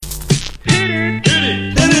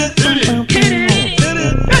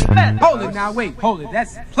Hold it now, wait, hold it.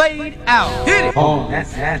 That's played out. Hit it. Oh,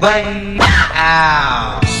 that's played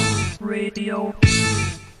out. Radio.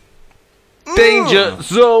 Danger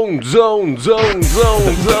zone.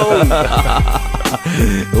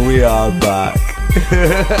 We are back.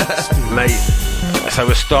 Mate, so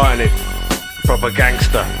we're starting it. Proper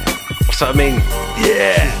gangster. That's what I mean.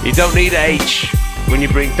 Yeah. You don't need H when you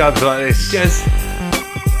bring dubs like this. Just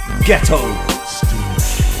ghetto.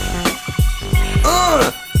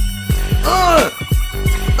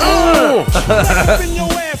 In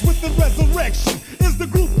your ass with the resurrection. Is the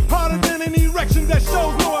group harder than an erection that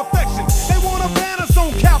shows no affection? They want to ban us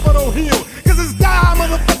on Capitol Hill, cause it's die,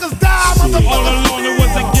 motherfuckers, die, motherfuckers. All along it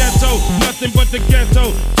was a ghetto, nothing but the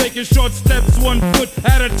ghetto. Taking short steps, 1 foot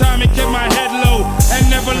at a time, and keep my head low and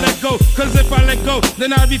never let go. Cause if I let go,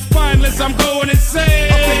 then I'll be spineless. I'm going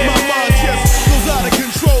insane. I think my mind just goes out of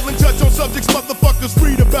control and touch on subjects motherfuckers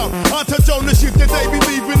read about. I touch on the shit that they be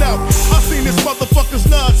leaving out. I seen this motherfucker's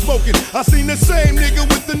non-smoking. I seen the same nigga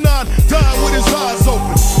with the 9 dying with his eyes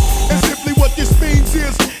open. And simply what this means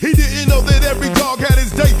is he didn't know that every dog had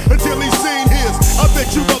his day until he seen his. I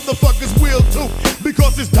bet you motherfuckers will too,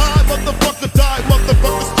 because it's time, motherfucker, die,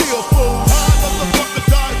 motherfucker, still fool. Die, motherfucker,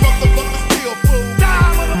 die, motherfucker, still fool.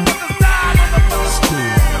 Die, motherfucker, die, motherfucker,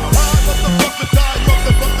 still. Die, motherfucker, die,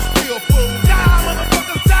 motherfucker, still fool. Die,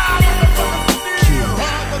 motherfucker, die, motherfucker, still.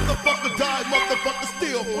 Die, motherfucker, die, motherfucker,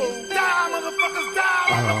 still fool. Die, motherfucker, die,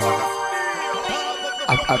 motherfucker, still.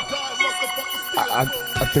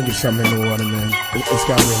 I think it's something in the water, man. It's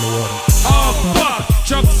got to be in the water. Oh fuck,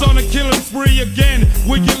 Chuck's on a killing spree again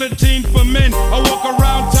with guillotine for men. I walk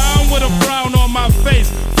around town with a frown on my face.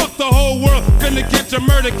 Fuck the whole world, gonna catch a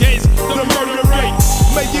murder case. The murder rate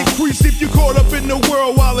may increase if you caught up in the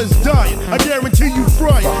world while it's dying. I guarantee you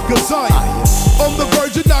frying, cause I am on the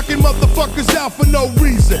verge of knocking motherfuckers out for no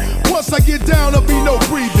reason. Once I get down, there'll be no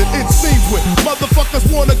breathing. It seems when motherfuckers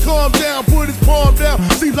wanna calm down, put his palm down.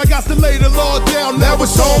 Seems like I still lay the law down, now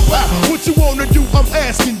it's on wow. What you wanna do, I'm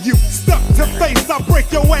asking you. Stuck to face, I'll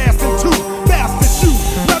break your ass in two. Bastard you,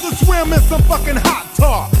 rather swim in some fucking hot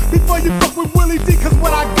tar before you fuck with Willie D, cause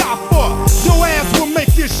what I got for your ass will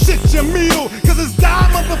make you shit your meal. Cause it's die,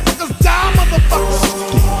 motherfuckers, die, motherfuckers.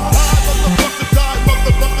 Die, motherfuckers, die,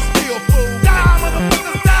 motherfuckers, still fool. Die,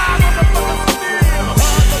 motherfuckers, die, motherfuckers, still.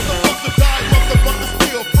 Die, motherfuckers, die, motherfuckers,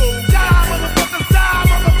 still fool. Die, motherfuckers, die,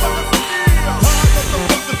 motherfuckers, still. Die,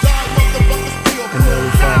 motherfuckers, die, motherfuckers, still fool. And there we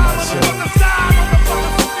find ourselves in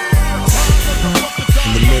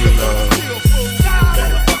the middle of real life.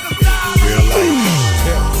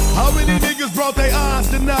 How many niggas brought their eyes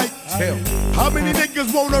tonight? How many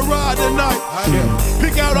niggas wanna ride tonight?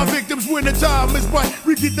 Pick out our victims when the time is right.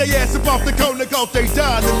 We get their ass up off the corner cause they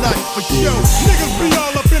dying tonight. For sure, niggas be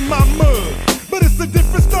all up in my mud, but it's a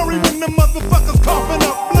different story when the motherfuckers coughing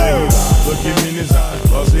up blood. Look him in his eyes,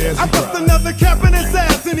 bust his ass. I bust another cap in his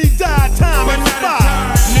ass and he died. Time but and not a spot.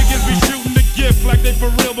 time. Niggas be shooting the gift like they for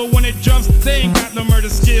real, but when it jumps, they ain't got no murder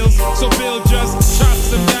skills. So Bill just chops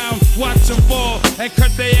them down, watch them fall, and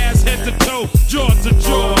cut their ass head to toe, jaw to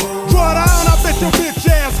jaw. Draw down, I bet your bitch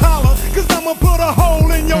ass holler, cause I'ma put a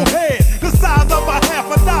hole in your head the size of a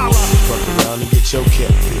 $50. Fuck around and get your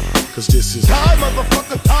cat fit, cause this is Die,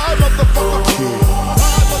 motherfucker, die, motherfucker, kill.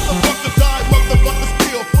 Die, motherfucker, die, motherfucker,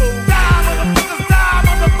 still fool. Die, motherfucker, die,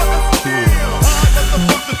 motherfucker, still. Die,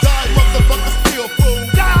 motherfucker, die, motherfucker, still fool.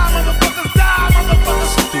 Die, motherfucker, die, motherfucker,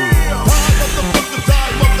 still. Die, motherfucker,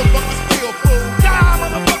 die, motherfucker, still fool. Die,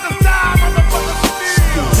 motherfucker, die, motherfucker,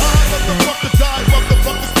 still. Die, motherfucker, die,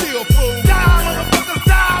 motherfucker, still fool. Die, motherfucker,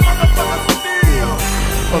 die, motherfucker, still.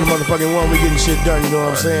 On the motherfucking one, we getting shit done, you know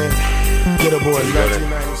what I'm saying? Get up, boys,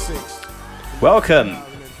 1996. Welcome.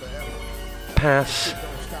 Pass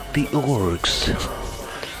The Aux.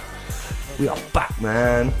 We are back,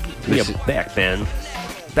 man. We are back, man.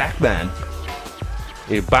 Back, man.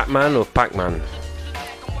 Are you Batman or Pac-Man?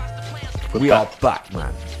 We are back,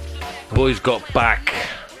 man. Boys got back.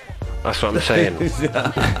 That's what I'm saying.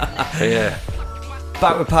 Yeah.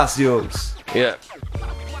 Back with Pass The Aux. Yeah.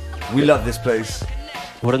 We love this place.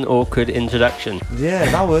 What an awkward introduction. Yeah,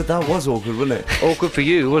 that was awkward, wasn't it? Awkward for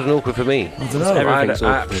you, it wasn't awkward for me. I don't know. I had an Everything's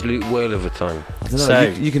awkward. absolute whale of a time. I don't know. So-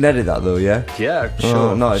 You can edit that though, yeah? Yeah, sure.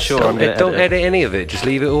 Oh, nice. Sure, I'm gonna Don't edit any of it, just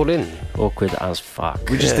leave it all in. Awkward as fuck.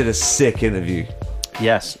 We just did a sick interview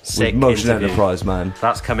Yes, sick with Motion interview. Enterprise, man.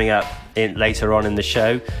 That's coming up later on in the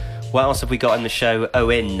show. What else have we got in the show,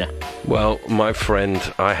 Owen? Well, my friend,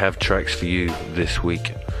 I have tracks for you this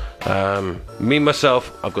week. Me,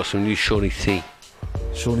 myself, I've got some new Shawnee T.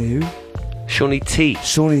 Shawnee who? Shawnee T.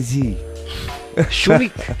 Shawnee T. Shawnee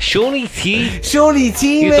T. Shawnee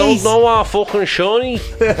T, You mate. don't know our fucking Shawnee?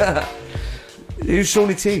 Who's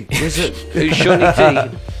Shawnee T? Is it? Who's Shawnee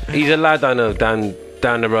T? He's a lad I know down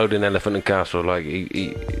the road in Elephant and Castle. Like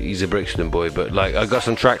he's a Brixton boy, but like I got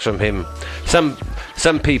some tracks from him.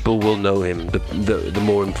 Some people will know him. The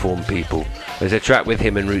more informed people. There's a track with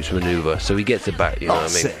him and Roots Maneuver, so he gets it back. You know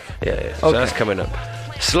what I mean? Sick. Yeah. So that's coming up.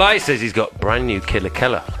 Sly says he's got brand new Killer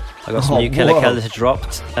Keller. I got some new Killer whoa. Kellers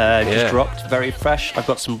dropped. Just dropped, very fresh. I've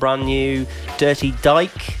got some brand new Dirty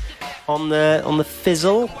Dyke on the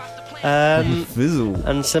fizzle. Fizzle.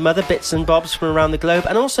 And some other bits and bobs from around the globe.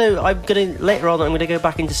 And also, later on, I'm gonna go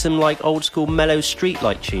back into some like old school mellow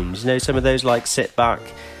streetlight tunes. You know, some of those like sit back,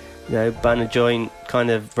 bun a joint, kind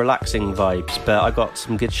of relaxing vibes. But I got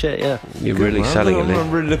some good shit. Yeah, You're really selling it, I'm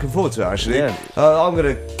really looking forward to it, actually. Yeah. I'm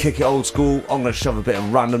going to kick it old school. I'm going to shove a bit of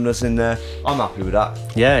randomness in there. I'm happy with that.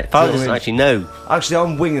 Yeah, Fowler doesn't actually know. Actually,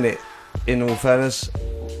 I'm winging it, in all fairness.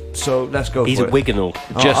 So let's go He's for a it. Wiganal.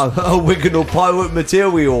 A Wiganal pirate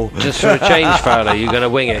material. Just for a change, Fowler, you're going to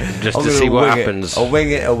wing it just I'm to gonna see what wing happens. I'll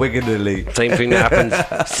wing it a Wiganally. Same thing that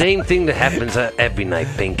happens. Same thing that happens every night,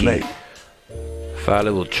 Pinky. Mate.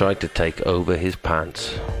 Fowler will try to take over his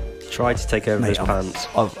pants. Tried to take over his pants.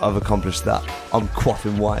 I've accomplished that. I'm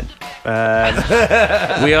quaffing wine.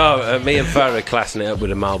 We are, me and Fowler are classing it up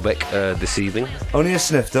with a Malbec this evening. Only a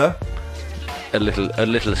snifter. A little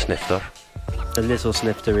snifter. A little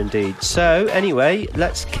snifter indeed. So, anyway,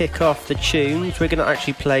 let's kick off the tunes. We're going to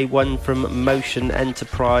actually play one from Motion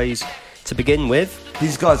Enterprise to begin with.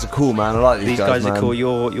 These guys are cool, man. I like these guys, are man. cool.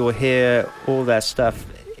 You'll hear all their stuff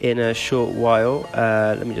in a short while.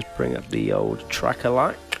 Let me just bring up the old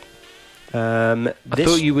track-a-lack. I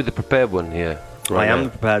thought you were the prepared one here. I am the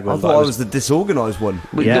prepared one. I thought I was the disorganised one.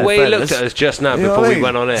 The way he looked at us just now before we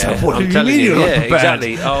went on air. So what do I'm you telling mean you, you're not yeah, prepared?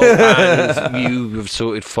 exactly. Oh, and you have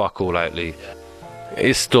sorted fuck all out, Lee.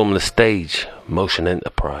 It's Storm the Stage, Motion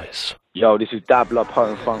Enterprise. Yo, this is Dabbler,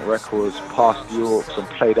 Potent Funk Records, Pass The Aux, and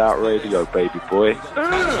Played Out Radio, baby boy.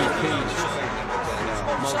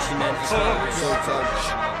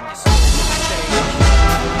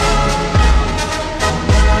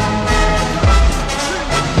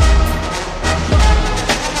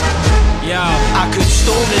 I could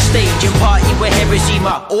storm the stage and party with heresy.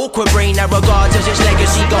 My awkward brain I regard as its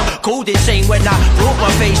legacy. Got called insane when I brought my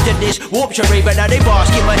face to this warped charade. But now they bask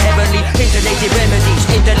in my heavenly intonated remedies,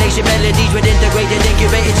 interlacing melodies with integrated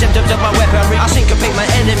incubated symptoms of my weaponry. I syncopate my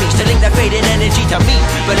enemies to link their fading energy to me.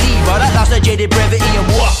 Believe all that lost the jaded brevity and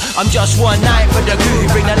what? I'm just one night for the crew.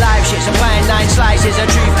 Bring the live shit, supplying 9 slices of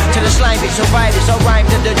truth to the slime bits. So vibe it, so rhyme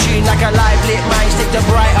to the tune like a live lit mind. Stick to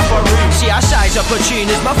bright up a room. See I size up a tune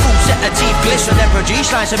as my full set of teeth glisten. Then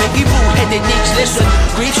produce lines to make you bull-headed neeks listen.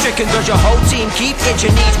 Grief-stricken cause your whole team keep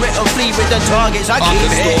itching. Needs writ or flee with the targets I keep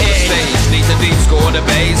storm the hitting. stage, need to deep score the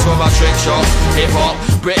bass for my trick shot. Hip-hop,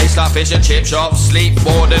 British like fish and chip shop. Sleep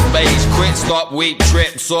more than beige, quit, stop, weep,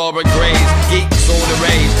 trip, soar and graze. Geeks all the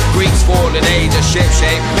rage, Greeks fallen age, a ship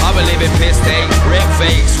shape. I'm a living piss take, rip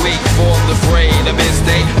fake, sweet, form the fray, the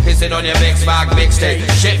mistake. Pissing on your mix bag, mixtape.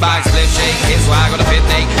 Shit bag, slip shake, hit swag on the pit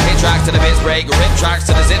take. Hit tracks to the bits break, rip tracks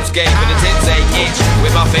to the zips game. With the tits ache, itch,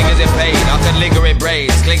 with my fingers in pain. I can linger in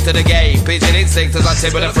braids, cling to the game. Pigeon instinct as I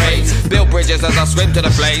timber the phrase. Build bridges as I swim to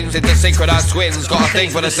the flames. Into synchronized twins, got a thing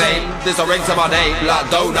for the same. There's a ring to my name, like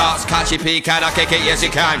donuts. Catchy pecan, I kick it, yes you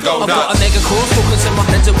can, go I've nuts. got a mega course, focus in my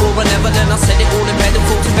head to war. Whenever then I said it all in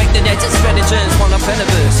metaphors. Infected edge and spreading germs while I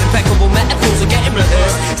peniverse. Impeccable metaphors are getting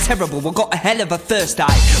rehearsed. It's terrible, I've got a hell of a thirst. I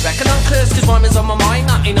reckon I'm cursed cause rhyme is on my mind.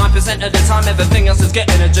 99% of the time, everything else is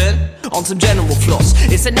getting a turn. On some general floss,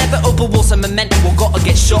 it's inevitable, what's a memento, I gotta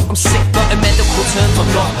get shot. I'm sick, but in medical terms I'm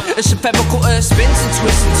not. It's a fabrical earth spins and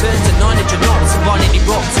twists and turns at 900 knots and violently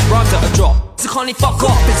rocks and rhymes at a drop. So can't fuck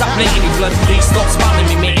off, is that blatantly blunt? Please stop smiling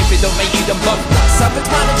me, mate, if it don't make you them bump.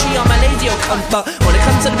 Self-explanatory, I'm a lady or comfort. When it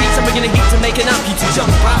comes to the beats, I'm bringing a heat to make an amp. You to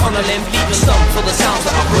jump out on a limb, leave you stump for the sounds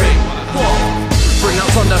that I bring. What? Bring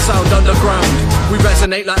out thunder sound underground. We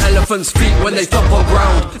resonate like elephants' feet when they thump on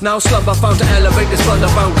ground. Now slumber found to elevate this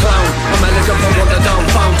thunder-bound clown. I'm elegant but wander down,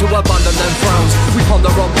 found to abandon them frowns. We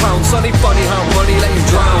ponder on pounds, sunny funny how money let you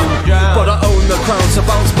drown. But I own the crown, so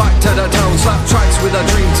bounce back to the town. Slap tracks with a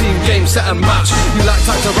dream team, game set and match. You lack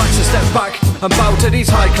time to rack, so step back. and bow to these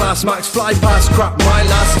high-class max. Fly past crap, my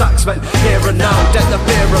last stacks meant here and now. Dead the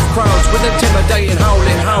fear of crowds with intimidating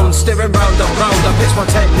howling hounds. Steering round and round, I pitch my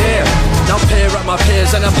tent near. Now peer at my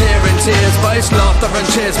peers and appear in tears, but it's laughter and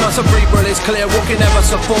cheers. My cerebral is clear, walking ever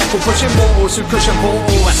so thoughtful, pushing mortals who cushion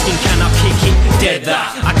portals. You asking can I kick it? Dead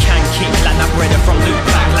that. I can kick like that brother from Luke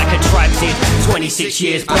back, like a tribe did 26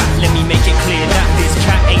 years back. Let me make it clear that this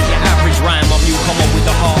cat ain't your average rhyme. I'm newcomer with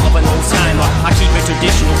the heart of an old timer. I keep it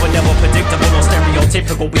traditional but never predictable or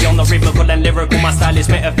stereotypical. Beyond the rhythmical and lyrical, my style is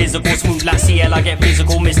metaphysical. Smooth like CL, I get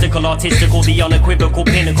physical, mystical, artistical. The unequivocal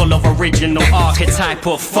pinnacle of original archetype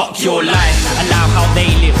of fuck your life. Allow how they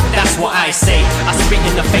live, that's what I say. I spit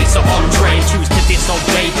in the face of Andre and choose to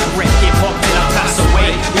disobey. Rep hip-hop till I pass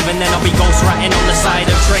away. Even then I'll be ghostwriting on the side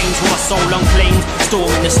of trains with my soul unclaimed,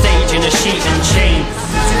 storming the stage in a sheet and chain.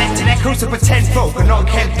 Selecting echoes of a tenfold, but not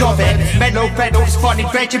kept of it. Mellow pedals, funny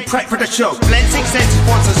veg and prep for the show. Blend 6 senses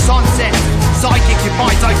once a sunset. Psychic your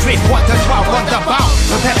minds, I drip, what the 12 on the bow.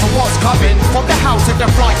 Prepare for what's coming. From the house of the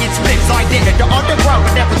flying splits, I did it. The underground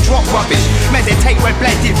and never drop rubbish. Meditate when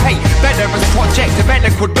blended hate. Better as project, the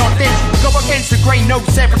better could not this. Go against the grain, no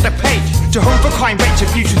sever the page. Jehovah kind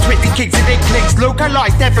retribution, twisted kicks and it clicks.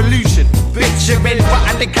 Localized evolution. Benjamin,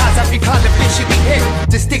 but and the guys have become officially hit.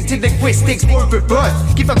 Distinct linguistics, over birth.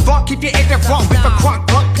 Give a fuck if you hit the rock with a crack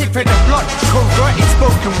butt, pip in the blood. Converted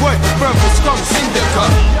spoken word, verbal strong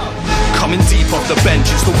syndicate. Coming deep off the bench,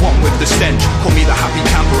 it's the one with the stench. Call me the happy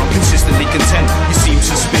camper, I'm consistently content. You seem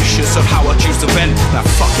suspicious of how I choose to vent. Now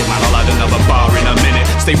fuck it man, I'll add another bar in a minute.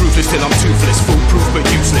 Stay ruthless till I'm toothless, foolproof but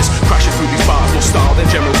useless. Crashing through these bars, more style than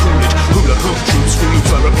General Coolidge. Hula hoop troops, screw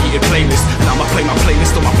loops, a repeated playlist. And I'ma play my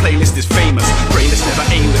playlist till my playlist is famous. Brainless, never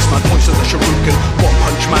aimless, my points of the Sharukan. One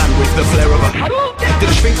punch man with the flair of a did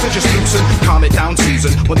a sphincter just loosen? Calm it down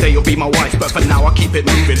Susan. One day you'll be my wife, but for now I keep it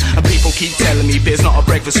moving. And people keep telling me beer's not a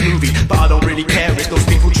breakfast movie, but I don't really care if those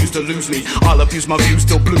people choose to lose me. I'll abuse my views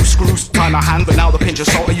till blue screws tie my hand, but now the pinch of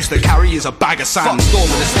salt I used to carry is a bag of sand. Fuck storm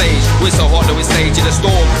of the stage, we're so hot that we're staging a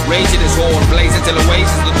storm. Raging is horn, blazing till the waves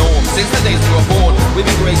is the norm. Since the days we were born, we've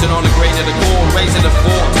been grazing on the grain of the corn, raising the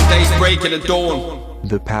fort, today's breaking the dawn.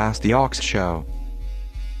 The Pass The Aux Show.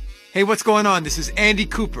 Hey, what's going on? This is Andy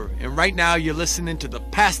Cooper, and right now you're listening to the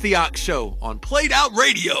Pass The Aux Show on Played Out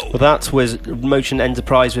Radio. Well, that was Motion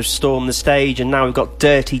Enterprise with Storm the Stage, and now we've got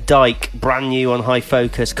Dirty Dyke, brand new on High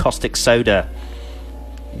Focus, Caustic Soda.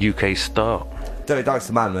 UK star. Dirty Dyke's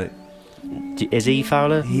the man, mate. Is he,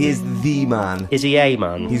 Fowler? He is the man. Is he a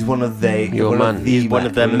man? He's one of the... Your man. He's one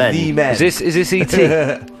of them men. The men. Is this E.T.?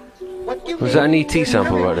 Was that an E.T.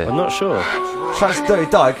 sample right there? I'm not sure. Tracks Dirty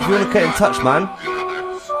Dyke. If you want to get in touch, man.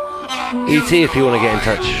 E.T. if you want to get in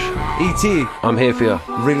touch. E.T. I'm here for you.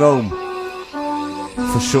 Ring home.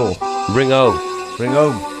 For sure. Ring O. Ring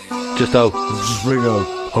home. Just O. Just ring home.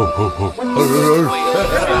 Ho, ho, ho.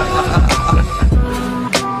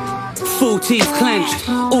 Full teeth clenched,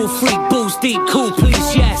 all freak balls deep, cool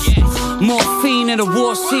please, yes. Morphine in a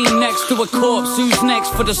war scene next to a corpse. Who's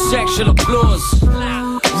next for the sexual applause?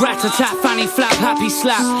 Rat-a-tat, fanny flap, happy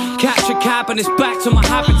slap. Catch a cab and it's back to my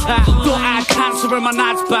habitat. Thought I had cancer and my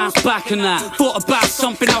nads bounced back in that. Thought about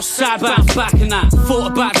something outside, bounced back in that.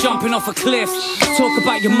 Thought about jumping off a cliff. Talk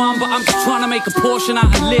about your mum, but I'm just trying to make a portion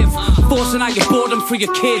out and live. Forcing out your boredom for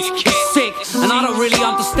your kids. It's sick, and I don't really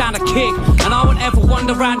understand a kick. And I won't ever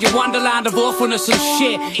wander around your wonderland of awfulness and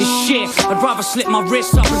shit. It's shit, I'd rather slit my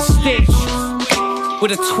wrists up and stitch.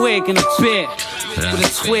 With a twig and a bit. With a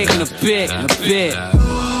twig and a bit and a bit.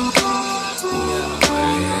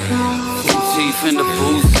 Teeth in the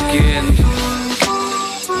booth skin.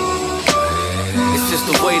 It's just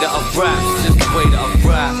the way that I rap. It's just the way that I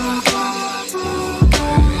rap.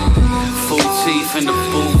 Full teeth in the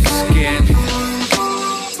booth skin.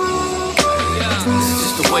 It's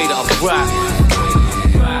just the way that I rap.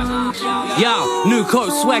 Yo, new coat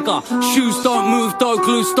swagger. Shoes don't move though,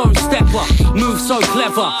 glue stone stepper. Move so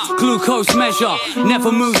clever, glucose measure.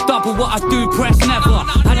 Never move double what I do, press never.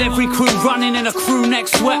 Had every crew running in a crew neck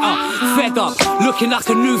sweater. Fed up, looking like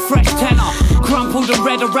a new fresh tenor. Crumpled and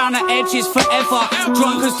red around the edges forever.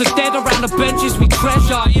 Drunk as the dead around the benches we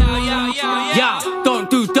treasure. Yeah, don't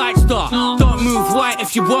do dyke star. Don't move white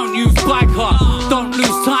if you won't use biker. Don't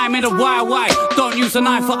lose time in a wire wide. Don't use an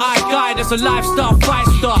eye for eye guy, there's a lifestyle fight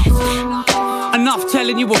star. Enough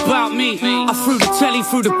telling you about me. I threw the telly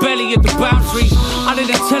through the belly of the boundary. I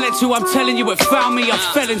didn't tell it to, I'm telling you it found me. I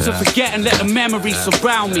fell into forget and let the memories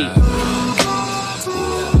surround me.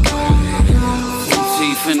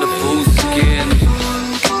 Teeth in the booth skin.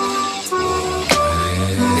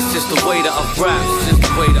 It's just the way that I rap. It's just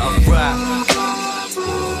the way that I rap.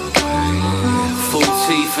 Full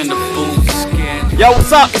teeth in the booth skin. Yo,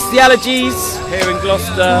 what's up? It's the Allergies. here in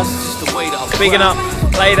Gloucester. Speaking up,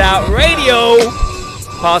 Played Out Radio.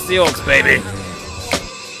 Pass the Aux, baby.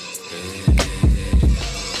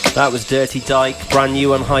 That was Dirty Dyke, brand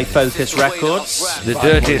new on High Focus Records. The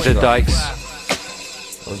dirtiest of dykes.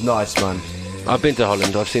 That was nice, man. I've been to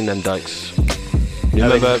Holland. I've seen them dykes. You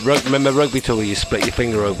remember rugby tour where you split your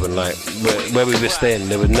finger open, like where we were staying?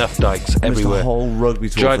 There were enough dykes everywhere. The whole rugby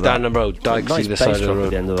tour. Drive down the road, dykes nice either side of the road. At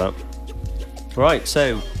the end of that. Right,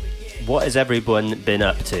 so what has everyone been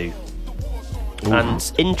up to? Ooh.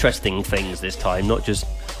 And interesting things this time, not just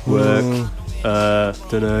work.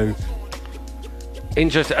 Don't know.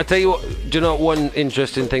 Interesting. I tell you what. Do you know one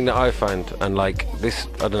interesting thing that I found? And like this,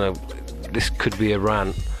 I don't know. This could be a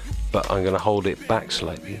rant, but I'm going to hold it back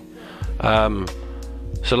slightly.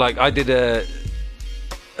 So like I did a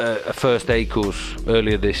first aid course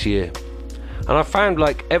earlier this year, and I found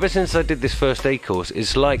like ever since I did this first aid course,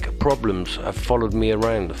 it's like problems have followed me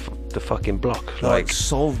around the fucking block. Like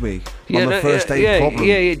solve me on the first aid problem.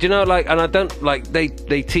 Yeah. Do you know, like, and I don't like they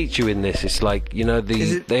teach you in this. It's like, you know,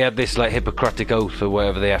 they have this like Hippocratic oath or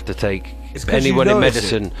whatever they have to take. Anyone in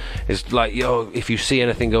medicine is like, yo, if you see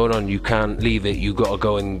anything going on, you can't leave it. You got to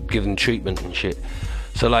go and give them treatment and shit.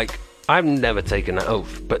 So like, I've never taken that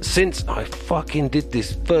oath, but since I fucking did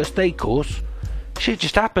this first aid course, shit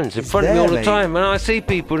just happens in front of me all the time, and I see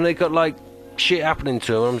people and they got like shit happening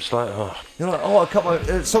to them. I'm just like, oh. You're like, oh, I cut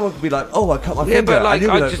my. Someone could be like, oh, I cut my finger. But like, and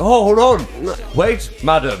you'll be like, oh, hold on, wait,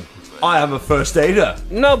 madam, I am a first aider.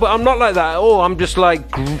 No, but I'm not like that at all. I'm just like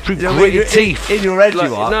through gritted teeth. In your head, like,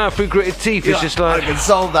 you are. No, through gritted teeth. It's just like I can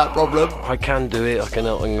solve that problem. I can do it.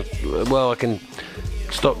 I can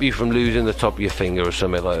stop you from losing the top of your finger or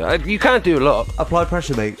something like that. You can't do a lot. Apply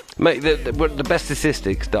pressure, mate. Mate, the best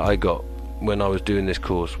statistics that I got when I was doing this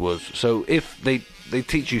course was, so if they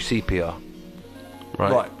teach you CPR,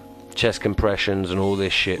 right? Chest compressions and all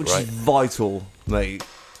this shit, which right? Is vital, mate.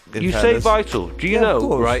 You say vital. Do you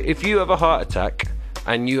know, right? If you have a heart attack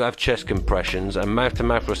and you have chest compressions and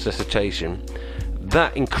mouth-to-mouth resuscitation,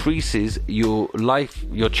 that increases your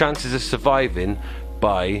chances of surviving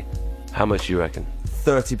by how much do you reckon?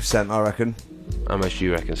 30%, I reckon. How much do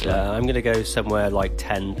you reckon, Slim? I'm going to go somewhere like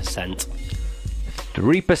 10%.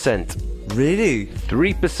 3%. Really?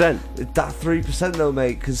 3%. That 3% though,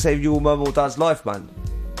 mate, can save your mum or dad's life, man.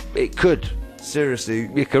 It could. Seriously.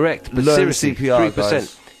 You're correct. But learn seriously, CPR, 3%.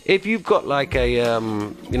 Guys. If you've got like a a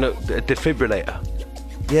defibrillator.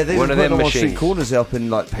 Yeah, they one of put them them on machines. street corners up in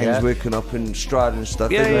like Painswick and up in Stroud and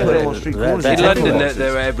stuff. Yeah, they put them on street corners. In London,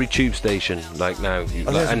 they're at every tube station, like now,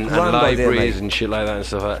 and libraries and shit like that and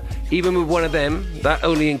stuff like that. Even with one of them, that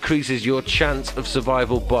only increases your chance of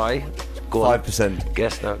survival by 5%.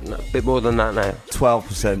 Guess no, a bit more than that now.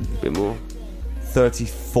 12%. A bit more.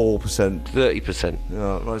 34%. 30%.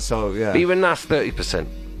 Yeah, right, so yeah. But even that's 30%.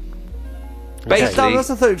 Basically, that's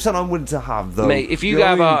the 30% I'm willing to have, though. Mate, if you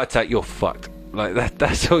have a heart attack, you're fucked. Like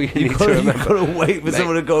that's all you need to remember. You've got to wait for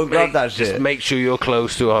someone to go and grab that shit. Just make sure you're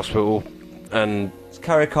close to a hospital and just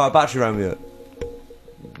carry a car battery around with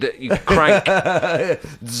you. You crank. That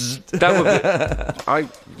would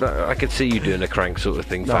be, I could see you doing a crank sort of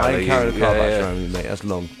thing. No, I ain't carrying a car battery around with me, mate. That's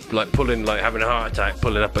long. Like having a heart attack,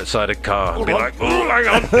 pulling up outside a car and be like, oh, hang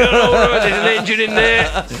on, there's an engine in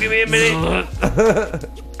there. Give me a minute.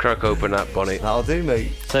 Crack open that bonnet. That'll do,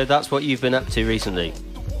 mate. So that's what you've been up to recently.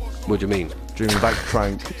 What do you mean? Dreaming about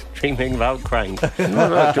crank. Dreaming about crank.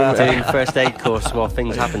 No, doing first aid course while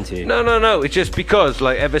things happen to you. No. It's just because,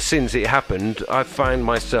 like, ever since it happened, I find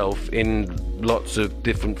myself in lots of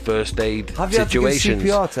different first aid Have you situations. Had to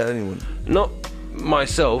give CPR to anyone? Not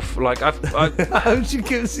myself. Like How would you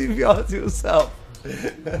give CPR to yourself?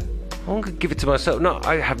 I'm gonna give it to myself. No,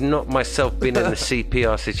 I have not myself been in a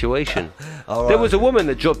CPR situation. Right. There was a woman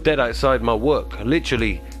that dropped dead outside my work,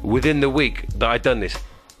 literally within the week that I'd done this.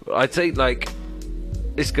 I'd say, like,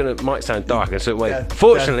 it's might sound dark in a certain way.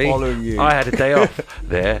 Fortunately, I had a day off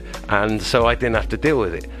there, and so I didn't have to deal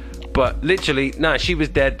with it. But literally, she was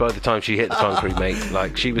dead by the time she hit the concrete, mate.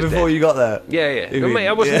 Like, she was Before dead. you got there? Yeah. Mate,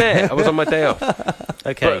 I wasn't there. I was on my day off.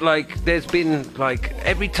 Okay. But, like, there's been, like,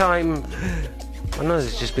 every time... I know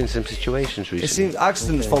there's just been some situations recently. It seems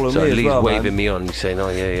accidents follow so me as Lee's well, waving man. me on. He's saying, oh,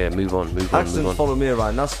 yeah, move on. Accidents follow me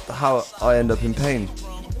around. That's how I end up in pain.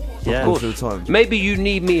 Yeah, of course. Time. Maybe you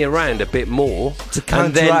need me around a bit more to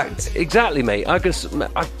counteract. Exactly, mate.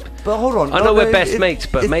 But hold on. I know we're best mates,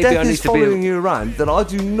 but maybe I need to be. If death is following you around, then I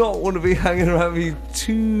do not want to be hanging around with you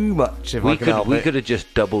too much. If I can help it. We could have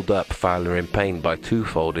just doubled up Fowler in pain by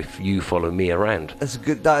twofold if you follow me around.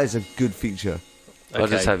 That is a good feature. I'll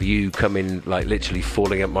just have you come in, like, literally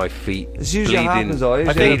falling at my feet. It's usually happens, though.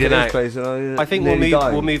 I think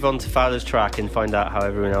we'll move on to Fowler's track and find out how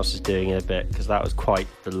everyone else is doing in a bit, because that was quite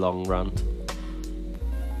the long rant.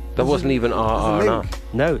 That wasn't even R&R.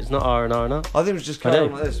 No, it's not R&R. I think it was just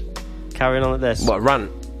carrying on like this. Carrying on like this. What,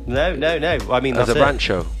 rant? No. I mean, that's a rant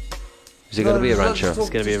show. Is it going to be a rant show? It's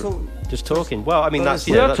going to be just talking. Well, I mean, that's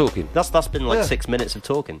we are talking. That's been like 6 minutes of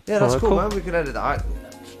talking. Yeah, that's cool, man. We can edit that out.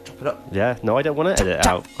 Chop it up. Yeah, no, I don't want to edit it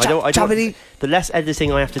out. I don't. The less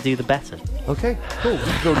editing I have to do, the better. Okay, cool. We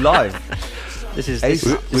can go live.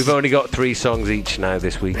 We've only got 3 songs each now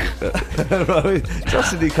this week.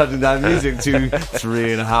 Drastically cutting down music to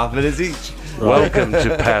 3.5 minutes each. Welcome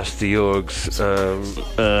to Pass The Aux,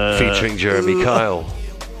 featuring Jeremy Kyle.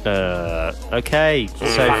 Okay, so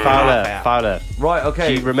Fowler. Right, okay.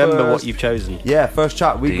 Do you remember what you've chosen? Yeah, first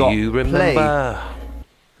track we got. Do you remember?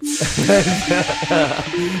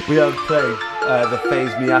 We have Play, the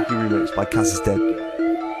FaZe Miyake remix by Cass is Dead.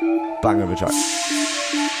 Banger of a track.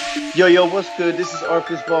 Yo, what's good? This is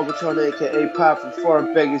Arpus Barbertron, aka Pat from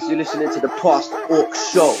Foreign Beggars. You're listening to the Pass The Aux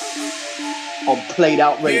show on Played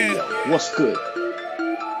Out Radio. Yeah. What's good?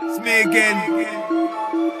 It's me again.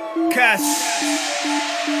 Cass.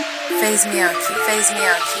 FaZe Miyake.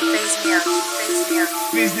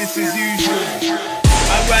 Business as usual.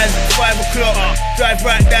 I rise at 5 o'clock, drive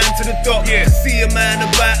right down to the dock, see a man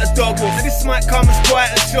about a dog. Now this might come as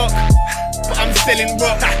quite a shock, but I'm selling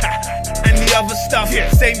rock and the other stuff,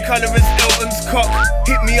 same colour as Elton's cock.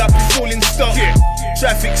 Hit me up, it's all in stock.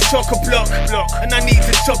 Traffic's chock-a-block, and I need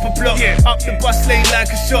to chop a block. Up the bus lane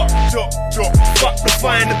like a shot. Fuck the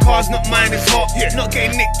fine, the car's not mine, it's hot. Not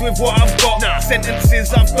getting nicked with what I've got.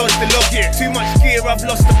 Sentences, I've dodged the lock. Too much gear, I've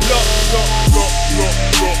lost the plot.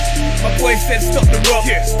 My boy said stop the rock,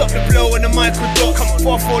 stop the blow and the micro dot.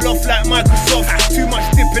 Fall off like Microsoft. Too much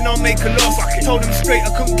dipping, I'll make a loss. Told him straight, I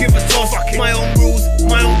couldn't give a toss. My own rules,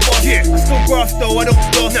 my own boss. I still graft though, I don't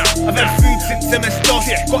floss. I've had food since MS-DOS.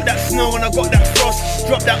 Got that snow and I got that frost.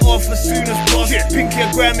 Drop that off as soon as possible. Pinky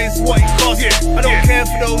a gram is what it costs. I don't care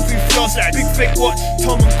for those who floss. Big fake watch,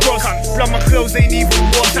 Tom and Cross. Blood, my clothes ain't even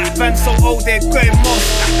washed. Van so old they're grey moss.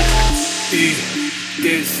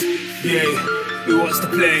 Who wants to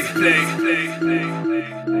play? Die.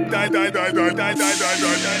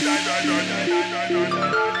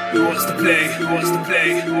 Who wants to play? Who wants to play?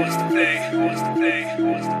 Who wants to play? Who wants to play? Who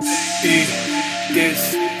wants to play?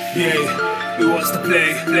 Who wants to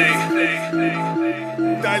play?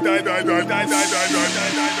 Die.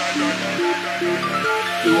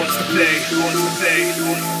 Who wants to play? Who wants to play? Who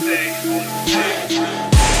wants to play?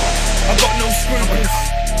 I got no scruples.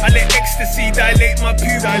 I let ecstasy dilate my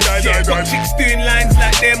pupils. Got chicks doing lines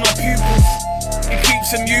like they're my pupils. It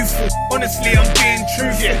keeps them youthful. Honestly, I'm being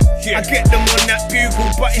truthful. I get them on that bugle,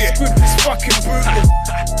 but his group is fucking brutal.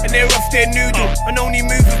 And they're off their noodle and only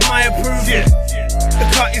move with my approval. The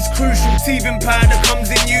cut is crucial, teething powder comes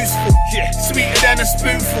in useful. Sweeter than a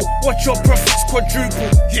spoonful, watch your profits quadruple.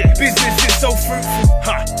 Business is so fruitful,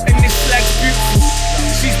 and this flag's beautiful.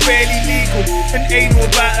 She's barely legal, and anal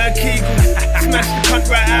about her kegel. Smash the cunt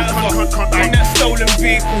right out of her, on that stolen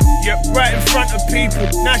vehicle. Right in front of people,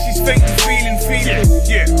 now she's faking feeling feeble.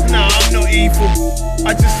 Nah, I'm not evil,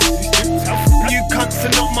 I just... You cunts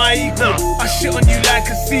are not my equal. I shit on you like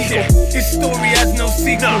a seagull. This story has no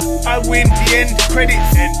sequel. I win, the end,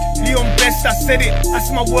 credits. Leon Best, I said it.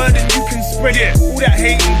 That's my word and you can spread it. All that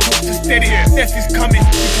hating talk, just dead it. Death is coming,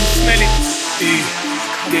 you can smell it.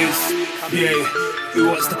 Who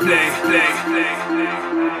wants to play? Die.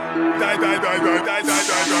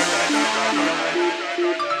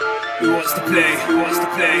 Who wants to play? Who wants to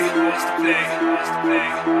play? Who wants to play? Who wants to play?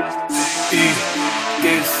 Who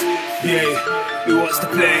wants to play? Who wants to play? Who wants to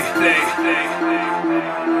play?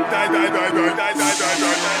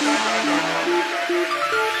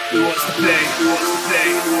 Who wants to play? Who wants to play?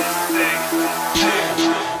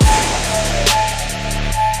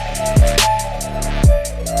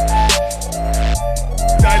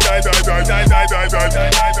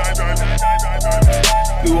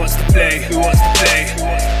 Who wants to play? Who wants to play? Who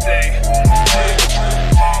wants to play?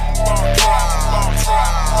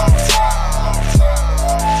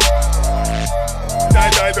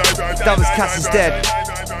 That was Cass is Dead.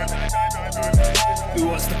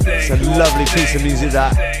 It's a lovely piece of music,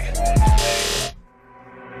 that.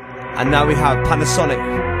 And now we have Panasonic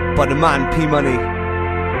by the man P Money.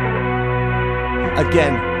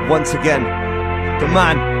 Again, once again, the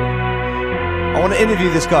man. I want to interview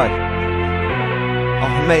this guy.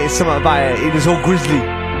 Oh mate, it's something about it. He was all grizzly.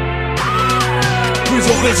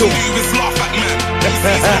 Grizzle.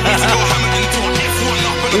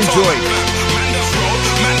 Enjoy.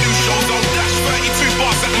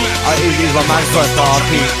 He's my man first,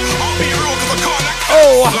 RP.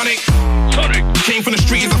 Oh! Sonic. Came from the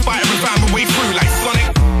street as a fighter and found my way through like Sonic.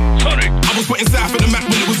 I was putting south of the map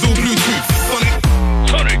when it was all Bluetooth.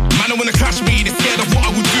 Sonic. Man, I wanna clash me, they're scared of what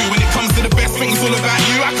I will do. When it comes to the best things, all about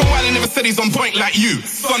you. I can while I never said he's on point like you.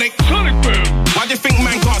 Sonic boom. Why do you think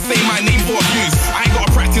man can't say my name for abuse? I ain't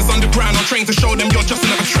gotta practice underground, I'm trained to show them you're just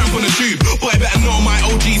another tramp on the tube. Boy, better know my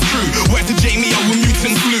OG's true. Word to Jamie, I will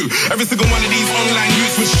mutant flu. Every single one of these online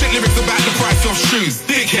youths with shit lyrics about the price of shoes.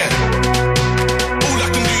 Dickhead. All I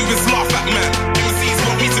can do is laugh at man. MCs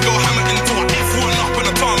want me to go hammer into a F1 up on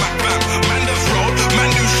a tarmac van. Man does road, man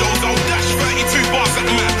do shows, I'll dash 32 bars at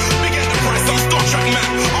man. Big at the price, I'm Star Trek man.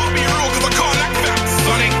 I'll be real cause I can't act that.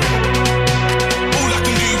 Sonic. All I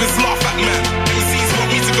can do is laugh at man. MCs want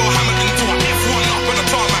me to go hammer into a F1 up on a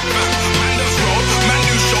tarmac van. Man does road, man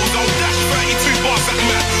do shows, I'll dash 32 bars at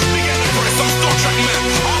man. Big at the price, I'm Star Trek man.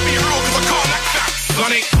 I'll be real cause I can't act that.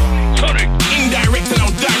 Sonic. Indirect and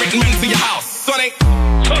I'll direct men to your house. Sonic.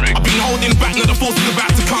 I've been holding back, now the force is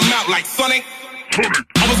about to come out like Sonic.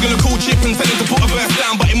 I was gonna call Chip and tell him to put a verse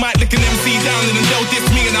down, but it might lick an MC down and then they'll diss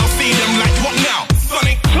me and I'll see them like, what now?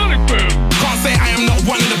 Sonic boom. Can't say I am not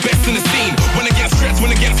one of the best in the scene. When against threats,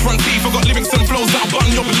 when against front teeth, I got lyrics and flows that'll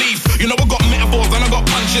button your beliefs. You know I got metaphors and I got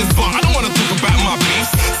punches, but I don't wanna talk about my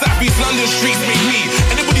beefs. South East London streets make me.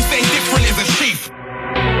 Anybody saying different is a sheep.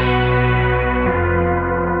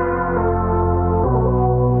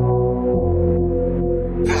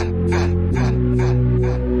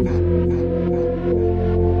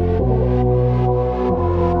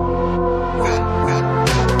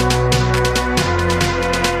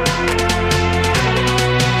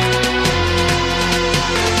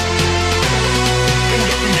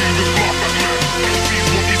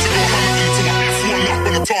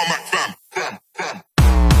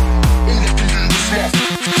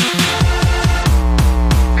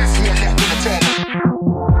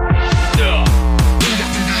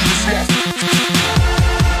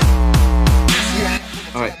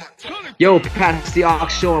 Yo, Pass The Aux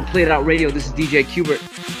show on Played Out Radio. This is DJ Qbert.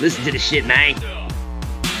 Listen to the shit, man.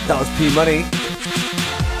 That was P Money.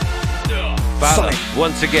 Fowler,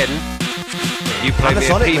 once again, you play me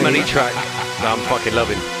a P Money track that I'm fucking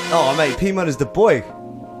loving. Oh, mate, P Money's the boy.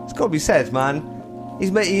 It's got to be said, man.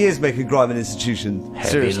 He is making grime an institution. Heavy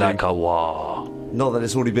Seriously. like a wall. Not that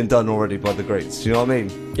it's already been done already by the greats. Do you know what I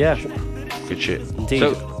mean? Yeah. Good shit. Indeed.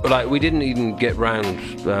 So, like, we didn't even get round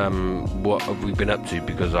what have we been up to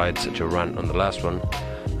because I had such a rant on the last one.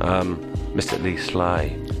 Mr. Lee Sly.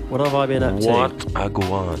 What have I been up to? What a go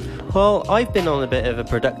on? Well, I've been on a bit of a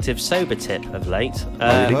productive sober tip of late.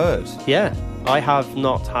 I've heard. Yeah. I have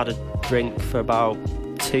not had a drink for about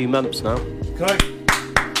 2 months now. Can I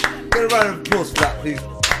get a round of applause for that, please?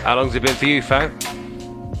 How long's it been for you, Fow?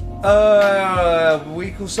 A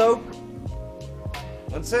week or so,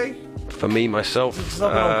 I'd say. For me, myself, It's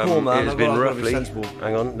not been on call, man. it's I've been got to be roughly... sensible.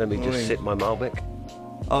 Hang on, let me just Morning. sip my Malbec.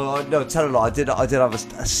 Oh, no, tell a lie. I did have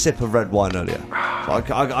a sip of red wine earlier. So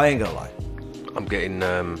I ain't gonna lie. I'm getting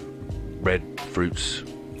red fruits.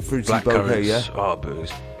 Fruity black bouquet, currants. yeah? Oh, but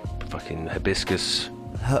it's fucking hibiscus.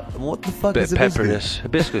 What the fuck Bit is of hibiscus? pepperiness.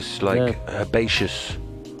 Hibiscus, like herbaceous.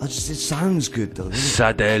 It sounds good though.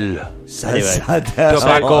 Sadel. Anyway.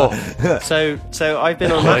 Tobacco. So I've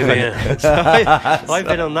been on that. I've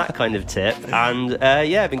been on that kind of tip, and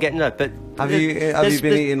yeah, I've been getting that. But Have you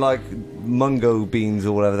been eating like mungo beans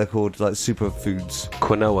or whatever they're called, like superfoods?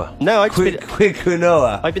 Quinoa. No, I've been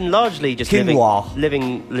quinoa. I've been largely just Quinoa.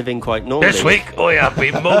 living quite normally. This week I have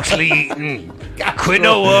been mostly eating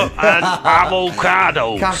quinoa and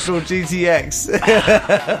avocados. Castrol GTX.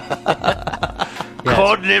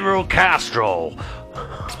 Cod liver Castrol.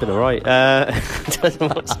 It's been alright.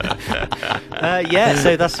 Yeah,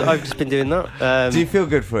 so that's I've just been doing that. Do you feel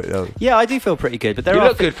good for it though? Yeah, I do feel pretty good. But You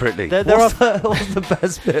look good for it, Lee. What's the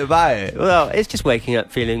best bit about it? Well, it's just waking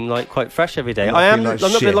up feeling like quite fresh every day. Not I'm feeling not like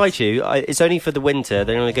going to shit. lie to you. It's only for the winter.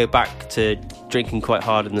 Then I'm going to go back to drinking quite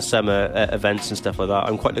hard in the summer at events and stuff like that.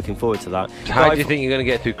 I'm quite looking forward to that. How do you think you're going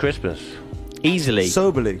to get through Christmas? Easily.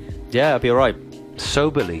 Soberly. Yeah, I'll be alright.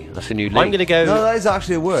 Soberly. That's a new link. I'm going to go... No, that is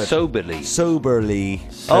actually a word. Soberly. Soberly.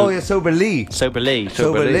 Oh, yeah, soberly.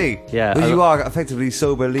 Soberly. Yeah. Well, you are effectively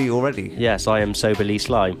soberly already. Yes, I am soberly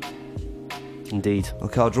sly. Indeed.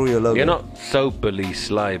 Okay, I'll draw you a logo. You're not soberly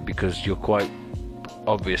sly because you're quite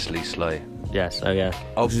obviously sly. Yes, oh yeah.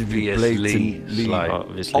 Obviously sly.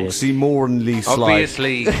 Obviously. Oxymoronly sly.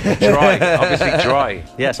 Obviously dry. Obviously dry.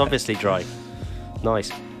 Yes, obviously dry.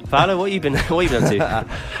 Nice. Fowler, what have you been up to?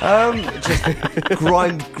 Just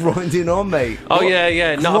grinding on, mate. Oh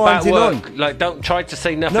yeah, not about work. Like, don't try to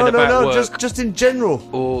say nothing about work. Just in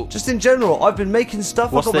general. Just in general. I've been making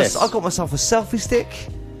stuff. What's this? I got myself a selfie stick.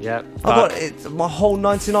 Yeah, I got it. My whole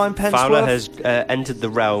 99 pence Fowler worth. has entered the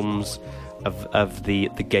realms of the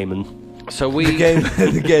gameman. So we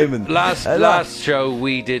the gameman. Last show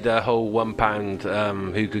we did a whole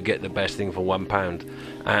 £1 who could get the best thing for £1,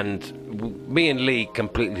 and me and Lee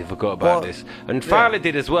completely forgot about this, and Fowler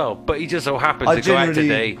did as well. But he just so happened to go out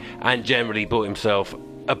today and generally bought himself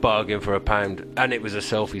a bargain for £1, and it was a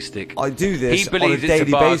selfie stick. I do this. He believes on a it's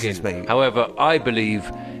daily a bargain. basis, mate. However, I believe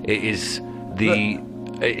it is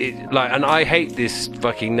and I hate this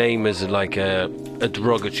fucking name as like a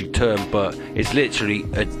derogatory term, but it's literally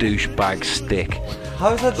a douchebag stick.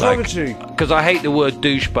 How is that derogatory? Because I hate the word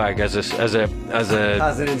douchebag as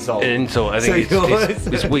an insult. An insult. I think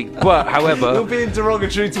it's weak. But however, you're being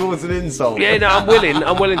derogatory towards an insult. Yeah, no, I'm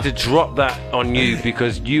willing to drop that on you,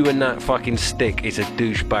 because you and that fucking stick is a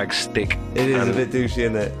douchebag stick. It is a bit douchey,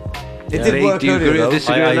 isn't it? It Yeah. did work Do you earlier, agree or though.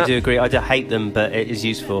 disagree on I that? do agree. I do hate them, but it is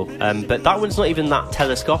useful. But that one's not even that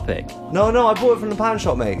telescopic. No, I bought it from the pound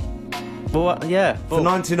shop, mate. Well, yeah. For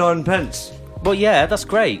 99 pence. Well, yeah, that's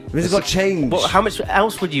great. It's got change. Well, how much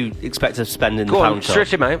else would you expect to spend in the Go on, pound shop?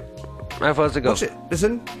 stretch it, mate. How far's it go? Watch it.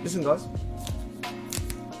 Listen, guys.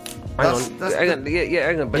 Hang on.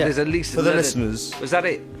 Hang on. But Yeah. there's at least For the listeners. Was that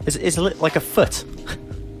it? It's like a foot.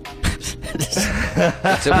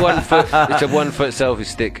 It's a 1 foot. It's a 1 foot selfie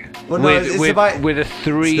stick. Well, no, it's about- with a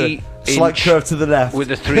 3 Slight inch curve to the left.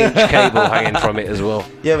 with a 3-inch cable hanging from it as well.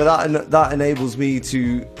 Yeah, but that enables me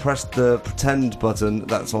to press the pretend button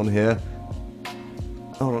that's on here.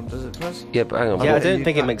 Hold on, does it press? Yeah, but hang on. Yeah, I what, don't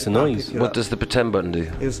think it makes a noise. what does the pretend button do?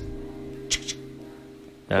 It's,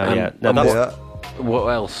 Yeah. No, that's What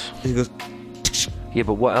else? it goes, Yeah,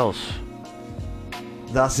 but what else?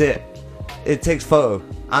 that's it. It takes photo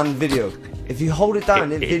and video. If you hold it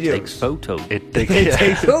down, it videos. takes photo. It It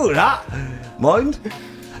takes that. Mind?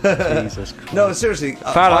 Jesus Christ. No, seriously.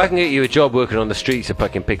 Fowler, I can get you a job working on the streets of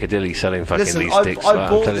fucking Piccadilly selling fucking Listen, these I sticks. bought I'm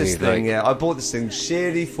telling this you, thing. like- Yeah, I bought this thing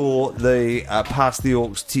sheerly for the Pass The Aux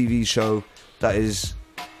TV show. That is.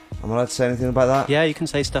 Am I allowed to say anything about that? Yeah, you can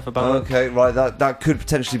say stuff about it. Okay, right. That could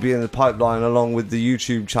potentially be in the pipeline, along with the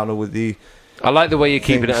YouTube channel with the. I like the way you're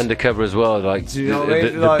keeping it things. undercover as well. Like, Do you know what I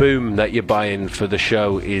mean? the Like- boom that you're buying for the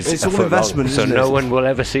show is It's a all foot investment, long, so isn't no it? one will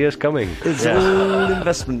ever see us coming. It's all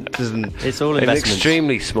investment, isn't it? It's all An investment.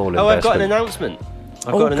 extremely small investment. Oh, I've got an announcement.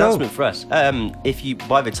 I've Oh, got an go. announcement for us. If you,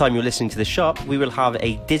 by the time you're listening to the shop, we will have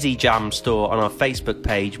a Dizzy Jam store on our Facebook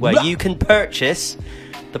page where Blah. you can purchase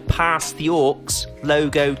the Pass The Aux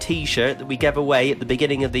logo T-shirt that we gave away at the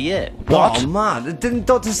beginning of the year. Oh man, didn't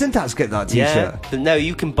Dr. Syntax get that T-shirt? Yeah, but no,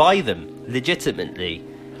 you can buy them legitimately,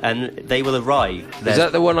 and they will arrive. Is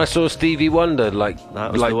that the one I saw Stevie Wonder like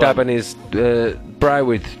That was the one. dabbing his brow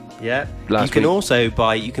with? Yeah. Last you can week. also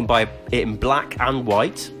buy. You can buy it in black and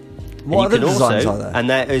white. What And other you can designs also, are there? And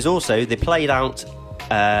there is also the played out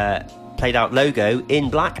logo in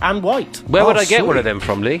black and white. Where would Oh, I get one sweet. of them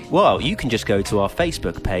from, Lee? Well, you can just go to our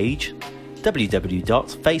Facebook page,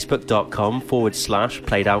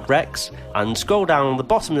 www.facebook.com/playedoutrex, and scroll down on the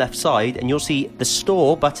bottom left side, and you'll see the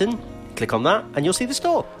store button. Click on that, and you'll see the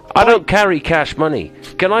store. I don't carry cash money.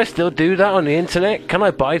 Can I still do that on the internet? Can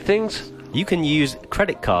I buy things? You can use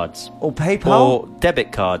credit cards Or PayPal? or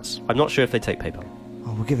debit cards. I'm not sure if they take PayPal.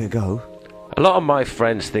 Oh, we'll give it a go. A lot of my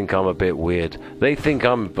friends think I'm a bit weird. They think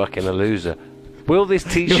I'm fucking a loser. Will this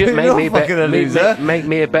T-shirt You're make not me fucking a loser. make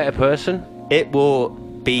me a better person? It will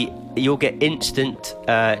be. You'll get instant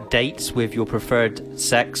dates with your preferred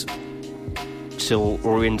sex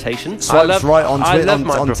orientation. Swipes right on I love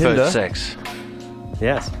my on preferred Tinder. sex.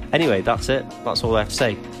 Yes. Anyway, that's it. That's all I have to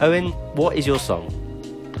say. Owen, what is your song?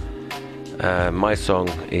 My song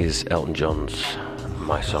is Elton John's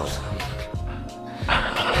My Song.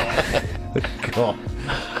 God.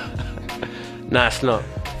 Nah, it's not.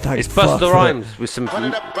 Thank It's Busta fuck. Rhymes with some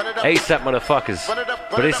ASAP motherfuckers.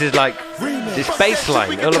 But this is like this bass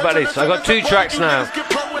line. All about this. I got 2 tracks now.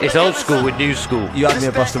 It's old school with new school. You had me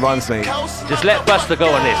a Busta Rhymes, mate. Just let Busta go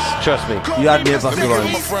on this. Trust me. You had me a Busta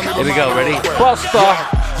Rhymes. Here we go. Ready? Busta.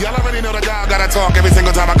 Y'all already know the guy gotta talk every single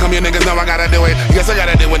time I come here, niggas know I gotta do it. Yes, I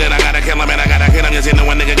gotta do it, and I gotta kill him, and I gotta hit him. Yes, you know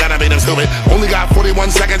one nigga gotta beat him stupid. Only got 41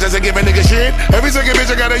 seconds just to give a nigga shit. Every second bitch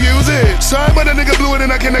I gotta use it. Sorry, but a nigga blew it, and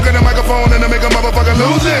I can't get the microphone, and I make a motherfucker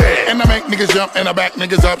lose it. And I make niggas jump, and I back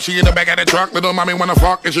niggas up. She in the back of the truck, little mommy wanna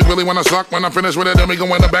fuck, and she really wanna suck. When I finish with it, then we go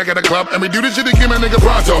in the back of the club, and we do this shit to give a nigga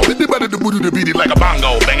pronto. Hit the better to beat it like a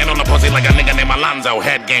bongo, banging on the pussy like a nigga named Alonzo.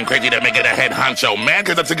 Head game crazy to make it a head honcho. Mad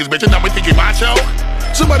 'cause I took his bitch and now we think he macho.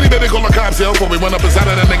 So Somebody better call the cops, yo, before we went up inside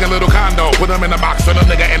of that nigga little condo. Put him in the box, turn the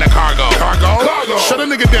nigga in the cargo. Shut a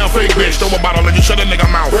nigga down, fake bitch. Throw a bottle and you shut a nigga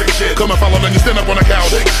mouth. Come and follow, then you stand up on the couch.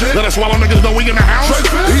 Let us swallow niggas know we in the house.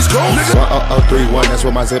 He's cold. 10031, that's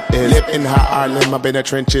where my zip is. Live in high Ireland, I've been in the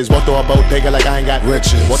trenches. Walk through a bodega like I ain't got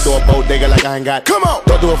riches. Walk through a bodega like I ain't got. Come on!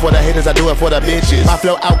 Don't do it for the haters, I do it for the bitches. My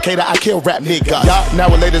flow out cater, I kill rap niggas. Y'all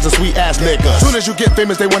nowadays a sweet ass niggas. Soon as you get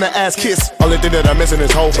famous, they wanna ass kiss. Only thing that I'm missing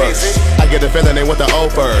is whole verse. I get the feeling they want the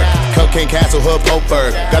over. Cocaine Castle, Hood,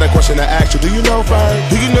 Poper. Got a question to ask you, do you know Fern?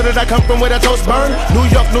 Do you know that I come from where the toast burn? New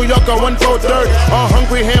York, on 1/4. All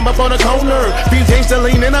hungry ham up on the corner. Fiends gangsta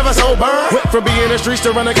lean and never sober. Went from being in the streets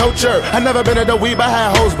to run a culture. I never been in the weed, but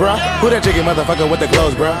I had hoes, bruh. Who that chicken motherfucker with the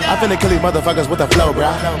clothes, bruh? I finna kill these motherfuckers with the flow,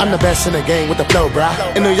 bruh. I'm the best in the game with the flow,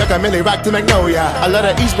 bruh. In New York, I mainly rock to Magnolia. I love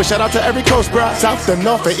the East, but shout out to every coast, bruh. South to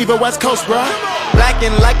North and even West Coast, bruh.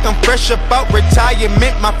 Blacking like I'm fresh about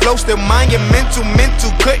retirement. My flow still monumental.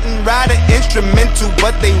 Couldn't ride an instrumental,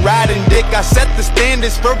 but they riding dick. I set the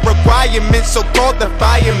standards for requirements, so called the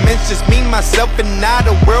firemen. Just me, myself, and now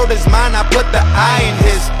the world is mine. I put the eye in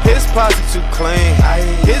his. His posse too clean.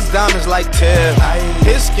 His diamonds like Tiff.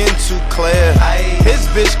 His skin too clear. His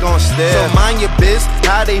bitch gon' stare. So mind your biz.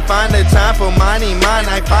 How they find the time for mine?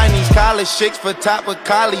 I find these college chicks for top of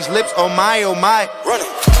college lips. Oh my, oh my.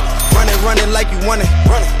 Running like you want it.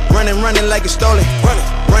 Running like it's stolen.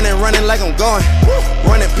 Running like I'm going.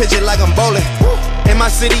 Running, pitch it like I'm bowling. In my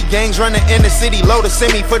city, gangs running in the city. Load a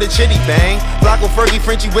semi for the chitty bang. Flocko, Fergie,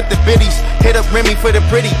 Frenchie with the biddies. Hit up Remy for the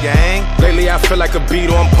pretty gang. Lately I feel like a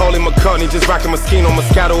Beatle. I'm Paulie McCartney, just rocking Moschino,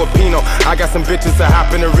 Moscato, or Pinot. I got some bitches that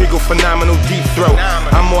hop in a Regal, phenomenal deep throat.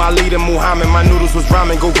 I'm more Ali than Muhammad. My noodles was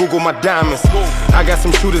ramen. Go Google my diamonds. I got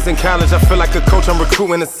some shooters in college. I feel like a coach. I'm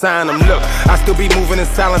recruiting to sign them. Look, I still be moving in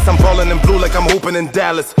silence. I'm balling in blue like I'm hooping in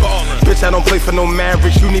Dallas. Bitch, I don't play for no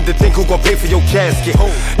marriage. You need to think who gon' pay for your casket.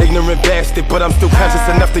 Ignorant bastard, but I'm still conscious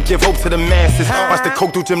enough to give hope to the masses. Watch the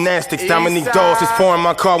coke do gymnastics. Dominique Dawes just pouring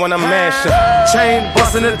my car when I'm mashing. Chain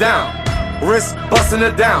busting it down, wrist busting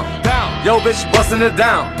it down. Yo bitch busting it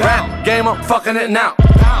down. Rap game, I'm fucking it now.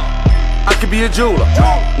 I could be a jeweler,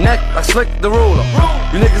 neck like Slick the Ruler.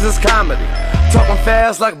 You niggas is comedy, talking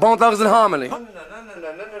fast like Bone Thugs and Harmony.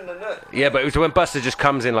 Yeah, but it's when Buster just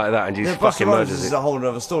comes in like that and just fucking murders is it. a whole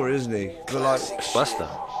other story, isn't he? But like Buster.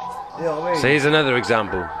 You know what I mean? So here's another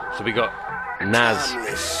example. So we got Nas.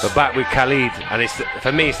 We're back with Khalid, and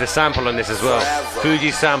for me it's the sample on this as well.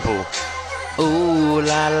 Fuji's sample. Ooh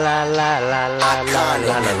la la la la la la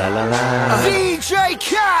la la la la. DJ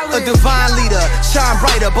Khaled, a divine leader, shine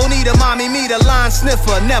brighter. Bonita, mommy, me, the line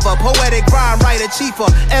sniffer. Never poetic rhyme writer,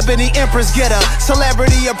 chiefer. Ebony empress getter,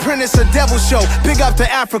 celebrity apprentice, a devil show. Big up to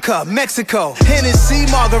Africa, Mexico. Hennessy,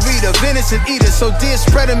 margarita, venison eater. So dear,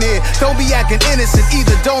 spread them here. Don't be acting innocent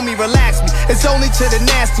either. Don't me, relax me. It's only to the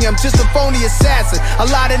nasty. I'm just a phony assassin.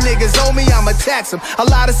 A lot of niggas owe me, I'ma tax them. A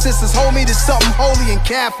lot of sisters hold me to something holy and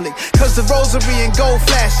Catholic. Cause the rosary and gold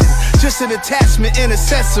flashing, just an attachment and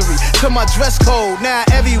accessory to my dress code. Now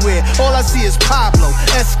everywhere, all I see is Pablo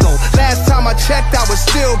Esco. Last time I checked, I was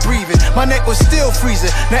still breathing. My neck was still freezing.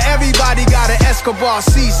 Now everybody got an Escobar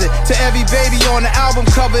season. To every baby on the album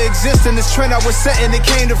cover existing, this trend I was setting, it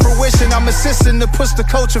came to fruition. I'm assisting to push the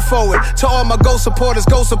culture forward. To all my go supporters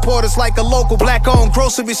like a local black-owned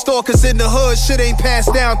grocery store. Cause in the hood, shit ain't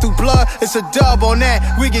passed down through blood. It's a dub on that.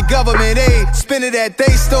 We get government aid, spend it at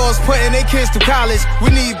day stores, putting their kids through college. We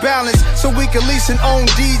need balance so we can lease and own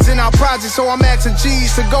deeds in our projects. So I'm asking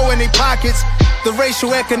G's to go in their pockets. The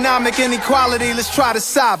racial economic inequality, let's try to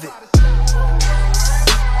solve it.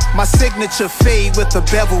 My signature fade with a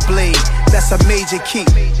bevel blade, that's a major key.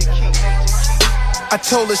 I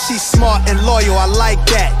told her she's smart and loyal, I like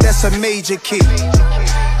that, that's a major key.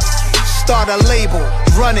 Start a label,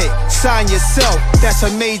 run it, sign yourself, that's a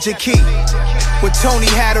major key. What Tony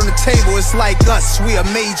had on the table, it's like us, we a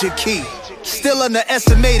major key. Still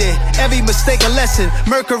underestimated, every mistake a lesson.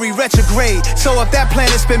 Mercury retrograde, so if that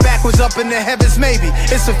planet spin backwards up in the heavens, maybe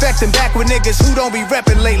it's affecting backward niggas who don't be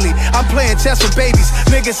reppin' lately. I'm playing chess with babies,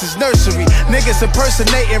 niggas is nursery. Niggas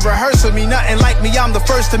impersonating, rehearsing me. Nothing like me, I'm the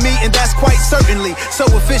first to meet, and that's quite certainly so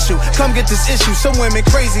official. Come get this issue, some women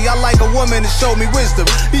crazy. I like a woman to show me wisdom.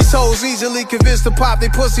 These hoes easily convinced to pop they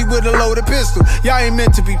pussy with a loaded pistol. Y'all ain't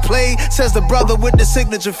meant to be played, says the brother with the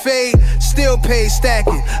signature fade. Still paid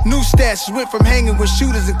stacking, new stats. Went from hanging with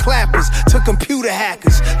shooters and clappers to computer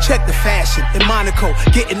hackers. Check the fashion in Monaco,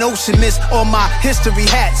 getting ocean mist on my history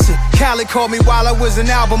hats. Khaled called me while I was in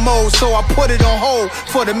album mode, so I put it on hold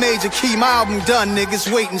for the major key. My album done, niggas,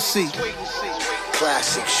 wait and see.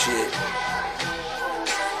 Classic shit.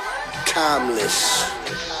 Timeless.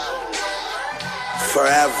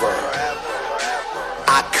 Forever.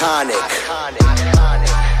 Iconic.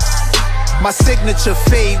 My signature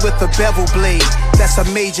fade with a bevel blade, that's a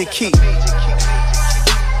major key.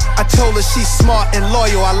 I told her she's smart and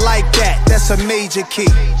loyal, I like that, that's a major key.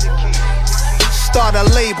 Start a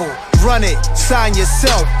label, run it, sign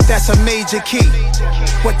yourself, that's a major key.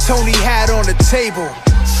 What Tony had on the table,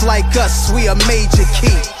 it's like us, we a major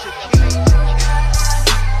key.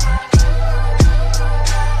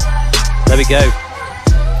 There we go.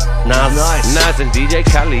 Nas. Nice. Nas and DJ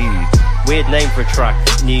Khaled. Weird name for a track.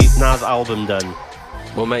 New Nas album done.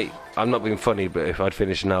 Well, mate, I'm not being funny, but if I'd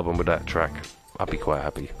finish an album with that track, I'd be quite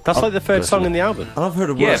happy. That's like the third song in the album. And I've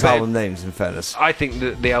heard of Yeah, worse but- album names, in fairness. I think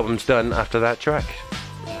that the album's done after that track.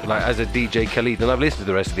 Like, as a DJ Khaled, and I've listened to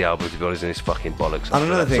the rest of the album, to be honest, and it's fucking bollocks. And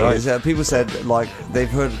another thing Sorry. is, people said, like, they've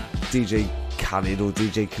heard DJ Khaled or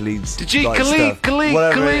DJ Khaled's DJ like, Khaled, stuff, Khaled,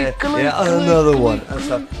 whatever, Khaled, Khaled, yeah, Khaled, another Khaled, one Khaled. and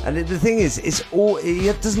stuff. And the thing is, it's all, he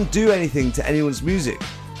doesn't do anything to anyone's music.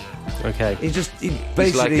 Okay. He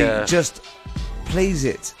basically like just plays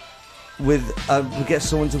it with gets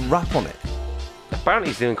someone to rap on it. Apparently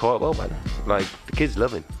he's doing quite well, man. Like, the kids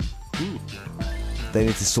love him. They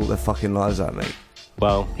need to sort their fucking lives out, mate.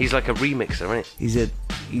 Well, he's like a remixer, right?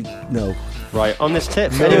 No. Right, on this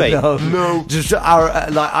tip. No, Anyway. no. Just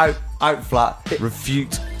out flat,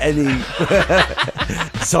 refute any.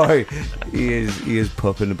 Sorry, he is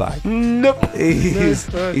pup in the bag. Nope. He's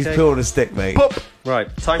pulling a stick, mate. Pup.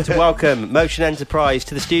 Right, time to welcome Motion Enterprise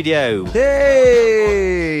to the studio.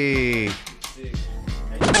 Hey!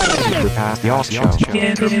 Pass the Aux Show.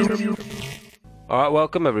 All right,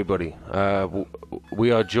 welcome everybody. We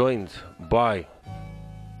are joined by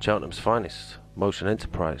Cheltenham's finest, Motion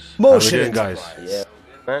Enterprise. Motion How we doing, guys? Yeah,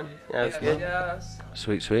 man. Yeah, that's good.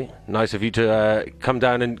 Sweet, sweet. Nice of you to come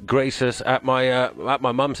down and grace us at my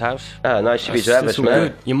mum's house. Nice of you to have us, man.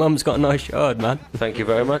 Good. Your mum's got a nice yard, man. Thank you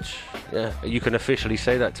very much. Yeah, you can officially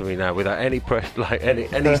say that to me now without any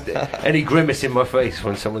any grimace in my face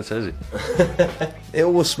when someone says it. It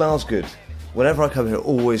always smells good. Whenever I come here, it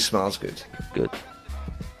always smells good. Good.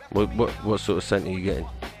 What sort of scent are you getting?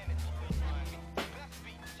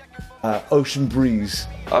 Ocean breeze.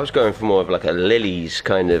 I was going for more of like a lilies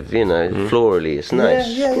kind of, florally. It's nice.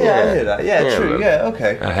 Yeah, I hear that. Yeah, true. Man. Yeah,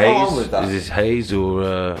 okay. A Go on haze? with that. Is this haze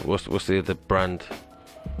or what's the other brand?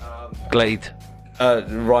 Glade.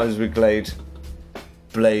 Rhymes with Glade.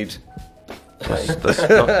 Blade. That's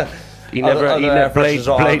not. He never Blade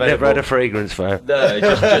never had a fragrance for her. No,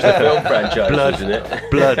 just a film franchise, Blood. isn't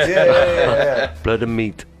it? Blood. Yeah. Blood and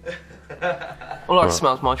meat. All I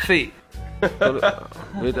smells my feet.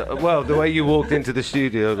 Well, the way you walked into the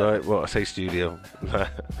studio, I say studio,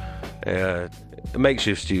 a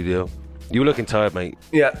makeshift studio. You were looking tired, mate.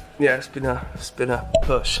 Yeah, it's been a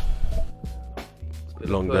push. It's been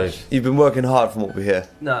a long day. You've been working hard from what we hear.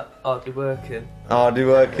 No, hardly working. Hardly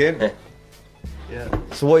working? Yeah.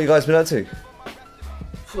 So what have you guys been up to?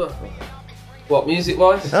 What,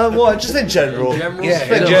 music-wise? What, just in general? Yeah,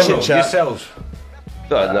 in general. yourselves.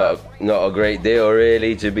 Not a great deal,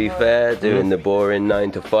 really, to be fair. Doing the boring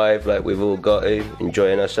 9 to 5 like we've all got to.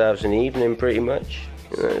 Enjoying ourselves in the evening, pretty much.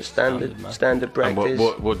 Standard And practice.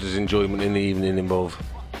 what does enjoyment in the evening involve?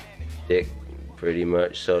 Dick, pretty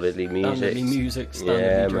much. Solidly music. Standardly music,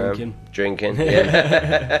 standardly man. Drinking.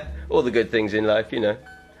 Yeah. All the good things in life, You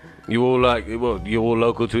all you're all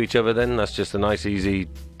local to each other then? That's just a nice, easy,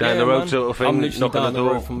 down the road sort of thing? I'm literally knock on down the the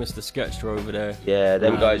door? road from Mr. Sketcher over there. Yeah,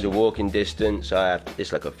 them guys are walking distance.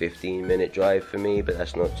 It's like a 15-minute drive for me, but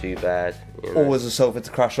that's not too bad. Always a sofa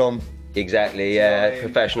to crash on. Exactly, yeah.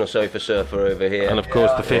 Professional sofa surfer over here. And of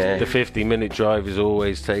course, the 50-minute drive is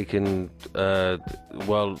always taken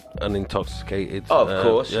unintoxicated. Oh, of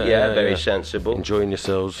course, very sensible. Enjoying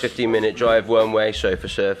yourselves. 15-minute drive one way, sofa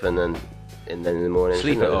surf, and then in the morning.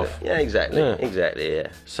 Sleep it off. Yeah, exactly. Yeah. Exactly, yeah.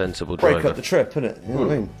 Sensible Break driver. up the trip, innit? You know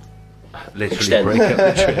what I mean? Literally Extend. break up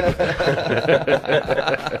the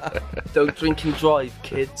trip. Don't drink and drive,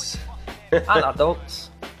 kids. And adults.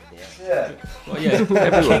 Yeah. Well,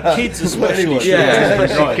 yeah. Kids especially.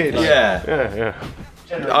 Especially kids. Yeah.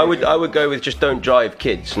 I would go with just don't drive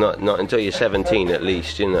kids, not until you're 17 at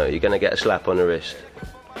least, You're going to get a slap on the wrist.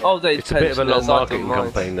 It's a bit of a long marketing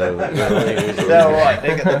campaign, though. They're alright,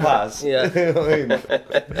 they get the pass. Yeah. You know what I mean?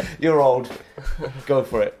 You're old. Go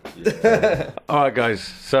for it. Alright, guys,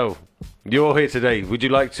 so you're all here today. Would you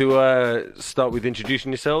like to start with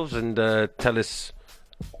introducing yourselves and tell us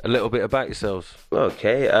a little bit about yourselves?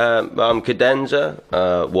 Okay, I'm Cadenza,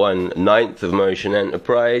 1/9 of Motion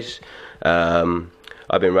Enterprise.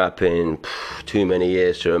 I've been rapping too many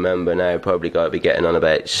years to remember now. Probably got to be getting on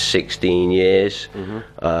about 16 years.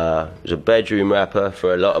 Was a bedroom rapper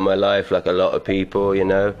for a lot of my life, like a lot of people, you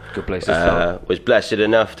know. Good place to start. Was blessed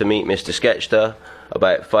enough to meet Mr. Sketchter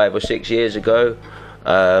about 5 or 6 years ago.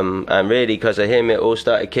 And really, because of him, it all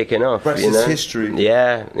started kicking off. Rest you know? is history.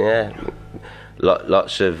 Yeah.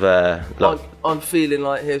 Lots of. I'm feeling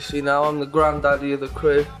like history now. I'm the granddaddy of the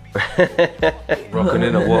crew. Rocking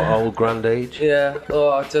in at what old grand age? Yeah. Oh,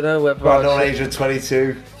 I don't know whether. Around on age of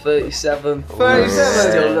 22. 37.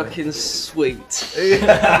 37. Still looking sweet.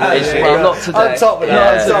 Yeah. Well, not today. I'm top of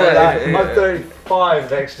that. I'm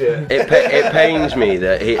 35 next year. It pains me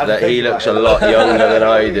that he looks a lot younger than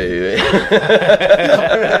I do.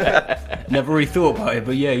 Never really thought about it,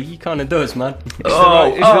 but yeah, he kind of does, man. Bro.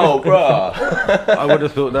 I would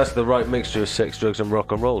have thought that's the right mixture of sex, drugs, and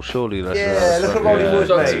rock and roll. Surely that's look at Rolling Woods,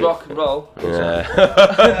 Drugs and rock and roll. Yeah.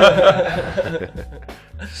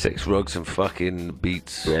 Sex, rugs, and fucking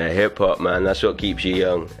beats. Yeah, hip hop, man. That's what keeps you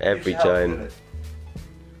young every time.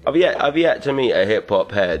 I've yet to meet a hip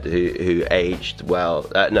hop head who aged well.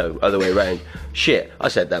 No, other way around. Shit, I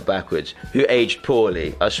said that backwards. Who aged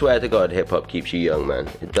poorly. I swear to God, hip hop keeps you young, man.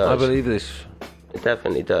 It does. I believe this. It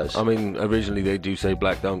definitely does. I mean, originally they do say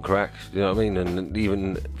black don't crack. You know what I mean? And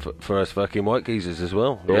even for us fucking white geezers as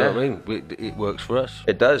well. You know what I mean? It works for us.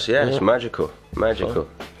 It does, yeah. It's magical.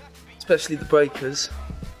 Especially the breakers.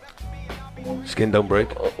 Skin don't break.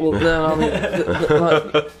 Well, no, I mean,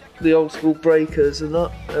 like the old school breakers and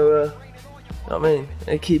that. They're, I mean,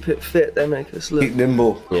 they keep it fit. They make us look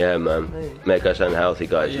nimble. Yeah, man. Make us unhealthy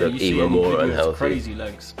guys look even more unhealthy. Crazy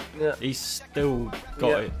legs. Yeah. He's still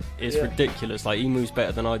got it. It's ridiculous. Like, he moves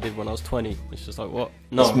better than I did when I was 20. It's just like, what?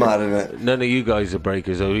 No. That's mad, isn't it? None of you guys are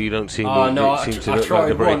breakers, though. You don't seem, no, seem to I look like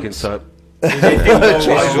the breaking once. type.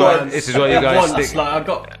 This is why you guys stick. Like,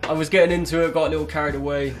 I was getting into it, got a little carried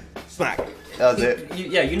away. Smack. That was it.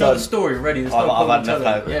 You know the story already. There's no I've problem had enough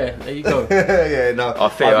telling. now. Yeah, there you go. Yeah, no. I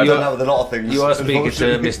feel I've done that with a lot of things. You are speaking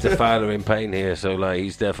to Mr. Fowler in pain here, so like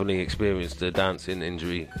he's definitely experienced a dancing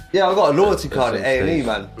injury. Yeah, I've got a loyalty card at A&E,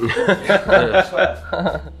 man.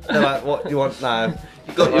 They're like, what you want now?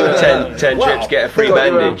 You got your 10 trips, get a free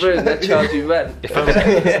bandage. They charge you rent. Do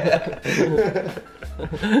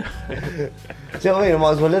you know what I mean? I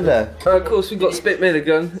might as well live there. Of course, we've got Spit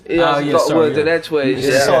Milligan. He hasn't got a word in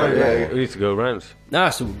edgeways. Sorry, mate. We need to go around. Nah,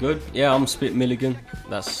 it's all good. Yeah, I'm Spit Milligan.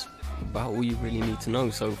 That's about all you really need to know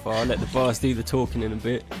so far. I'll let the bars do the talking in a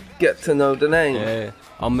bit. Get to know the name. Yeah,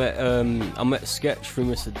 I met Sketch through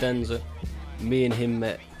Mr. Denzer. Me and him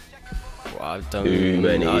met. I don't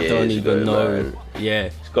even know. Man. Yeah,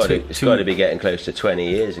 It's got to be getting close to 20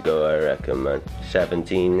 years ago, I reckon, man.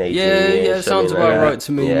 17, 18 years. Yeah, sounds about right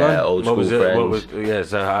to me, man. Yeah, old school friends.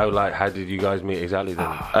 So how did you guys meet exactly then?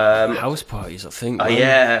 House parties, I think.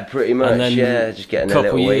 Yeah, pretty much. Just getting a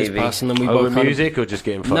little wavy. Passed, and then we both music or just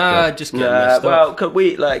getting fucked up? Just getting messed up.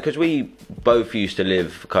 Well, because we both used to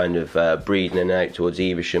live kind of breeding out towards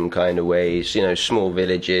Evesham kind of ways, you know, small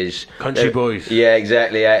villages. Country boys. Yeah,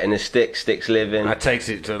 exactly, out in the sticks living. That takes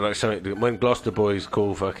it to like something, when Gloucester boys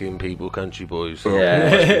call fucking people country boys. Yeah.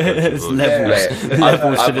 It's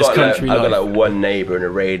levels to this country life. I've got like one neighbour in a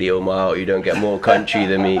radial mile. You don't get more country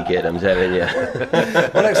than me, kid, I'm telling you.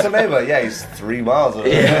 My next door neighbour, he's 3 miles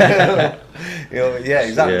away. Yeah. Exactly.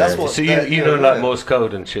 Yeah. That's what. So you know like Morse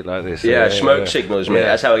code and shit like this. Yeah, smoke signals, mate.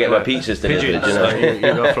 That's how I get my pizzas delivered. Pigeons, You know, you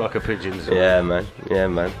got a flock of pigeons. Yeah, man.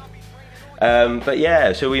 But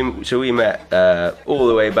yeah, so we met all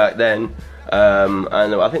the way back then, and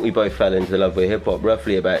I think we both fell into love with hip hop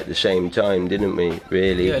roughly about the same time, didn't we?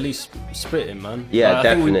 Really? Yeah, at least spitting, man. Yeah, I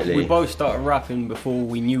definitely. Think we both started rapping before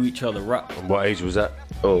we knew each other rap. And what age was that?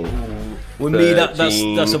 With me,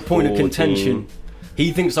 that's a point 14. Of contention.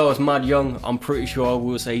 He thinks I was mad young. I'm pretty sure I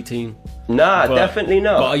was 18. Nah, definitely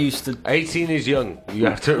not. But I used to. 18 is young. You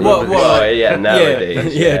have to remember. Yeah,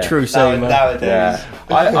 nowadays. Yeah, true saying, man. Nowadays. Yeah.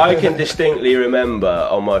 I can distinctly remember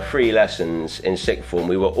on my free lessons in sixth form,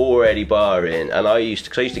 we were already barring, and I used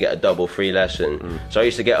to get a double free lesson. So I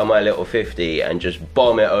used to get on my little 50 and just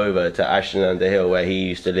bomb it over to Ashton under Hill where he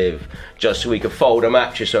used to live, just so we could fold a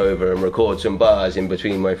mattress over and record some bars in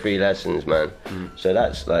between my free lessons, man. So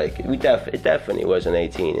that's like, it definitely wasn't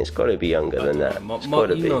 18. It's got to be younger than that. It's got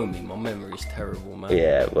to be. You know me, my memory's terrible, man.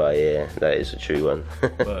 Yeah, well, yeah, that is a true one.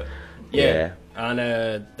 But yeah. And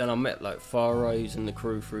then I met like Far Eyes and the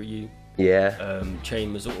crew through you. Yeah.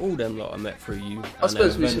 Chambers, all them lot I met through you. I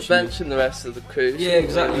suppose we should mention the rest of the crew. Yeah,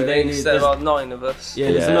 exactly. There are 9 of us.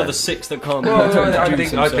 Yeah, there's another 6 that can't be.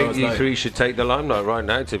 I think you 3 should take the limelight right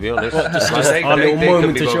now. To be honest, they can be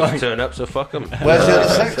both turn up, so fuck them. Where's the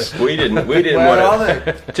other 6? We didn't want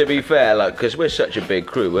to. To be fair, like, because we're such a big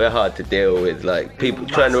crew, we're hard to deal with. Like, people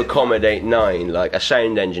trying to accommodate 9. Like, a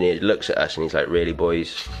sound engineer looks at us and he's like, "Really,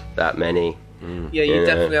 boys, that many?" Yeah, you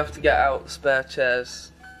definitely have to get out spare chairs.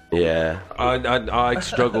 Yeah, I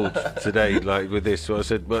struggled today, like with this. So I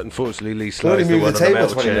said, but unfortunately, Lee Well, he sliced the moved one the on the table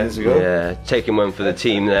metal 20 chair. minutes ago. Yeah, taking one for the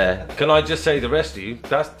team there. Can I just say the rest of you?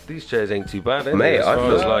 These chairs ain't too bad, Mate, as I far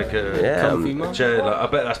feel as like a comfy chair. Like, I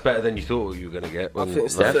bet that's better than you thought you were going to get. I think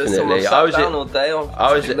it's the first time I've sat down all day.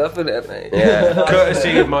 I was loving it, mate. Yeah,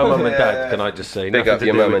 courtesy of my mum and dad. Can I just say? Big up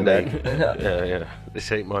your mum and dad. Yeah.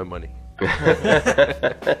 This ain't my money.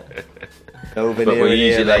 But we'll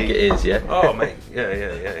use it like it is, yeah. Oh, mate,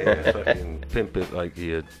 yeah. Fucking pimp it like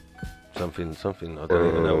you something. I don't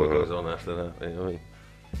even know what goes on after that. You know what I mean?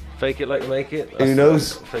 Fake it like you make it. Who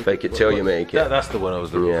knows? Fake it till you make it. That's the one I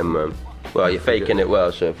was looking for. Yeah, man. Well, you're faking it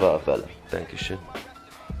well so far, fella. Thank you, shit.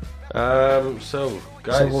 So,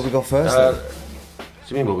 guys. So what we got first then? What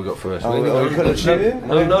do you mean what we got first? We put a tune in?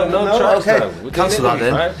 No, tracks okay. though. Cancel that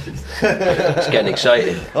then. It's getting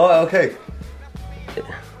exciting. Oh, okay.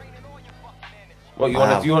 What you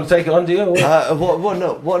want? You want to take it on, do you? What?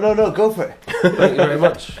 No, go for it. Thank you very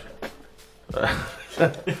much. I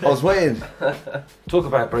was waiting. Talk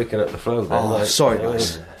about breaking up the flow. Then, Oh, sorry,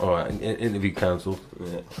 guys. All right, interview cancelled.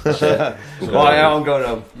 Yeah. I'm going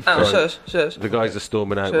home. Shush. The guys are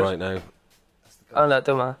storming out right now. Oh no,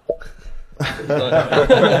 don't mind.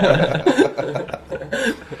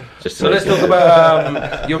 So let's talk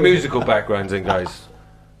about your musical backgrounds, then, guys.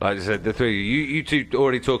 Like I said, the 3 of you two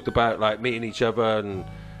already talked about like meeting each other and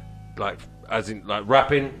like as in like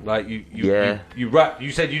rapping. Like you rap.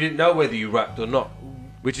 You said you didn't know whether you rapped or not,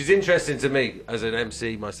 which is interesting to me as an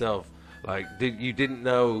MC myself. Like you didn't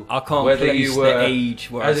know I can't whether place you were the age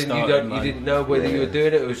where as I in started. you didn't know whether you were doing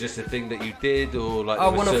it. It was just a thing that you did, or like.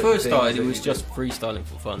 When I first started, it was just freestyling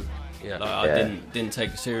for fun. Yeah, like, I didn't take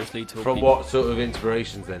it seriously. From what sort of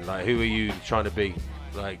inspirations then? Like, who are you trying to be?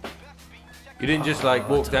 Like, you didn't just like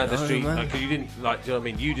walk down the street. Like, you didn't like. Do you know what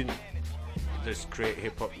I mean? You didn't just create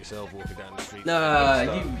hip hop yourself walking down the street. Nah,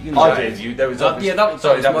 you know. I did. You. There was that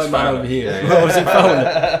was my man Fowler. over here. Yeah. What was it,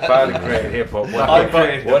 Fowler? Fowler created hip hop.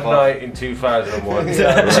 One night in 2001.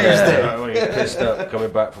 Tuesday. When he pissed up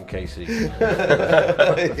coming back from KC.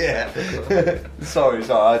 Yeah. Sorry,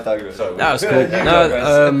 I digress. That was cool. No,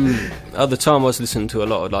 at the time I was listening to a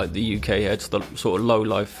lot of like the UK heads, the sort of low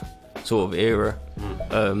life sort of era.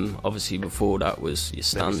 Obviously before that was your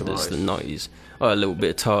standards, the 90s. A little bit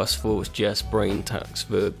of Task Force, Jess, Brain Tax,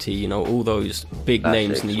 Verb T, you know, all those big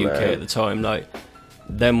names in the UK at the time. Like,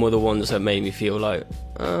 them were the ones that made me feel like,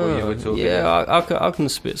 I can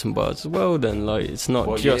spit some bars as well. Then, like, it's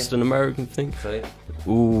not just an American thing.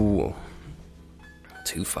 Ooh,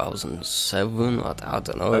 2007. I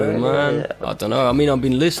don't know, man. Yeah. I don't know. I mean, I've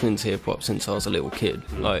been listening to hip hop since I was a little kid.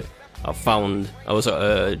 Like, I was at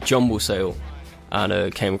a jumble sale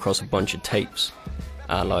and came across a bunch of tapes.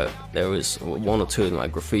 And like there was 1 or 2 of them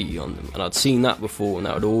like graffiti on them, and I'd seen that before, and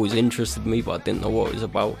that had always interested me, but I didn't know what it was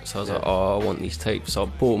about. So I was like, I want these tapes. So I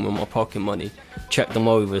bought them with my pocket money, checked them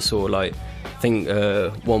over. So like, I think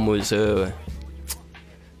one was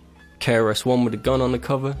KRS-One with a gun on the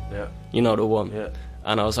cover. Yeah, you know the one. Yeah.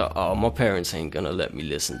 And I was like, my parents ain't gonna let me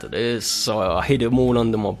listen to this, so I hid them all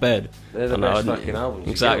under my bed. They're the best fucking albums.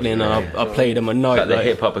 Exactly, and I played them at night. Like the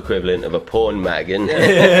hip hop equivalent of a porn mag, isn't it?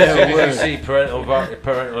 Did you see parental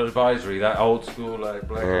advisory? That old school like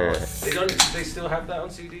black. They still have that on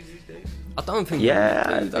CDs these days. I don't think. Yeah,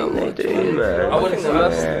 I think they do, man. I wouldn't say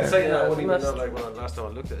that. I wouldn't even know. Like when last time I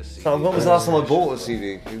looked at a CD. When was the last time I bought a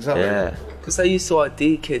CD? Exactly. Yeah. Because they used to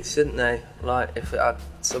ID kids, didn't they? Like if it had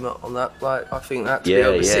something on that, like I think that to be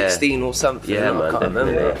over 16 or something. Yeah, man, I can't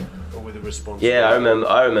remember. Or with a response. Yeah,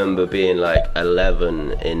 I remember being like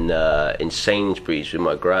 11 in Sainsbury's with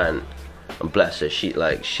my gran, and bless her, she's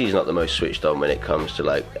not the most switched on when it comes to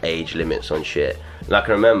like age limits on shit. And I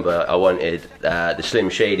can remember I wanted the Slim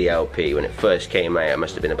Shady LP when it first came out. I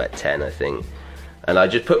must have been about 10, I think. And I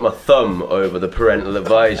just put my thumb over the parental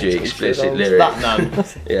advisory explicit lyric.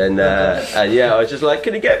 And I was just like,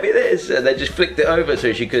 can you get me this? And they just flicked it over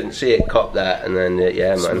so she couldn't see it, cop that, and then,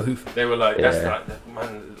 man. They were like, that's like,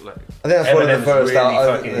 man, like, I think that's one of the first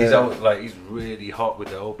really he's really hot with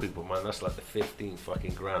the old people, man. That's like the 15th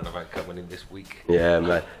fucking grand I've had coming in this week. Yeah,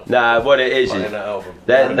 man. Nah, what it is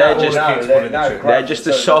they're just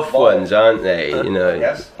the soft ones, aren't they? You know,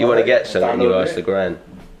 you want to get something, you ask the gran.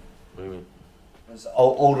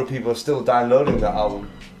 Older people are still downloading that album.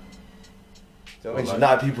 Do you know what I mean? So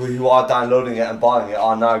now people who are downloading it and buying it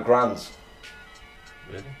are now grands.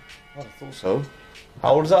 Really? I thought so.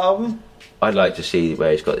 How old is that album? I'd like to see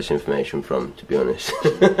where he's got this information from, to be honest.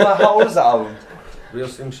 Well, how old is that album? Real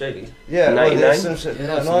Slim Shady? Yeah,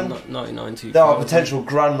 99? 99. There are potential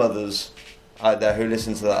grandmothers out there who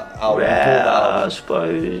listen to that album. I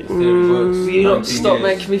suppose. You not stop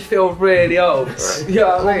making me feel really old. You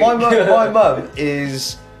know what I mean? My mum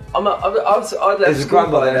is. I'd left is a school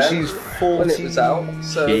grandmother. by then, She's 40. when it was out.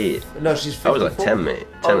 So No, she's 54. I was like 10, mate.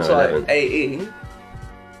 10 I was or like 11. 18.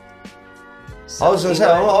 I was going to say,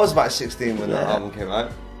 I was about 16 when that album came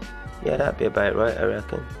out. Yeah, that'd be about right, I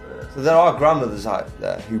reckon. So there are grandmothers out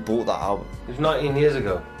there who bought that album. It was 19 years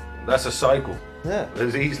ago. That's a cycle. Yeah.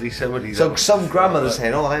 There's easily somebody. So some grandmothers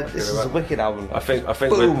saying, "Oh, this is a wicked album." I think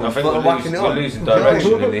Boom, we're losing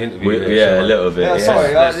direction in the interview. Yeah, a little bit.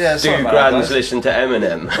 Yeah, sorry. Do grands listen to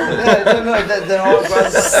Eminem? There are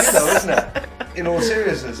grands, isn't it? In all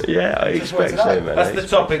seriousness. Yeah, I expect so, man. That's the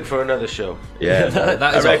topic for another show. Yeah, that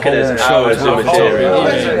I is reckon a there's whole hours of material.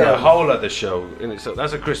 A whole other show.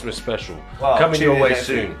 That's a Christmas special coming your way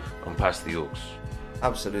soon on Pass The Aux.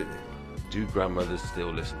 Absolutely. Do grandmothers still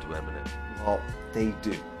listen to Eminem? Well, they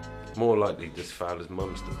do. More likely, does Fowler's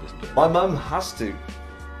mum still listen to Eminem? My mum has to,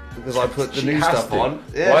 because I put the She new has stuff to. on.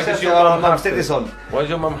 Yeah, why does your mum have stick to? this on? Why does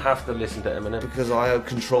your mum have to listen to Eminem? Because I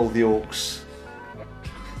control the aux.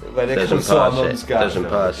 When it Doesn't comes to our pass mum's it. gas. Doesn't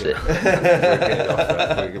pass it. We're getting off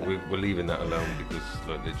that. We're leaving that alone because,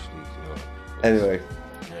 like, literally, you know. Anyway.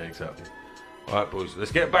 Yeah, exactly. All right, boys,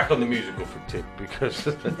 let's get back on the musical for tip because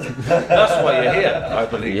that's why you're here, I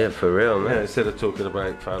believe. Yeah, for real, man. Yeah, instead of talking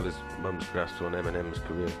about Fowler's mum's grasp on Eminem's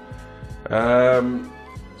career.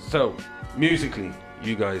 So, musically,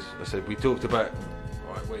 you guys, I said we talked about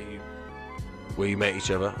where you met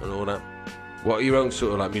each other and all that. What are your own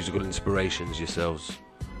sort of like musical inspirations yourselves?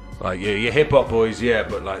 Like you're hip hop boys, yeah,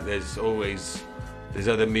 but like there's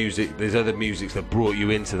other musics that brought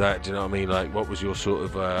you into that. Do you know what I mean? Like, what was your sort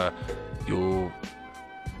of your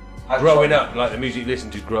growing up, like the music you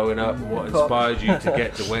listened to growing up? What inspired you to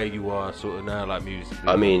get to where you are sort of now, like musically?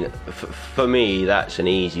 I mean, for me, that's an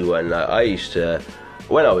easy one. Like, I used to,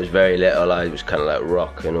 when I was very little, I was kind of like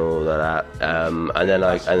rock and all of that, and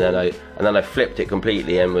then I flipped it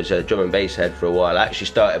completely and was a drum and bass head for a while. I actually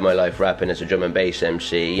started my life rapping as a drum and bass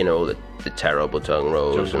MC. You know, all the terrible tongue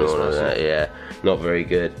rolls and all of that. Yeah, not very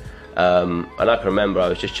good. And I can remember I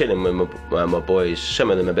was just chilling with my boys, some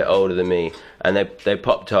of them a bit older than me, and they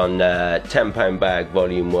popped on £10 Bag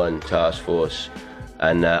Volume 1 Task Force,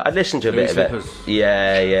 and I'd listen to a bit of it.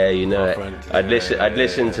 Yeah, you know it. I'd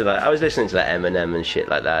listen to that. I was listening to like Eminem and shit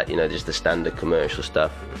like that, you know, just the standard commercial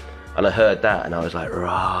stuff. And I heard that, and I was like,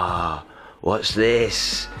 rah, what's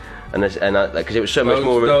this? And because it was so much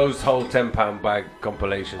more. Those whole £10 Bag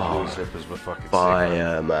compilations, Louis Slippers were fucking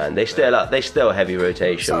fire, sick, man. They still heavy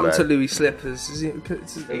rotation, man. To Louis Slippers, is it?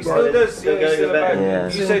 He still does. Yeah.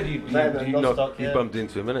 You said you bumped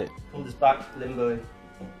into him, innit? Pulled his back, limbo.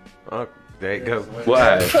 Oh, there you go.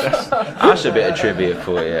 Wow, that's a bit of trivia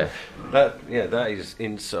for you. That is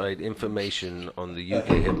inside information on the UK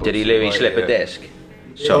hip hop. Did he Louis slip a disc?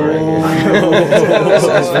 Sorry.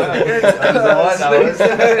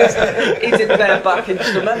 He did bareback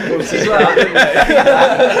instrumentals as well,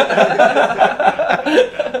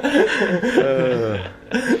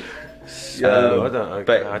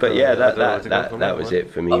 that was it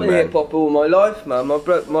for me, I've been man. hip hop all my life, man. My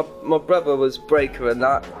brother was breaker and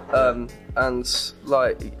that, and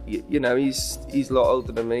like you know, he's a lot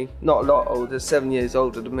older than me. Not a lot older, 7 years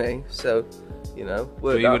older than me. So, you know,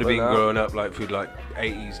 so you would have been growing up like through like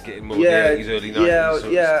 80s, getting more of the 80s, early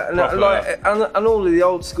 90s. Yeah, and all of the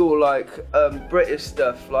old school like British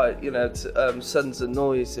stuff, like, you know, Sons of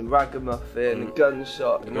Noise and Ragamuffin and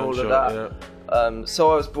Gunshot and all of that. Yeah. So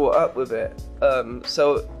I was brought up with it.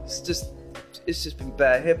 So it's just been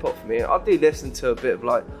bare hip hop for me. I do listen to a bit of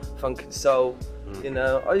like funk and soul. You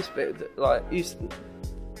know, I used to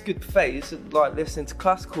good phase of like listening to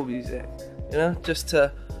classical music. You know, just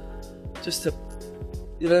to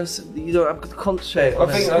you know, you don't have to concentrate. I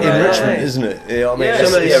think enrichment, isn't it? You know what I mean?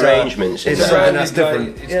 Some of the arrangements. It's something that's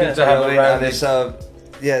different. It's good to have around.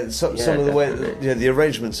 Some of the way, the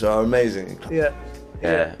arrangements are amazing.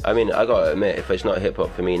 Yeah, I mean, I gotta admit, if it's not hip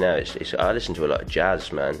hop for me now, it's I listen to a lot of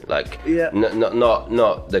jazz, man. Like,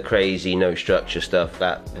 not the crazy no structure stuff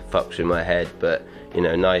that fucks with my head, but you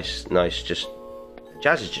know, nice. Just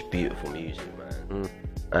jazz is just beautiful music, man.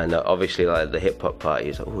 And obviously, like the hip hop part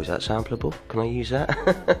is like, oh, is that sampleable? Can I use that?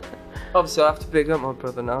 Obviously, I have to big up my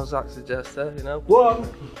brother now, Zach Suggester. You know, what?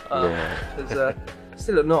 Because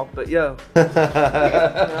still a knob, but yo. You know what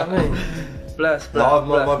I mean? Bless. My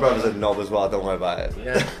brother's a knob as well, don't worry about it.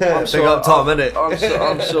 Yeah. Big up Tom, innit?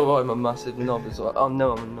 I'm sure I'm a massive knob as well. I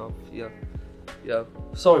know I'm a knob, yeah. Yeah.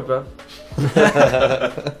 Sorry, bro.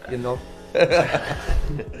 You knob.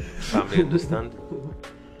 Family understand.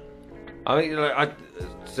 I mean, like I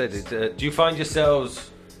said, do you find yourselves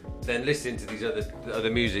then listening to these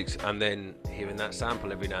other musics and then hearing that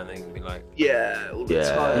sample every now and then and be like, yeah, all the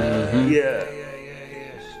time. Mm-hmm.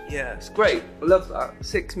 Yeah, it's great. I love that.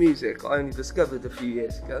 Six Music, I only discovered a few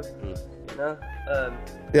years ago. You know?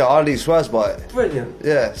 Yeah, Arlie swears by it. Brilliant.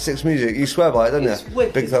 Yeah, Six Music, you swear by it, don't It's you?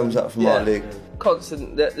 wicked. Big thumbs up from Arlie.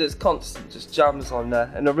 There's constant just jams on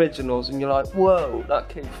there and originals, and you're like, whoa, that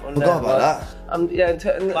came from there. Forgot about that. And yeah,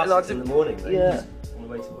 and I did, in the morning, mate. Yeah. On the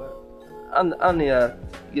way to work. And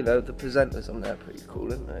you know, the presenters on there are pretty cool,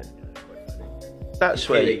 isn't they? That's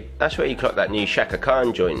where you clocked that new Shaka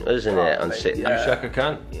Khan joint, isn't it? On sit. Yeah. Shaka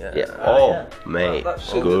Khan? Yeah. Oh, mate,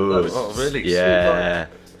 good. Oh, really? Yeah.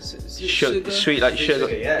 Sweet like sugar.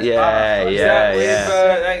 Yeah. Is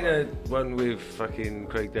that with, one with fucking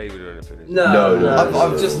Craig David or anything? No.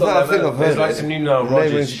 I've just I think I've heard There's like some new Nile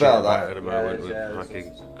Rodgers shit about right that at the moment with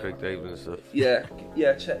fucking Craig David and stuff. Yeah,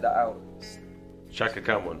 check that out. Shaka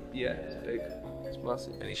Khan one? Yeah, it's big. It's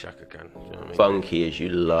massive. Any Shaka Khan. Do you know what I mean? Funky as you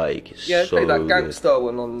like. It's Yeah, I so played that good. Gangster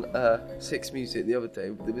one on Six Music the other day.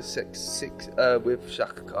 There was six with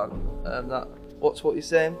Shaka Khan. That What's What You're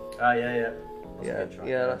Saying? Yeah. Yeah,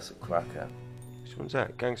 that's a cracker. Which one's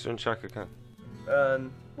that? Gangster and Shaka Khan?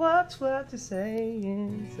 What's what to say?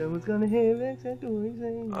 Someone's gonna hear exactly what you're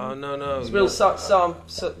saying. Oh no! It's real jazz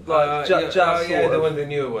yeah, the one of the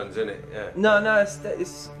newer ones, isn't it? Yeah. No,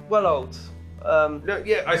 it's well old. No,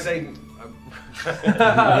 yeah, I say.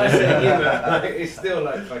 It's still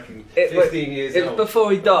like fucking 15 years old.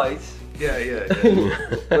 Before he died. Yeah.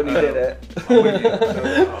 When he did it.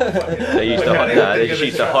 They used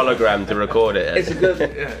to hologram to record it. It's a good.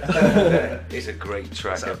 It's a great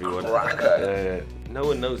track, everyone. Cracker. No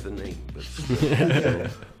one knows the name, but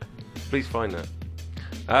please find that.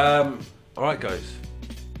 All right, guys.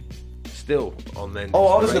 Still on then. Oh,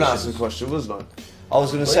 I was going to ask a question, wasn't I? I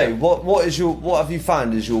was going to say, what have you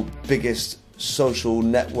found is your biggest social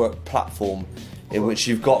network platform in which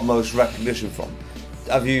you've got most recognition from?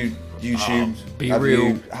 Have you YouTube?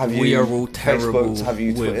 We are all terrible Facebooked, have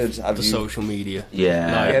you with Twittered? the social media.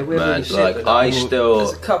 Yeah, we're man. really shit Like with I that. still.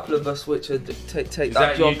 There's a couple of us which are take Is that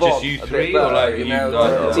that job you, just on you a three, bit better, or like you you? know,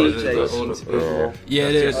 No, DJs seem to be more. Yeah,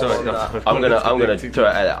 it is. Sorry, I'm gonna throw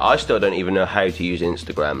it out. I still don't even know how to use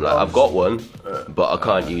Instagram. Like I've got one, but I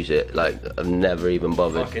can't use it. Like I've never even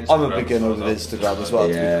bothered. I'm a beginner with Instagram as well,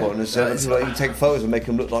 to be quite honest. It's like you take photos and make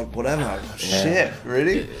them look like whatever. Shit,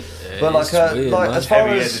 really? But like, weird, as far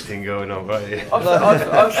Heavy as editing going on, right?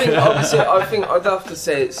 I think I'd have to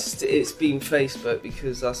say it's been Facebook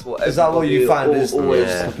because that's what. Is that what you found is always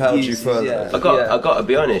propelled you further? Yeah. I got to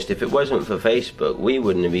be honest. If it wasn't for Facebook, we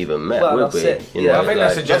wouldn't have even met, Well, would that's we? it. You Yeah, know, I think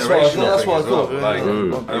that's a That's what I generational thought, that's thing what I as well. thought, Like, yeah. I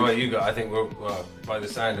don't know what you got. I think we're by the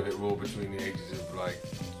sound of it, we're all between the ages of like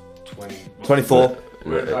 24.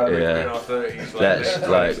 We're in our 30s, That's late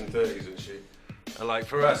like- 20s and 30s and shit. And like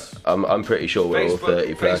for us, I'm pretty sure we're all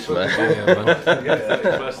 30 plus, man. Yeah,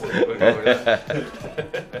 30 plus. We're going up.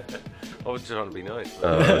 I was trying to be nice.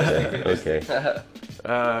 Okay.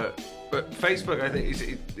 But Facebook, I think, is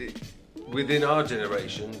within our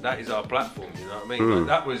generation, that is our platform. You know what I mean? Like,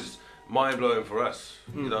 that was mind blowing for us.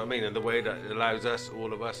 You know what I mean? And the way that it allows us,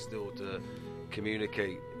 all of us, still to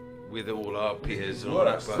communicate with all our peers and all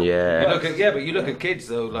that. But Yeah. you look at kids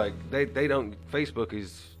though, like they don't. Facebook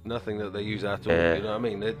is nothing that they use at all. Yeah. You know what I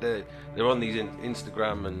mean? They're on these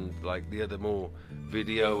Instagram and like the other more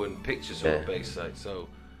video and picture sort of based sites. So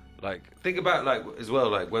like think about like as well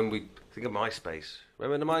like when we think of MySpace.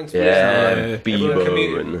 Remember the MySpace? Yeah,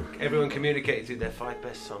 Bebo everyone communicated their 5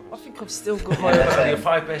 best songs. I think I've still got my. Your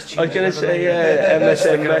 5 best tunes. I was gonna say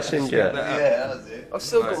MSN Messenger. that's it. I've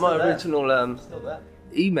still got my original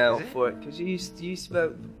email for it because you used to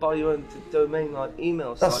buy your own domain like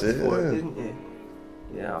email That's site it, for yeah. it, didn't you?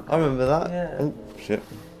 Yeah, I remember that. Yeah. Oh, shit.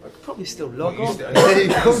 I could probably still log on. Yeah, you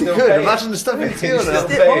probably could. Imagine the stuff you'd see on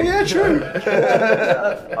it. Oh, yeah, true.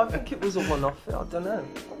 I think it was a one-off. I don't know.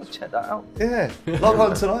 I'll check that out. Yeah, log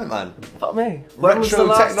on tonight, man. Fuck me. When was the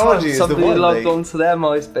last technology time is the somebody one, logged mate. onto their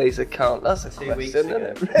MySpace account? That's a question, isn't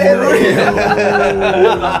it?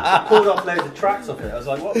 Pulled off loads of tracks off it. I was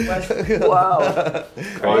like, what? Wow.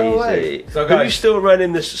 Crazy. So Who's still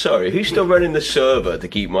running the server to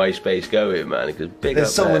keep MySpace going, man? Because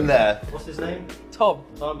There's someone there. What's his name? Tom.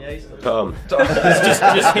 Yeah, he's Tom. It's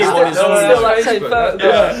just him on his own. Facebook.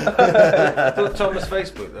 Thomas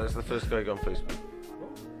Facebook. That's the first guy on Facebook.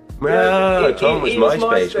 No, Tom was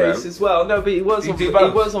MySpace, man. as well. No, but he was on. Did he do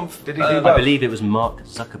both? I believe it was Mark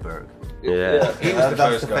Zuckerberg. Yeah. He was the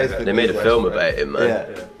first guy. They made a film about him, man.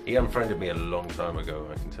 Yeah. He unfriended me a long time ago,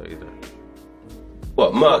 I can tell you that.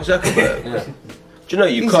 What, Mark Zuckerberg? Yeah. Do you know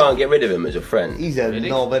you can't get rid of him as a friend? He's a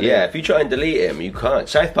nobody. Yeah, if you try and delete him, you can't.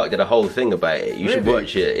 South Park did a whole thing about it. You should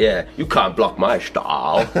watch it. Yeah, you can't block my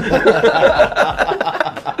style.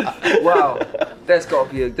 Wow, there's got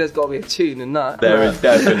to be a tune in that. There is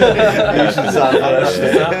definitely.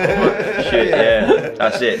 Shit, yeah,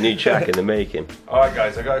 that's it. New track in the making. All right,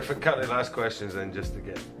 guys, I got a couple of last questions then, just to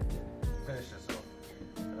finish this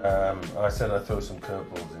off. I said I'd throw some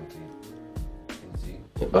curveballs into you.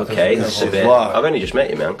 Okay, I've only just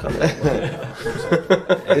met you, man. Come on.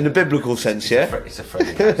 In the biblical sense, yeah? It's a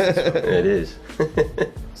friendly house. It is.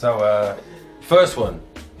 So, first one.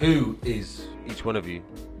 Who is, each one of you,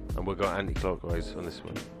 and we've got anti-clockwise on this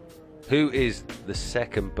one, who is the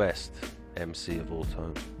second best MC of all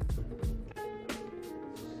time?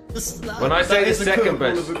 When I say the second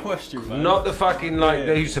best, not the fucking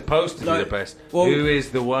who's supposed to be the best. Who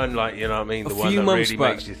is the one, like, you know what I mean? The one that really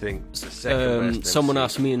makes you think it's the second best. Someone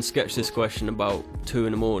asked me and Sketch this question about 2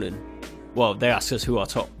 a.m. Well, they asked us who our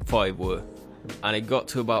top 5 were, and it got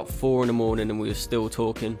to about 4 a.m. and we were still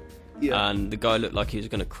talking. Yeah. And the guy looked like he was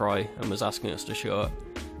gonna cry and was asking us to shut up.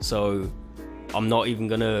 So I'm not even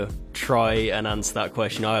gonna try and answer that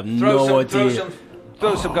question. I have no idea.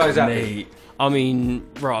 Throw some guys at me. I mean,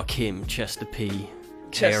 Rakim, Chester P,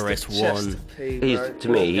 KRS-One. To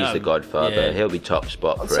me, he's the godfather. Yeah. He'll be top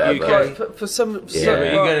spot forever. For some,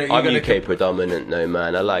 I'm UK predominant, no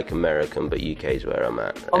man. I like American, but UK's where I'm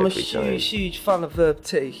at. I'm a huge fan of Verb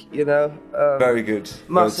T. You know, very good.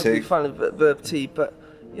 Massively fan of Verb T, but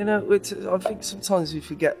you know, I think sometimes we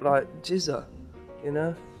forget like Jizza. You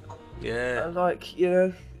know. Yeah. Like, you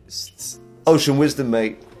know. Ocean Wisdom,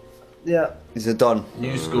 mate. Yeah, he's a Don.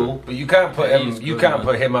 New school, but you can't put him. You can't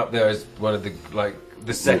put him up there as one of the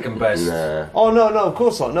the second best. Nah. Oh no, of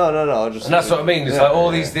course not. No. And that's what I mean. It's like all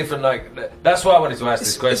these different That's why I wanted to ask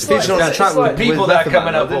this question. Like people that are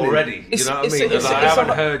coming up already. You know what I mean? I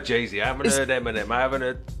haven't heard Jay-Z. I haven't heard Eminem. I haven't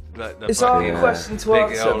heard. It's a hard question to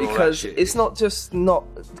answer because it's not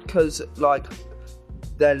because like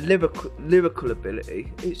their lyrical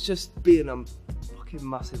ability. It's just being a fucking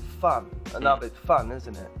massive fan, an avid fan,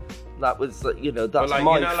 isn't it? That was, you know, that's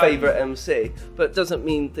my favourite MC, but it doesn't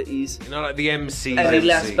mean that he's like the MC any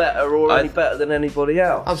less better or any better than anybody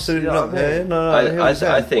else. Absolutely you know not. Yeah, no.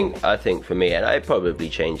 I think for me, and it probably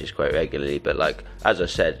changes quite regularly, but like as I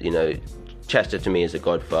said, you know, Chester to me is the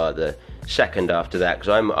godfather. Second after that, because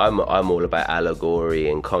I'm all about allegory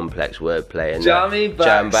and complex wordplay and Jam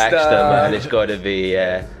Baxter, man. It's got to be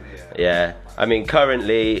yeah. I mean,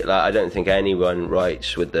 currently, like, I don't think anyone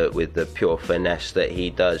writes with the pure finesse that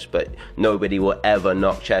he does, but nobody will ever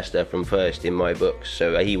knock Chester from first in my books,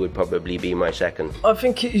 so he would probably be my second. I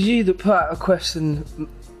think it was you that put out a question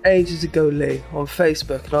ages ago, Lee, on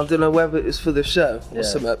Facebook, and I don't know whether it was for the show or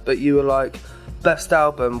something, but you were like, best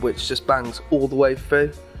album which just bangs all the way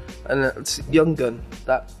through, and it's Young Gun,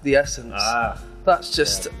 The Essence. That's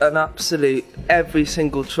just an absolute, every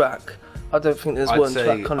single track. I don't think there's one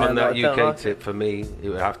track on that UK tip for me. It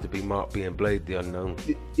would have to be Mark B and Blade, The Unknown.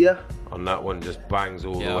 Yeah. On that one, just bangs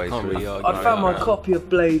all the way through. I found my copy of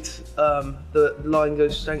Blade. The line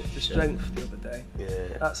goes strength to strength the other day.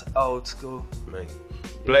 Yeah. That's old school. Mate.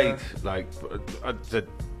 Blade, like the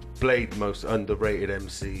Blade, most underrated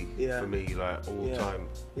MC for me, like all time.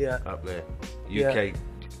 Yeah. Up there. UK,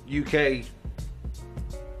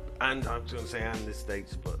 and I'm just gonna say and the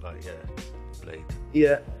States, but like Blade.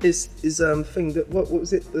 Yeah, is thing that what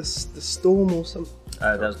was it? The Storm or something?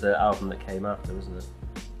 That was the album that came after, wasn't it?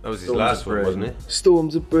 That was his last one, wasn't it?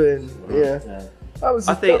 Storms of Bryn. Yeah. That was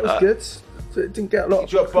good. So it didn't get a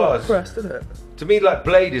lot of press, did it? To me, like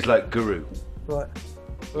Blade is like Guru. Right.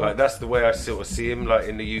 Like that's the way I sort of see him, like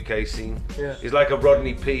in the UK scene. Yeah. He's like a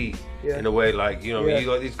Rodney P in a way, like, you know, you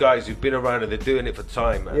got these guys who've been around and they're doing it for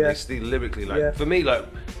time, and they still lyrically, like for me, like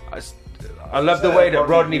I love the way that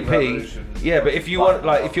Rodney P. Yeah, but if you want,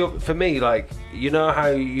 like, if you're, for me, like, you know how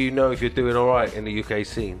you know if you're doing all right in the UK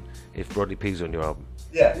scene if Rodney P's on your album.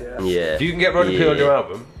 Yeah. If you can get Rodney P on your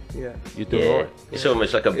album, you're doing all right. It's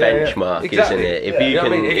almost like a benchmark, exactly. isn't it? If you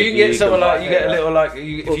can, if you can get someone like, you get a little like,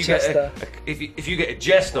 if you get a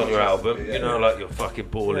Jest on your album, you know, like you're fucking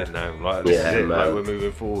balling now. Like this is it. Like we're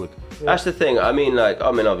moving forward. That's the thing. I mean,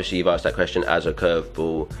 obviously you've asked that question as a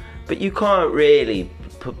curveball, but you can't really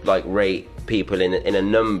rate people in a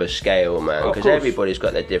number scale, man, because everybody's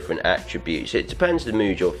got their different attributes. It depends the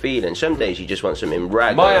mood you're feeling. Some days you just want something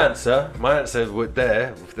ragged. My answer would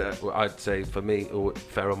I'd say for me,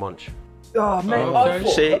 Pheromone. Oh man, I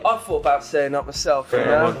thought about saying that myself.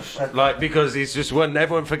 Like, because it's just one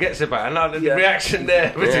everyone forgets about, and like, the reaction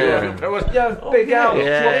there. Big Al. Big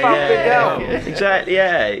Al. Exactly.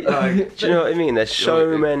 Yeah. Like, do you know what I mean? There's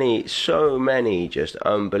so many just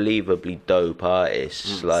unbelievably dope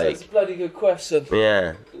artists. Like, that's a bloody good question.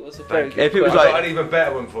 Yeah. It was a very good if it was question. like an even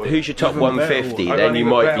better one for you. Who's your top 150? Then you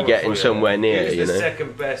might be getting somewhere near. Who's you the know.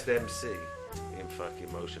 second best MC in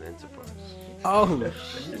fucking Motion Enterprise? Oh. No.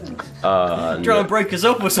 Try and break us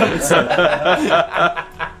up or something. Do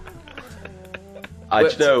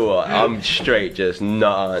you know what? I'm straight just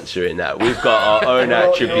not answering that. We've got our own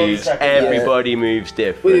attributes. Everybody moves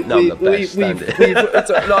different. None the best.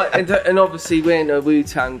 And obviously we ain't no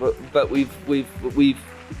Wu-Tang, but we've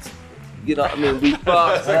you know what I mean? We've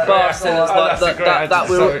barked in us like that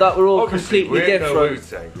we're all completely different.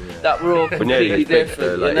 That we're all completely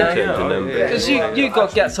different, you know? Because you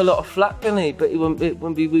God gets a lot of flack, doesn't he? But it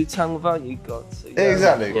wouldn't be Wu-Tang without you, God. So,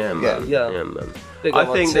 Exactly. Yeah, man. Yeah. Man. I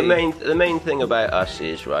think the main thing about us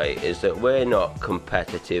is that we're not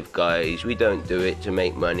competitive guys. We don't do it to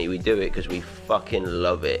make money. We do it because we fucking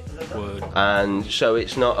love it. And so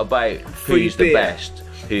it's not about who's the best.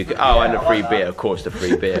 And the free beer, of course, the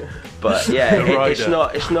free beer. But yeah, it's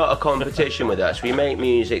not a competition with us. We make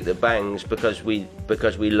music that bangs because we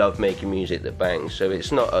love making music that bangs. So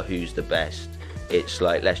it's not a who's the best. It's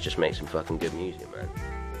like, let's just make some fucking good music, man.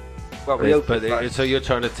 So you're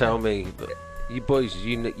trying to tell me that you boys,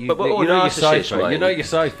 you know your narcissists, cypher. You know your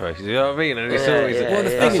cypher. You know what I mean? And it's always well, the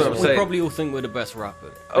thing is, we probably all think we're the best rapper.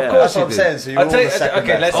 Of course, that's what I'm saying. So you're all the second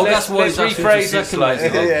best. Let's rephrase this slightly.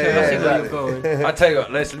 Exactly. I tell you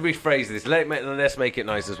what, let's rephrase this. Let's make it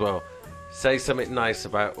nice as well. Say something nice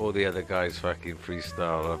about all the other guys fucking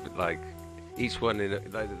freestyle. Like each one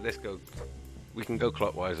let's go. We can go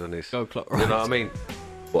clockwise on this. Go clockwise. You know what I mean?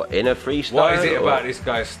 What, in a freestyle? What is it about this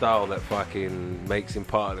guy's style that fucking makes him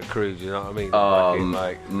part of the crew? Do you know what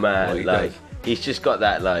I mean? He's just got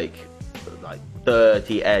that like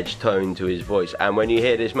dirty edge tone to his voice, and when you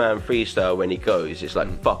hear this man freestyle when he goes, it's like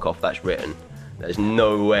fuck off, that's written. There's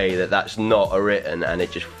no way that's not a written, and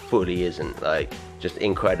it just fully isn't. Like, just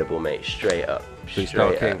incredible, mate. Straight up.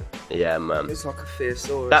 Yeah, man. It's like a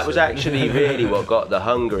thesaurus. That was actually really what got the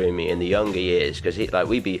hunger in me in the younger years, because I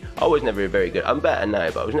was never very good. I'm better now,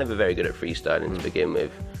 but I was never very good at freestyling to begin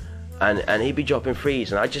with. And he'd be dropping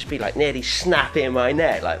frees, and I'd just be like nearly snapping my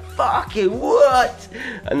neck, like fucking what?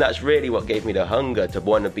 And that's really what gave me the hunger to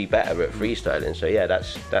want to be better at freestyling. So yeah,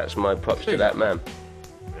 that's my props to that man.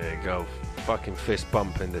 There you go. Fucking fist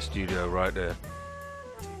bump in the studio right there.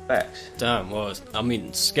 Facts. Damn, well, I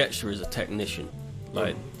mean, Sketcher is a technician.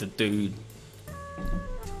 Like, the dude,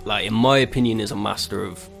 like, in my opinion, is a master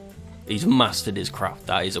of... He's mastered his craft.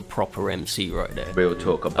 That is a proper MC right there. Real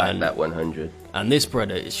talk about that 100. And this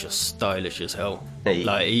brother is just stylish as hell. Hey.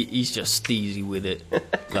 Like, he's just steezy with it.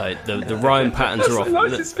 Like, the rhyme patterns are off. That's the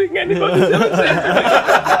nicest thing anybody's ever said.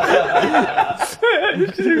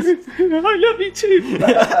 I love you too.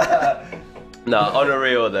 No, on a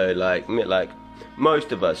real though, like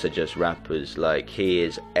most of us are just rappers. Like,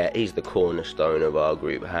 he's the cornerstone of our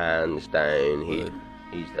group, hands down.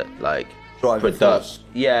 He's the, like, production.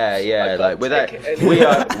 Yeah. Like, without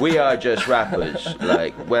we are just rappers.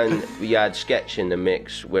 Like, when we had Sketch in the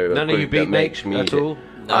mix, we're a group that makes music. At all?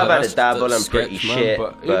 No, I've had a dabble. I'm pretty shit.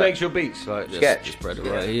 But who makes your beats? Like Sketch. Right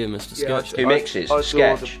here, Mr. Sketch. Who mixes?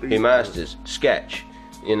 Sketch. Who masters? Sketch.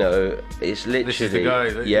 You know, it's literally... This is the guy.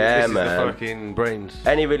 Man. This is the fucking brains.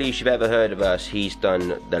 Any release you've ever heard of us, he's done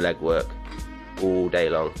the legwork all day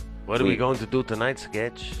long. What are we going to do tonight,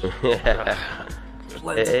 Sketch?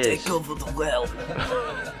 Let's take over the well.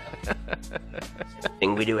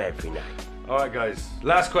 Thing we do every night. All right, guys.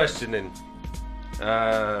 Last question then.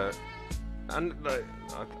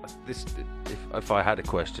 If I had a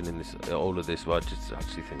question in this, all of this, well, I just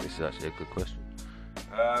actually think this is actually a good question.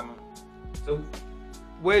 So,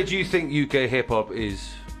 where do you think UK hip hop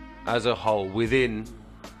is as a whole within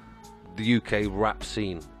the UK rap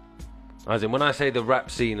scene? As in, when I say the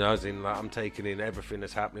rap scene, as in, like, I'm taking in everything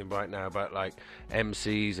that's happening right now about, like,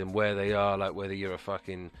 MCs and where they are, like, whether you're a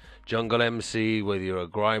fucking jungle MC, whether you're a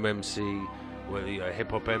grime MC, whether you're a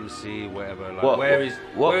hip hop MC, whatever. Like, What- where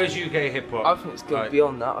what- is UK hip hop? I think it's going Like,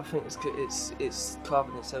 beyond that. I think it's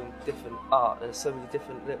carving its own different art. There's so many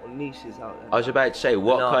different little niches out there. I was about to say,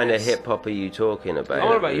 what No, kind of it's- hip hop are you talking about? I'm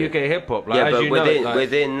on about UK hip hop. Like, yeah, as but you within know, like,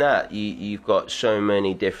 within that, you've got so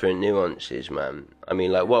many different nuances, man. I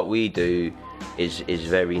mean, like what we do is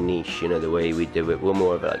very niche. You know, the way we do it, we're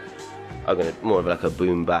more of like a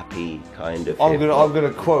boom bappy kind of. I'm hip-hop.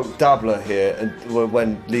 gonna quote Dabbler here, and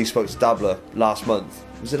when Lee spoke to Dabbler last month,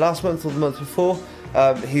 was it last month or the month before?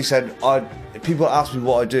 He said, people ask me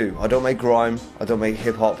what I do. I don't make grime. I don't make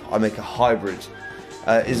hip hop. I make a hybrid.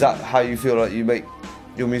 Is that how you feel like you make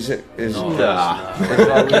your music? It's like a hybrid.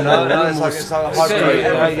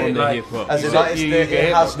 As in, like,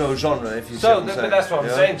 it has no genre. If you see what I'm saying, but that's what I'm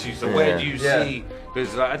you know? saying to you. So where do you Yeah. see?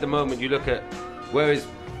 Because like, at the moment you look at where is.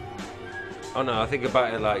 Oh no, I think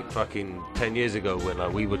about it like fucking 10 years ago when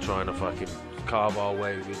like we were trying to fucking carve our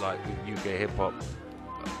way with like with UK hip hop.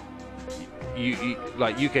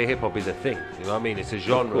 Like UK hip hop is a thing, you know what I mean? It's a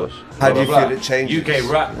genre. How do you feel it changes?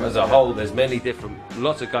 UK rap as a whole, there's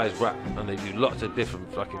lots of guys rap and they do lots of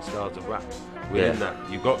different fucking styles of rap within that.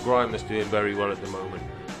 You've got grime that's doing very well at the moment.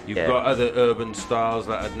 You've got other urban styles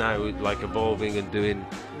that are now like evolving and doing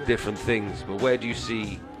different things. But where do you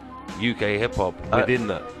see UK hip hop within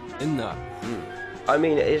that? In that. I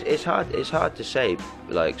mean, it's hard to say.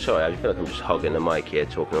 Like, sorry, I feel like I'm just hogging the mic here,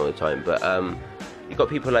 talking all the time. But you've got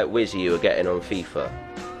people like Wizzy who are getting on FIFA.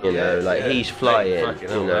 You know, like he's flying. Fucking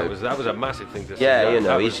hell, you know, that was a massive thing to say. yeah, you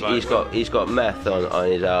know, That was he's got meth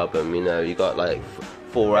on his album. You know, you got like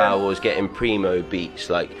 4 hours getting primo beats.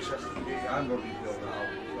 Like,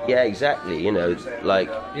 yeah, exactly. You know, like,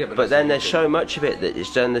 but then there's so much of it that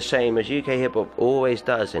it's done the same as UK hip hop always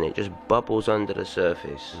does, and it just bubbles under the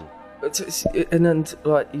surface. And then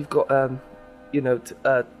like you've got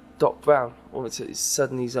Doc Brown, or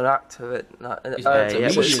suddenly he's an actor.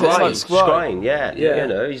 Scrine, yeah. You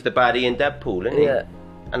know, he's the baddie in Deadpool, isn't he? Yeah.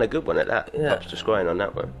 And a good one at that. Props to Scrine on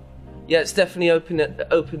that one. Yeah, it's definitely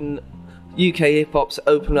open UK hip hop's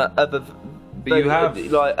open up other. But you have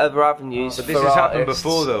like other avenues. But this has happened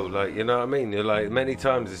before, though. Like, you know what I mean? You're like, many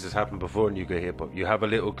times this has happened before in UK hip hop. You have a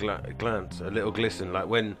little glance, a little glisten. Like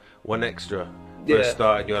when One Extra first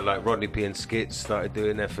started, you had like Rodney P and Skits started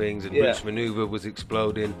doing their things, and Rich Maneuver was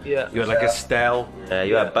exploding. Yeah. Uh, You had like Estelle. Yeah,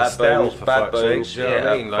 you had Bad Bones, for Bad fuck's Bones. sake, you know what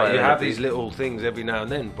I mean? Like, you have Fire these little things every now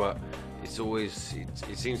and then, but it's always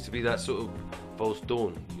it seems to be that sort of false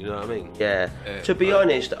dawn. You know what I mean? Yeah. To be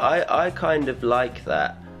honest, I kind of like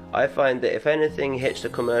that. I find that if anything hits the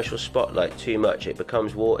commercial spotlight too much, it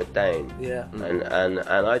becomes watered down. Yeah. And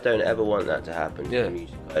I don't ever want that to happen to the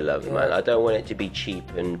music I love, man. I don't want it to be cheap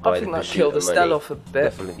and by I think the that pursuit killed of Estelle money. off a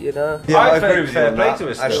bit, you know. Yeah, I agree with you on that,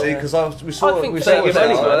 actually, because we saw I think it fair play.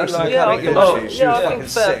 I I think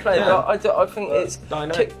fair play. But I think it's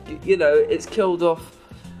it's killed off.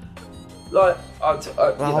 Like I've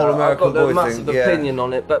got a massive opinion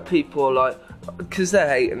on it, but people are like, because they're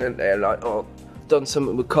hating and they're like, oh, done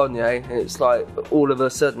something with Kanye, and it's like all of a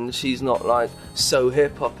sudden she's not like so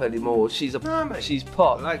hip hop anymore. She's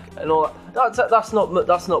pop, like, and all that. That's not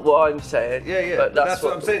what I'm saying. Yeah. But that's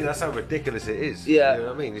what I'm saying. That's how ridiculous it is. Yeah. You know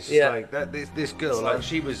what I mean? It's just like that. This girl, like,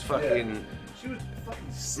 she was fucking.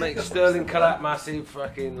 Mate, Sterling Collap massive,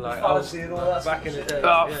 fucking like Fallacy and all that back in the day.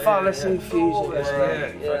 Fallacy Fusion,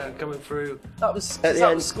 fucking coming through. That was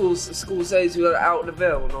school days we were out in the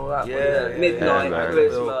Ville and all that. Midnight,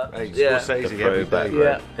 charisma. Hey, Scorsese every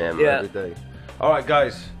day. Every day. All right,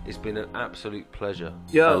 guys, it's been an absolute pleasure.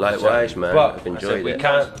 Yeah, likewise, man. But I've enjoyed we it.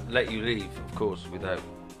 can't let you leave, of course, without.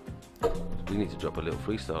 We need to drop a little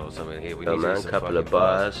freestyle or something here. We need man, some couple of fucking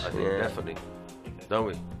bars. I think definitely, don't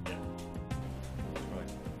we?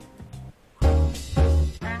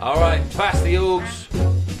 All right, Pass The Aux.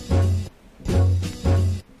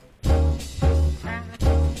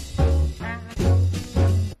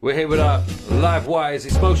 We're here with our Live Wires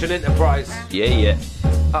Explosion Enterprise. Yeah.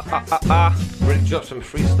 Ready to drop some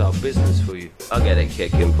freestyle business for you. I'll get it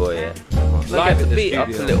kicking for you. Live in the beat studio. up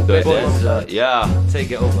a little bit. Yeah.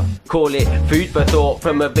 Take it over. Call it food for thought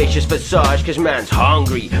from a vicious visage, cause man's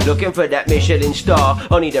hungry, looking for that Michelin star.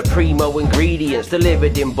 Only the primo ingredients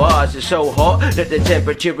delivered in bars are so hot that the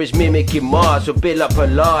temperature is mimicking Mars. So build up a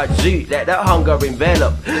large zoo, let that hunger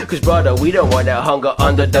envelop. Cause brother, we don't want that hunger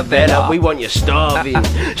underdeveloped. We want you starving.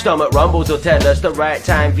 Stomach rumbles will tell us the right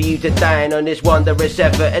time for you to dine on this wondrous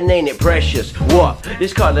effort. private and ain't it precious? What?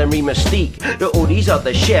 This culinary mystique that all these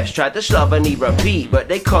other chefs tried to slovenly repeat, but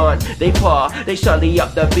they can't, they they sully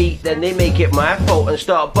up the beat, then they make it my fault and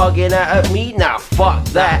start bugging out at me. Now fuck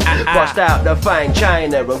that, bust out the fine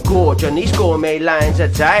china and gorge on these gourmet lines. A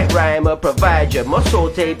tight rhymer provide you my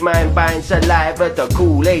sauteed mind, bind saliva, the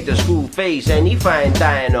Kool-Aid, the screw face, any fine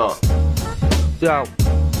diner. Yo.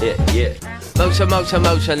 Yeah.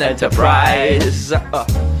 Motion Enterprise.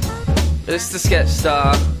 It's the sketch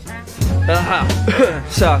star.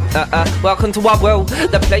 So, welcome to our world,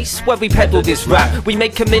 the place where we peddle this rap. We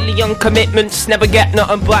make a million commitments, never get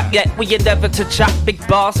nothing back, yet we endeavour to chat. Big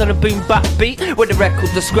bars on a boom bap beat with a record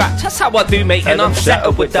to scratch. That's how I do, mate, and I'm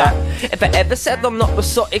settled with that. If I ever said I'm not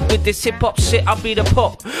exotic with this hip hop shit, I'll be the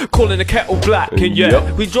pot, calling the kettle black. And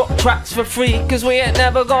yeah, we drop tracks for free, cause we ain't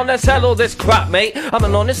never gonna sell all this crap, mate. I'm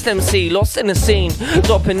an honest MC, lost in the scene,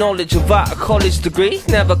 dropping knowledge without a college degree.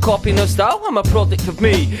 Never copy no style, I'm a product of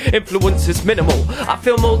me. Influence is minimal, I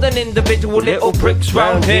feel more than individual little bricks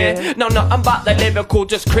round here. No, I'm about the lyrical,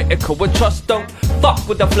 just critical. And trust, don't fuck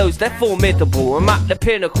with the flows, they're formidable. I'm at the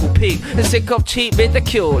pinnacle peak, sick of cheap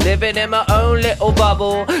ridicule, living in my own little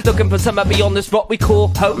bubble, looking for somewhere beyond this what we call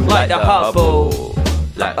home, like the Hubble.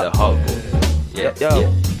 Like the Hubble. Yeah.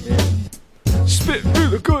 Spit through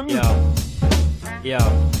the gun. Yo.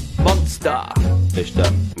 Monster.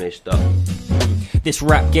 Mister. This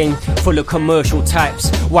rap game full of commercial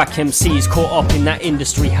types, whack MCs caught up in that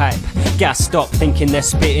industry hype. Gassed up thinking they're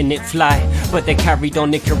spitting it fly, but they carried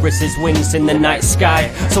on Icarus's wings in the night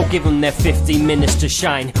sky. So give them their 50 minutes to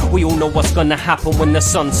shine. We all know what's gonna happen when the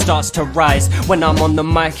sun starts to rise. When I'm on the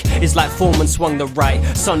mic, it's like Foreman swung the right,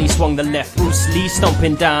 Sonny swung the left, Bruce Lee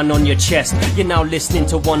stomping down on your chest. You're now listening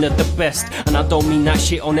to one of the best, and I don't mean that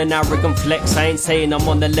shit on an arrogant flex. I ain't saying I'm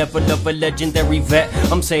on the level of a legendary vet,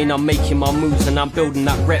 I'm saying I'm making my moves and I'm building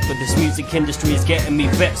that rep. But this music industry is getting me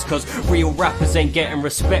vexed, cause real rappers ain't getting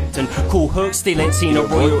respect, and Cool Herc still ain't seen a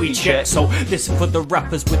royalty check. So listen for the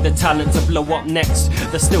rappers with the talent to blow up next,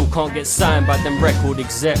 that still can't get signed by them record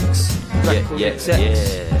execs. Record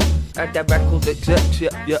execs. And the record execs,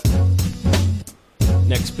 yeah.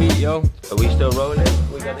 Next beat, yo. Are we still rolling?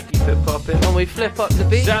 We gonna keep it popping? And we flip up the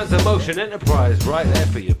beat. Sounds of Motion Enterprise right there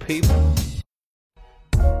for you people.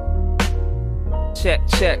 Check.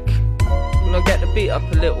 I'm gonna get the beat up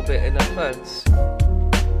a little bit in advance.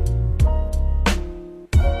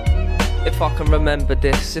 If I can remember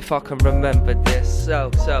this.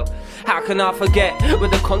 So, how can I forget?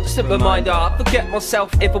 With a constant reminder, I forget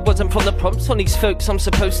myself if it wasn't from the prompts on these folks. I'm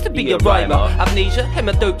supposed to be a rhymer. Amnesia, in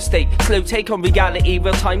a dope state. Slow take on reality,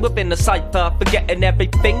 real time within the cipher. Forgetting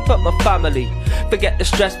everything but my family. Forget the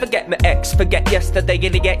stress, forget my ex. Forget yesterday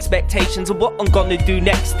and the expectations of what I'm gonna do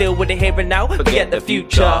next. Still with the here and now, forget the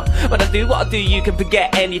future. When I do what I do, you can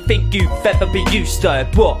forget anything you've ever been used to.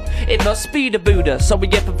 What? It must be the Buddha. Sorry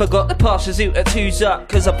if I forgot the past, Shazuta two's up.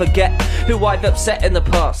 Cause I forget who I've upset in the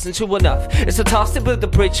past. And true enough, it's a task to build the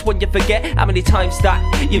bridge when you forget how many times that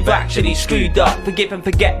you've actually screwed up. Forgive and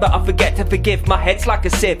forget, but I forget to forgive. My head's like a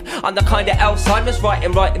sieve. I'm the kind of Alzheimer's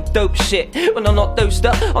writing dope shit. When I'm not dosed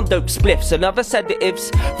up on dope spliffs and other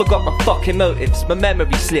sedatives. Forgot my fucking motives, my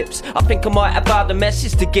memory slips. I think I might have had a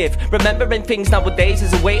message to give. Remembering things nowadays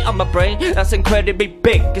is a weight on my brain that's incredibly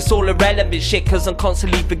big. It's all irrelevant shit cause I'm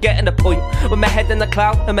constantly forgetting the point. With my head in the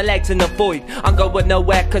cloud and my legs in the void. I'm going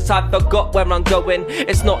nowhere cause I forgot where I'm going.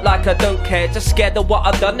 It's not like I don't care, just scared of what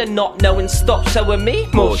I've done and not knowing. Stop showing me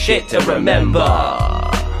more shit to remember.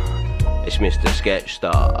 It's Mr. Sketch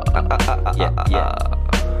Star.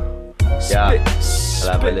 Yeah.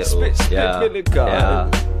 I'll have a little.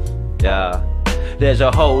 Yeah. There's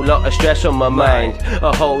a whole lot of stress on my mind,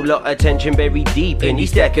 a whole lot of tension buried deep in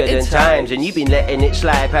these decadent times. And you've been letting it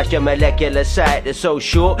slide past your molecular sight. That's so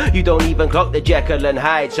short, you don't even clock the Jekyll and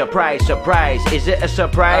Hyde. Surprise, is it a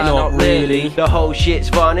surprise? Not really. The whole shit's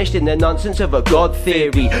varnished in the nonsense of a god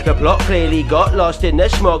theory. The plot clearly got lost in the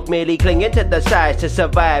smog, merely clinging to the sides to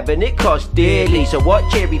survive, and it cost dearly. So what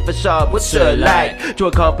cheery facade would Sir like to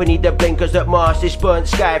accompany the blinkers that mask this burnt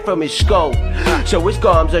sky from his skull? So his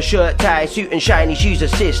garms are shirt tie, suit and shiny shoes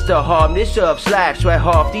assist to harm this earth's life, where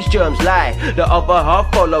half these germs lie, the other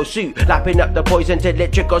half follow suit, lapping up the poison till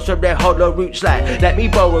it trickles from their hollow roots. Like, let me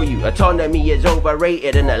borrow you, autonomy is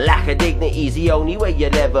overrated and the lack of dignity is the only way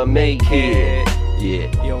you'll ever make it.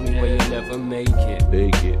 Yeah, the only way you'll ever make it.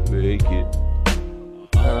 Make it.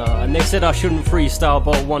 And they said I shouldn't freestyle,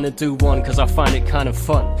 but I wanna do one cause I find it kind of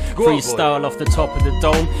fun. Freestyle off the top of the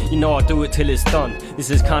dome, you know I'll do it till it's done. This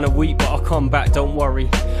is kind of weak, but I'll come back, don't worry.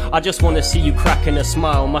 I just wanna see you cracking a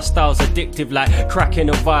smile. My style's addictive like cracking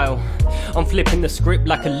a vial. I'm flipping the script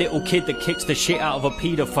like a little kid that kicks the shit out of a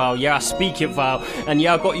paedophile. Yeah, I speak it vile. And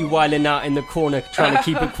yeah, I got you whiling out in the corner trying to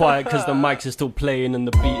keep it quiet cause the mics are still playing and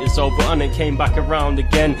the beat is over. And it came back around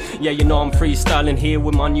again. Yeah, you know I'm freestyling here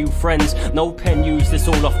with my new friends. No pen used, this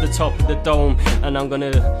all off the top of the dome. And I'm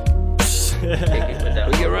gonna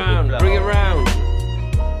bring it round, bring it round.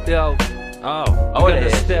 Yo. Oh, I'm gonna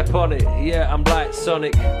step on it. Yeah, I'm like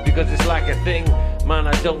Sonic because it's like a thing. Man,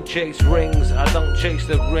 I don't chase rings, I don't chase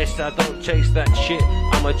the wrist, I don't chase that shit.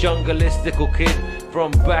 I'm a jungleistical kid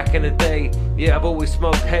from back in the day. Yeah, I've always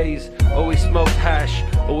smoked haze, always smoked hash,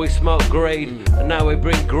 always smoked grade, and now we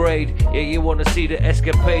bring grade. Yeah, you wanna see the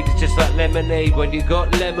escapade, it's just like lemonade when you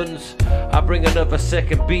got lemons. I bring another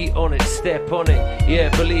second beat on it, step on it.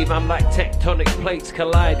 Yeah, believe I'm like tectonic plates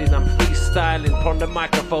colliding. I'm freestyling from the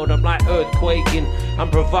microphone, I'm like earthquaking.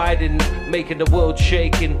 I'm providing, making the world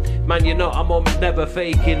shaking. Man, you know I'm on never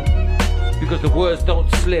faking, because the words don't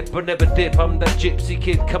slip, I never dip. I'm that gypsy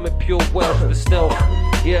kid coming pure Welsh for stealth.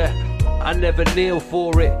 Yeah, I never kneel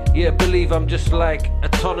for it. Yeah, believe I'm just like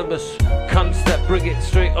autonomous cunts that bring it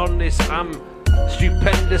straight on this. I'm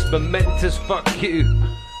stupendous, momentous, fuck you.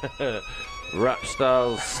 Rap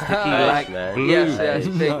styles, sticky like glue. Yes,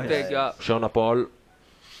 big up. Sean Paul.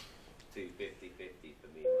 50-50 for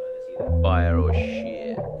me, man. It's either fire or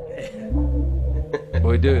shit.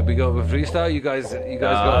 What we do? We go with freestyle. You guys got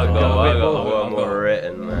a bit more. I'm more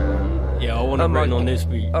written, man. Yeah, I want to written on this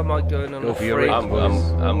beat. Am I going on a free?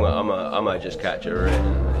 I might just catch a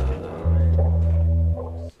written.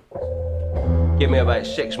 Give me about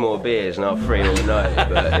 6 more beers and I'll free all night.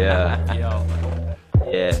 But yeah.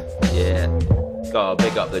 God,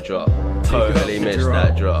 big up the drop. Totally missed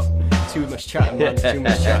that drop. Too much chatting, man. Too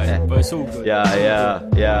much chatting. But it's all good. Yeah.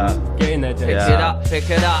 Get in there, Dave. Pick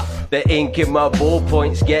it up. The ink in my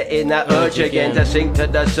ballpoint's getting that urge again to sink to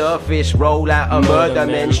the surface. Roll out a murder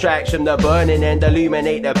men. Strikes from the burning end,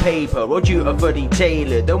 illuminate the paper. Or dutifully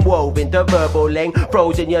tailored and woven to verbal length.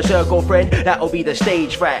 Frozen your circle, friend. That'll be the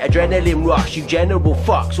stage fright. Adrenaline rush. You general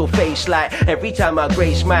fucks will face like every time I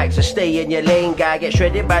grace max. I stay in your lane, guy. Get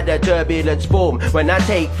shredded by the turbulence form. When I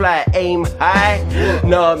take flight, aim high.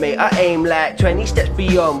 No, mate, I aim like 20 steps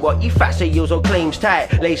beyond what you fat seals or claims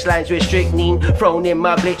tight. Lace lines with strychnine. Thrown in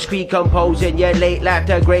my blitzkrieg. Composing your late life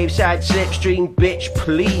to graveside slipstream, bitch,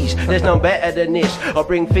 please. There's none better than this. I'll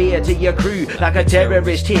bring fear to your crew like a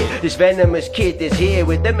terrorist hit. This venomous kid is here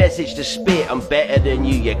with the message to spit. I'm better than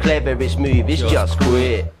you, your cleverest move is just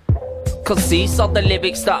quit. Cause these are the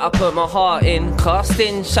lyrics that I put my heart in.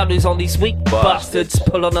 Casting shadows on these weak bastards.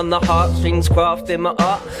 Pulling on the heartstrings, crafting my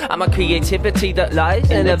art. And my creativity that lies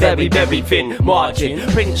in a very, very thin margin.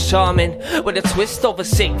 Prince Charming, with a twist of a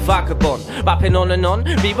sick vagabond. Rapping on and on,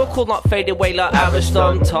 re-record not fade away like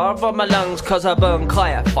Ariston. Tar on my lungs cause I burn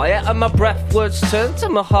fire. And my breath words turn to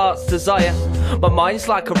my heart's desire. My mind's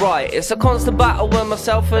like a riot, it's a constant battle with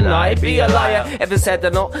myself and I be a liar. Ever said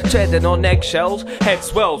they're not treading on eggshells? Head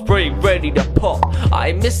swells, brain ready to pop.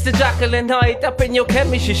 I'm Mr. Jekyll and Hyde up in your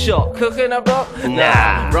chemistry shop. Cooking a rock?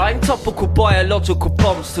 Nah. Rhyme topical biological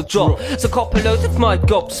bombs to drop. So cop a load of my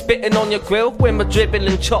gob, spitting on your grill with my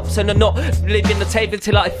dribbling chops. And I'm not leaving the table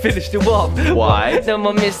till I finish the off. Why? No,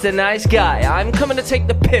 I'm Mr. Nice Guy. I'm coming to take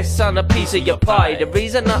the piss on a piece of your pie. The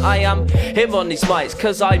reason that I am here on these mics,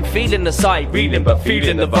 cause I'm feeling the side, reeling but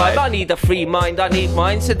feeling the vibe. I need a free mind, I need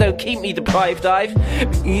mine, so don't keep me deprived. I've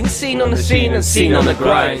been seen on the scene and seen on the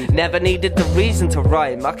grind. Never needed the reason to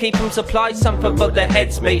rhyme. I keep them supplied something for their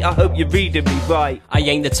heads, mate. I hope you're reading me right. I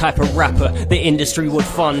ain't the type of rapper the industry would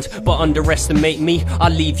fund, but underestimate me,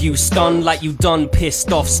 I'll leave you stunned like you done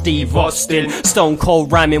pissed off Steve Austin. Stone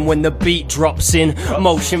cold rhyming when the beat drops in.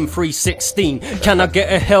 Motion 316. Can I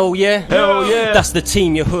get a hell yeah? Hell yeah. That's the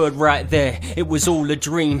team you heard right there. It was all a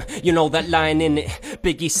dream. You know that line in it.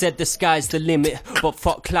 Biggie said the sky's the limit, but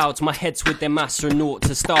fuck clouds. My head's with them astronauts,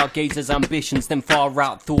 a stargazer's ambitions, them far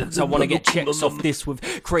out thoughts. I wanna get checks off this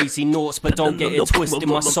with crazy noughts, but don't get it twisted.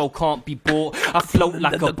 My soul can't be bought. I float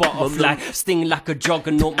like a butterfly, sting like a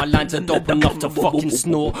juggernaut. My lines are dope enough to fucking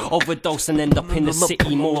snort, overdose and end up in the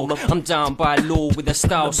city morgue. I'm down by law with a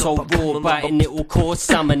style so raw, biting it will cause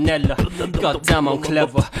salmonella. Goddamn, I'm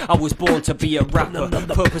clever. I was born to be a rapper,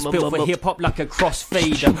 purpose built for hip hop like a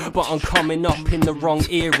crossfader. But I'm coming up in the wrong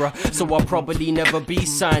era, so I'll probably never be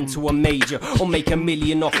signed to a major or make $1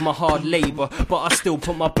 million off my hard labor. But I still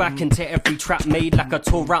put my back into every every trap made like I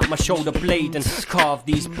tore out my shoulder blade and carved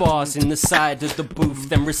these bars in the side of the booth,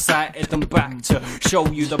 then recited them back to show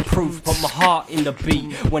you the proof. Put my heart in the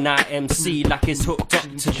beat when I MC like it's hooked up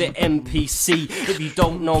to the MPC. If you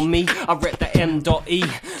don't know me, I rep the M.E.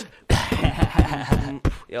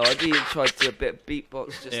 Yeah, I did try to do a bit of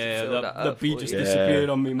beatbox just to fill that up. The beat just disappeared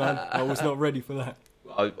on me, man. I was not ready for that.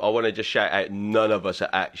 I want to just shout out, none of us are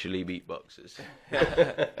actually beatboxers.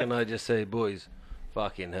 Can I just say, boys,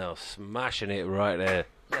 fucking hell, smashing it right there.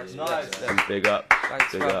 That's nice. And big up. Thanks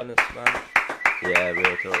for having us, man. Yeah,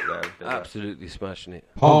 real talk, man. Big Absolutely smashing it.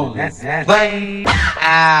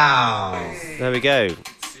 There we go.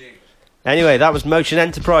 Anyway, that was Motion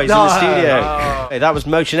Enterprise in the studio. Hey, that was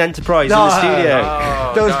Motion Enterprise in the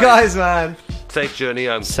studio. Those guys, man. Safe journey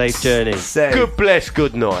home. Safe journey. Safe. Good bless,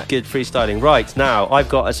 good night. Good freestyling. Right, now, I've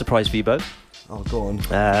got a surprise for you both. Oh, go on.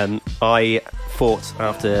 I thought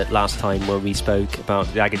after last time when we spoke about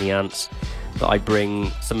the Agony Ants that I'd bring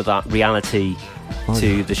some of that reality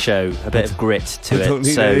to the show, a bit of grit to it. I don't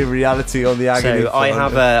need any reality on the Agony. So I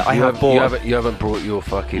have bought. You haven't brought your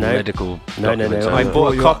fucking medical. No. I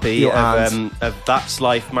bought a copy of That's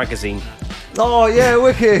Life magazine. Oh yeah,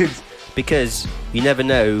 wicked. Because you never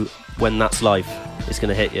know when That's Life is going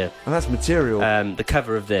to hit you. And that's material. The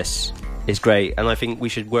cover of this is great, and I think we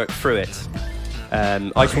should work through it.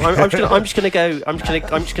 I'm just going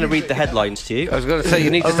to read the headlines to you. I was going to say you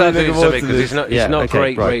need to start doing something because it's not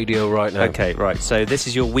great radio right now. Okay, right. So this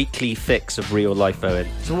is your weekly fix of real life, Owen.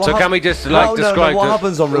 So can we just describe what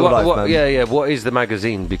happens on real life, man? Yeah. What is the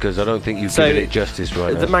magazine? Because I don't think you've given it justice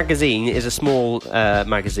right now. The magazine is a small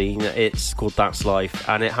magazine. It's called That's Life,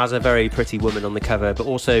 and it has a very pretty woman on the cover, but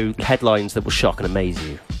also headlines that will shock and amaze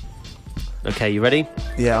you. Okay, you ready?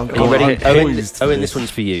 Yeah, I'm ready? Owen, this one's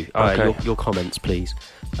for you. Okay. Your comments, please.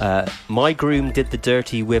 My groom did the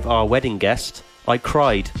dirty with our wedding guest. I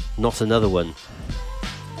cried, not another one.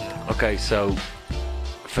 Okay, so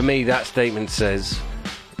for me, that statement says,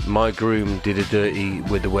 my groom did a dirty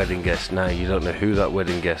with the wedding guest. Now, you don't know who that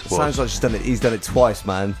wedding guest was. Sounds like he's done it twice,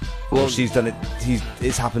 man. Well, she's done it,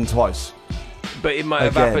 it's happened twice. But it might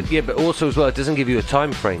have happened, yeah, but also as well, it doesn't give you a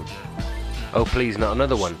time frame. Oh, please, not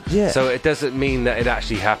another one. Yeah. So it doesn't mean that it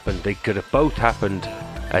actually happened. They could have both happened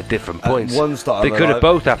at different points. One start. They could have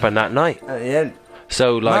both happened that night. At the end.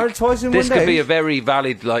 So, like, married twice in this one could day? be a very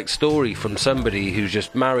valid, like, story from somebody who's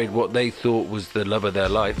just married what they thought was the love of their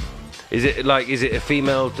life. Is it a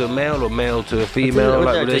female to a male or male to a female?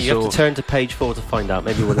 You have to turn to page 4 to find out.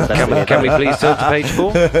 Maybe one of the best. Can we please turn to page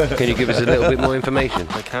 4? Can you give us a little bit more information?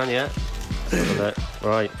 I can, yeah.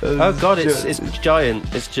 Right. Oh God, it's giant.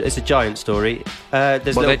 It's a giant story.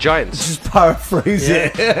 They're giants. Just paraphrase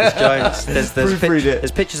it. There's giants. Proofread it.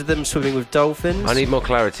 There's pictures of them swimming with dolphins. I need more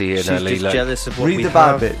clarity here, She's Nelly. just jealous of what read we the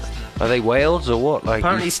have. bad bits. Are they whales or what? Like,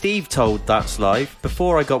 apparently, Steve told That's Life.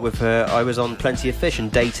 Before I got with her, I was on Plenty of Fish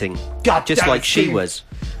and dating. God, just like she Steve. was.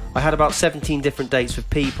 I had about 17 different dates with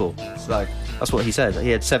people. It's like, that's what he said. He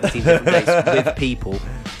had 17 different dates with people.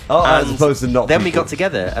 Oh, as opposed to not. Then people. we got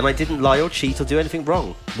together, and I didn't lie or cheat or do anything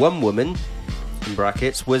wrong. One woman, in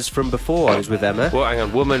brackets, was from before I was with Emma. Well, hang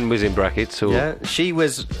on. Woman was in brackets. Or? Yeah, she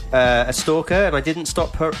was a stalker, and I didn't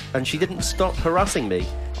stop her, and she didn't stop harassing me.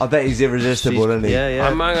 I bet he's irresistible, isn't he? Yeah.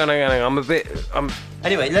 Hang on.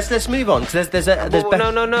 Anyway, let's move on because there's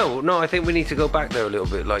No. I think we need to go back there a little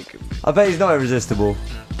bit. Like, I bet he's not irresistible.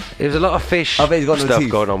 There's a lot of fish I bet he's got no stuff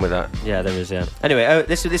teeth. going on with that. Yeah, there is. Yeah. Anyway,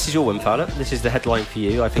 this is your one, Fowler. This is the headline for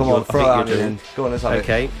you. I think Come on, throw it you're out doing. in. Go on, let's have it.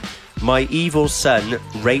 Okay. My evil son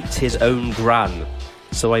raped his own gran,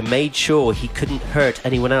 so I made sure he couldn't hurt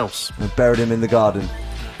anyone else. And buried him in the garden.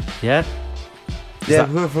 Yeah. Yeah,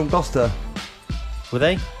 we were from Gloucester. Were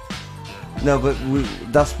they? No, but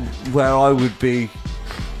that's where I would be.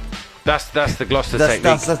 That's the Gloucester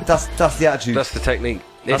technique. That's the attitude. That's the technique.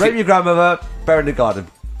 Rape your grandmother, bury in the garden.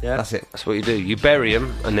 Yeah, that's it. That's what you do. You bury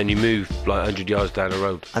him and then you move like 100 yards down the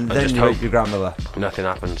road, and then just you hope your grandmother. Nothing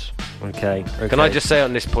happens. Okay. Can I just say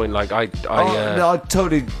on this point, like I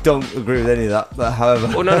totally don't agree with any of that. But however,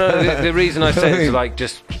 well, no. The reason I say it is like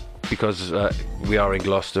just because we are in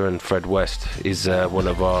Gloucester and Fred West is one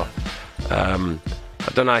of our. I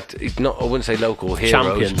don't know. He's not. I wouldn't say local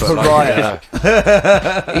heroes, but like,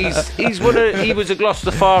 he was a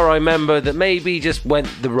Gloucester I remember that maybe just went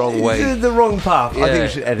the wrong way. He's the wrong path. Yeah. I think we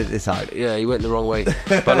should edit this out. Yeah, he went the wrong way.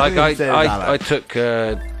 But like I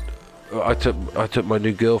took my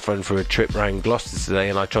new girlfriend for a trip around Gloucester today,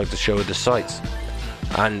 and I tried to show her the sights.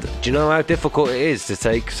 And do you know how difficult it is to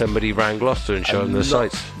take somebody around Gloucester and show them the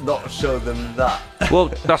sights? Not show them that. Well,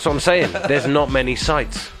 that's what I'm saying. There's not many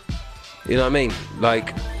sights. You know what I mean?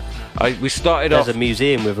 Like, we started off. There's a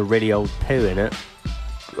museum with a really old poo in it.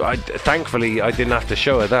 thankfully, I didn't have to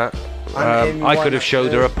show her that. I could have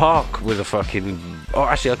showed her a park with a fucking... Oh,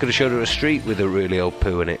 actually, I could have showed her a street with a really old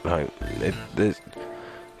poo in it. Like,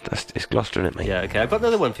 it's Gloucester in it, mate. Yeah, okay. I've got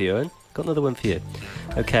another one for you, Owen. Got another one for you.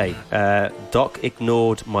 Okay. Doc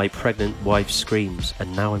ignored my pregnant wife's screams,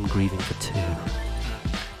 and now I'm grieving for 2.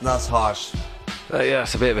 That's harsh. Yeah,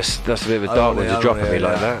 that's a bit of a dark one to drop at me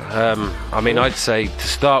like that. I mean, I'd say to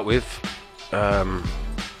start with,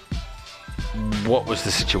 what was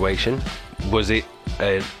the situation? Was it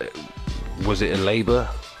a labour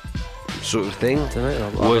sort of thing?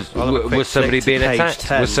 Was somebody being attacked?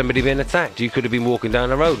 Was somebody being attacked? You could have been walking down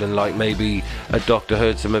the road and like maybe a doctor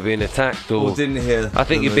heard someone being attacked, or didn't hear. I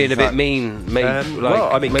think you're being a bit mean. Maybe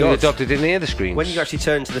the doctor didn't hear the screams. When you actually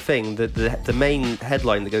turn to the thing, the main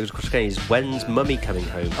headline that goes across the screen is "When's Mummy coming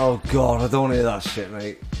home?" Oh God, I don't want to hear that shit,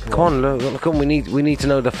 mate. Come on, look, we need to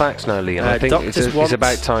know the facts now, Liam. I think it's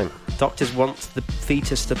about time. Doctors want the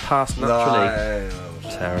fetus to pass naturally.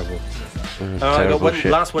 Terrible. I got one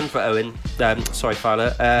last one for Owen. Sorry,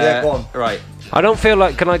 Fowler. Yeah, go on. Right. I don't feel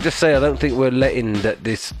like. Can I just say? I don't think we're letting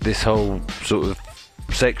this whole sort of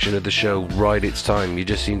section of the show ride its time. You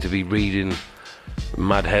just seem to be reading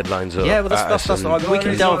mad headlines. Yeah, well, that's we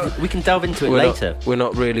can delve into it later. We're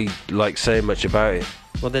not really like saying much about it.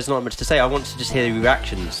 Well, there's not much to say. I want to just hear the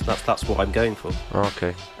reactions. That's what I'm going for.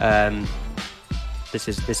 Okay. This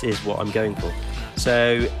is what I'm going for.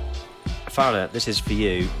 So, Fowler, this is for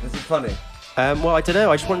you. Is it funny? Well, I don't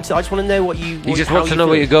know. I just want to know what you. You just want to know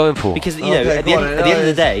what you're going for, because you know at the end of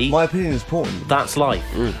the day, my opinion is important. That's life,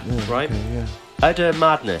 right? Okay, yeah. Utter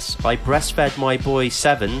madness. I breastfed my boy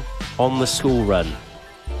 7 on the school run.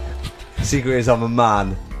 Secret is I'm a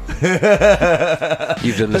man.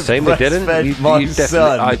 You've done the same with Dylan.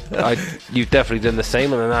 You've definitely done the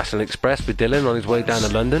same on the National Express with Dylan on his way down to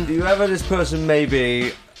London. Do you ever this person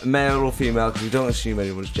maybe male or female? Because we don't assume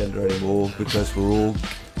anyone's gender anymore because we're all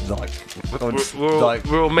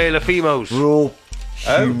we're all male or females. We're all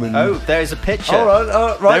human. Oh, there's a picture.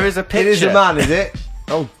 Right. There is a picture. It is a man, is it?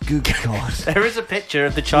 Oh, good God. There is a picture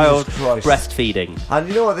of the child breastfeeding. And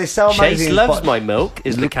you know what? They sell Chase magazines. loves my milk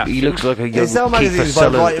is the caption. He looks like a young They sell magazines by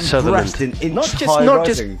writing breast in inch not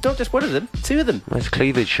just one of them, 2 of them. Nice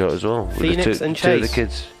cleavage shot as well. Phoenix and Chase. 2 of the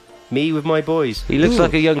kids. Me with my boys. He looks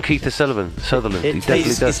like a young Keith Sutherland. He definitely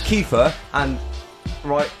does. It's Kiefer, and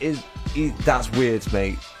that's weird,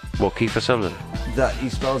 mate. What, Keith Sutherland? That he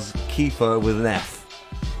spells Kiefer with an F.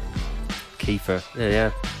 Kiefer.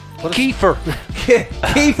 Yeah. Kiefer.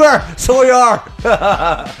 Kiefer. So we are.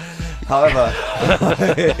 However.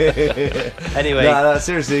 Anyway. No,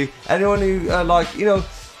 seriously. Anyone who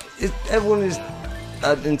everyone is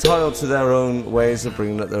entitled to their own ways of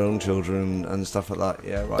bringing up their own children and stuff like that.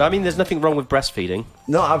 Yeah, right. I mean, there's nothing wrong with breastfeeding.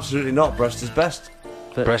 No, absolutely not. Breast is best.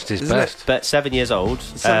 Breast is best. But 7 years old.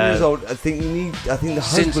 7 years old. I think the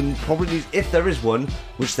husband probably needs, if there is one,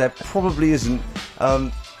 which there probably isn't.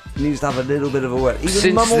 Needs to have a little bit of a word.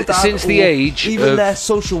 Even mum or dad, even their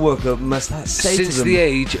social worker must say to them. Since the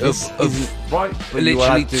age of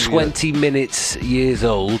literally 20 minutes years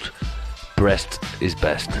old, breast is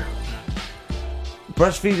best.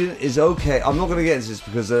 Breastfeeding is okay. I'm not going to get into this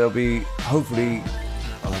because there'll be hopefully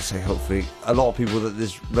a lot of people that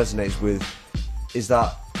this resonates with. Is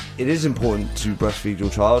that it is important to breastfeed your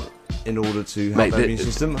child in order to help their immune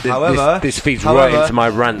system. However, this feeds right into my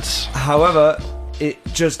rants. However, it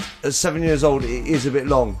just at 7 years old, it is a bit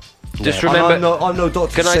long. Just remember, I'm no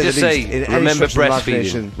doctor. Can I just say, remember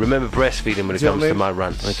breastfeeding. Remember breastfeeding when it comes to my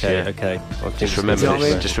rants. Okay. Just remember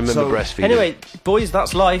this. Just remember breastfeeding. Anyway, boys,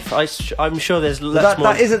 that's life. I'm sure there's lots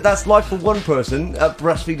more. That's life for one person.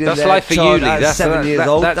 Breastfeeding. That's life for you, Lee. That's 7 years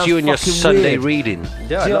old. That's you and your Sunday reading.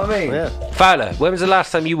 Yeah, do you know what I mean? Yeah. Fowler, when was the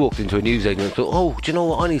last time you walked into a newsagent and thought, "Oh, do you know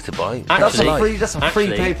what I need to buy?" That's a free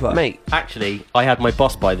paper, mate. Actually, I had my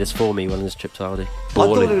boss buy this for me when I was trip to Aldi. I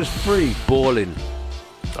thought it was free. Balling.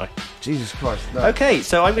 Jesus Christ. No. Okay,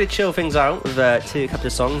 so I'm going to chill things out with a couple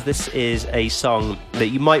of songs. This is a song that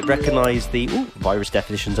you might recognise the virus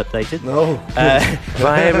definition's updated. No.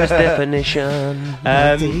 Virus definition.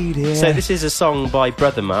 So this is a song by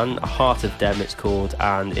Brotherman, Heart of Dem it's called,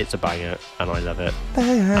 and it's a banger, and I love it.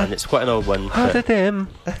 And it's quite an old one. Heart of Dem.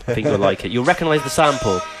 I think you'll like it. You'll recognise the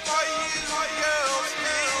sample.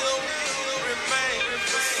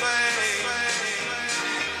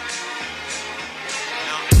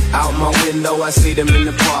 Out my window, I see them in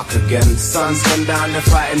the park again. Sun's gone down, they're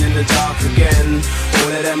fighting in the dark again.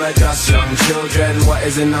 All of them are just young children. What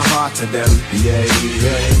is in the heart of them? Yeah,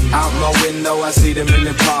 yeah. Out my window, I see them in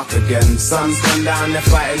the park again. Sun's gone down, they're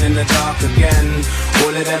fighting in the dark again.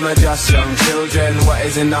 All of them are just young children. What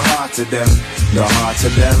is in the heart of them? The heart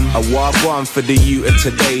of them. A war one for the youth of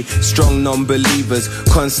today. Strong non-believers,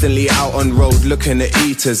 constantly out on road looking at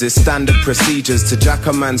eaters. It's standard procedures to jack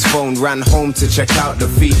a man's phone. Ran home to check out the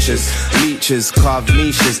features. Leeches, carved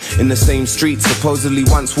niches in the same street. Supposedly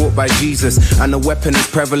once walked by Jesus. And the weapon is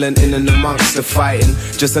prevalent in and amongst the fighting.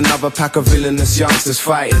 Just another pack of villainous youngsters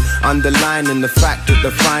fighting. Underlining the fact that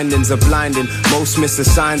the findings are blinding. Most miss the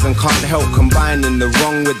signs and can't help combining the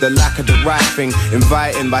wrong with the lack of the right thing.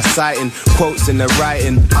 Inviting by citing quotes in the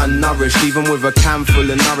writing. Unnourished, even with a can full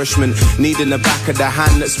of nourishment. Needing the back of the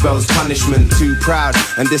hand that spells punishment. Too proud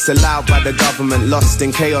and disallowed by the government. Lost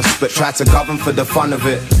in chaos but try to govern for the fun of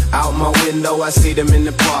it. Out my window I see them in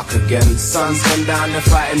the park again. Sun's gone down, they're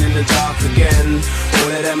fighting in the dark again.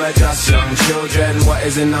 All of them are just young children. What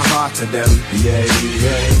is in the heart of them? Yeah,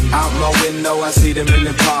 yeah. Out my window I see them in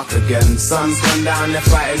the park again. Sun's gone down, they're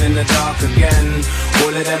fighting in the dark again.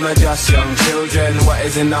 All of them are just young children. What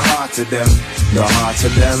is in the heart of them? The heart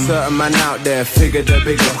of them. Certain man out there figure they're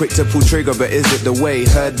bigger, quick to pull trigger, but is it the way?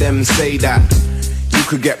 Heard them say that you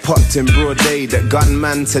could get popped in broad day. That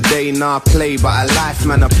gunman today, nah play, but a life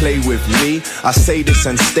man I play with me. I say this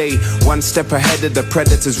and stay one step ahead of the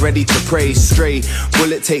predators, ready to prey. Stray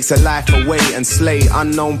bullet takes a life away and slay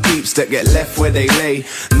unknown peeps that get left where they lay.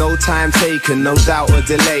 No time taken, no doubt or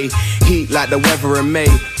delay. Heat like the weather in May.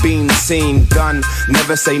 Been seen, done.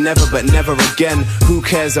 Never say never, but never again. Who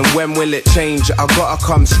cares and when will it change? I gotta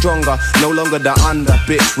come stronger, no longer the under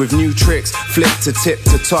bitch with new tricks. Flip to tip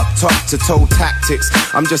to top, top to toe tactics.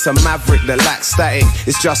 I'm just a maverick that lacks static.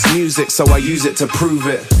 It's just music, so I use it to prove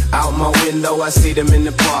it. Out my window, I see them in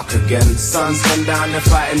the park again. Sun's gone down, they're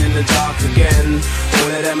fighting in the dark again. All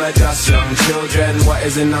of them are just young children. What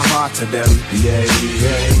is in the heart of them? Yeah,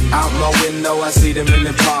 yeah. Out my window, I see them in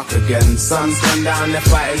the park again. Sun's gone down, they're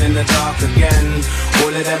fighting in the dark again. All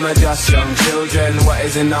of them are just young children. What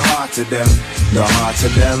is in the heart of them? The heart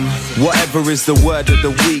of them. Whatever is the word of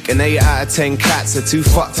the week. An 8 out of 10 cats are too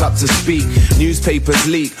fucked up to speak. Newspapers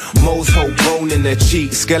leak, moles hold bone in their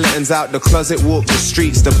cheek. Skeletons out the closet, walk the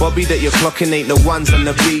streets. The Bobby that you're clocking ain't the ones on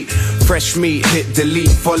the beat. Fresh meat, hit delete,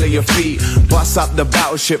 follow your feet. Bust up the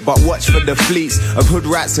battleship, but watch for the fleets of hood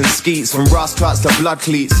rats and skeets. From brass clots to blood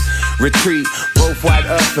cleats. Retreat, both wide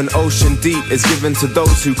earth and ocean deep is given to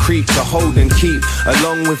those who creep to hold and keep.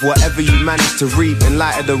 Along with whatever you manage to reap. In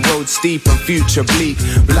light of the road steep and future bleak.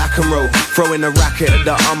 Black and roll, throwing a racket at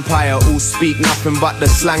the umpire. All speak nothing but the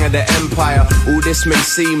slang of the empire. All this may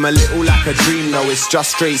seem a little like a dream, though it's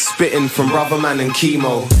just straight spitting from Brotherman and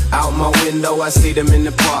Chemo. Out my window I see them in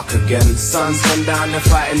the park again. Sun's gone down, they're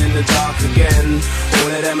fighting in the dark again.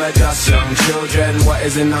 All of them are just young children. What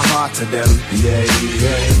is in the heart of them? Yeah,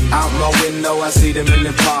 yeah. Out my window I see them in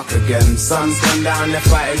the park again. Sun's gone down, they're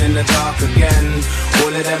fighting in the dark again.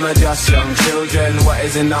 All of them are just young children. What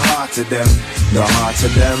is in the heart of them? The heart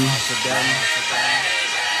of them.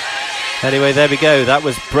 Anyway, there we go. That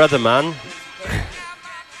was Brother Man.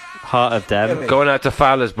 Heart of Them. Going out to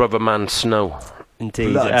Fowler's Brother Man Snow.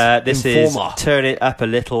 Indeed. This Informer. Is Turn It Up a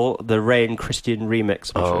Little, the Rain Christian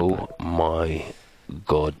remix. Oh my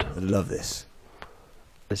God. I love this.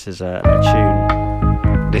 This is a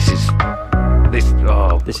tune. This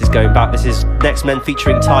is going back. This is Next Men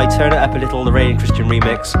featuring Ty. Turn It Up a Little, the Rain Christian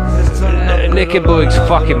remix. Nicky Boog's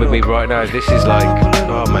fucking with me right now. This is like,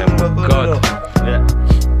 oh my God. Yeah.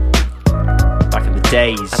 Back in the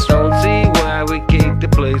days. I don't see why we keep the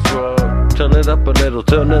place wrong. Turn it up a little,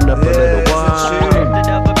 turn it up a little. Why?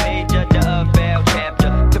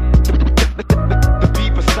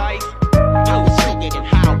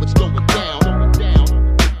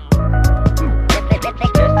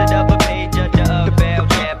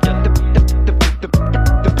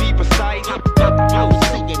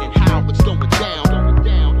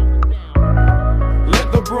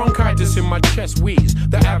 In my chest wheeze,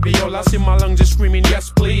 the alveoli in my lungs is screaming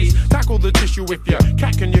yes please. Tackle the tissue if you're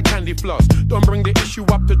cacking your candy floss. Don't bring the issue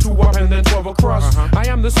up to 2 up and then 12 across. I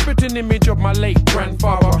am the spitting image of my late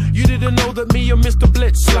grandfather. You didn't know that me and Mr.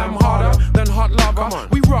 Blitz slam harder than hot lava.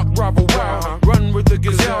 We rock bravo wow, run with the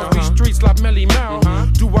gazelles. We streets like Melly Mel.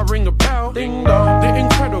 Do I ring a bell? Ding dong. The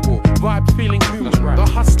incredible vibe feeling human. The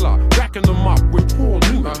hustler racking them up with Paul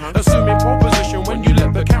Newman. Assuming pole position when you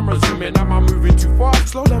let the camera zoom in. Am I moving too far?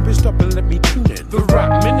 Slow down, bitch, stop and let me tune in. The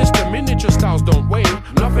rap minister, miniature styles don't weigh.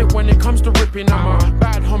 Love it when it comes to ripping. I'm a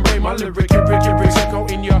bad hombre, my lyric, echo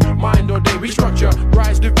in your mind all day. We structure,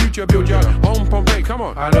 rise the future, build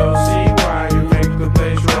on. I don't see why you make the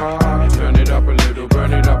place raw. Turn it up a little,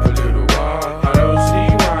 burn it up a little. I don't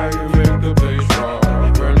see why you make the place raw.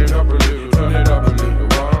 Burn it up a little, turn it up a little.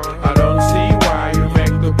 I don't see why you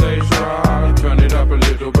make the place raw. Turn it up a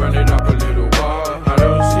little, burn it up a little. I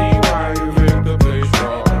don't see why you make the place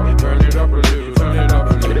raw. Burn it up a little, turn it up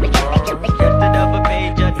a little. Just another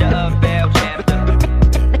page of the bell chapter.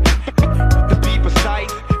 To be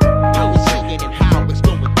precise, I was singing and how it's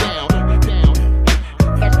going down.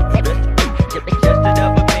 Just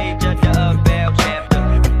another page of the bell chapter.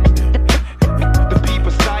 To be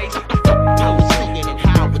precise, I was singing and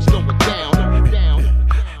how it's going down.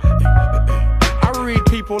 I read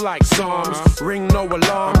people like Psalms, ring no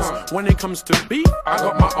alarms. When it comes to beef, I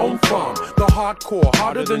got my own farm. The hardcore,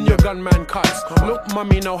 harder than your gunman cuts. Look,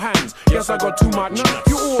 mummy, no hands. Yes, I got too much.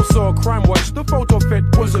 You all saw Crime Watch. The photo fit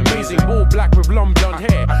was amazing. All black with long blonde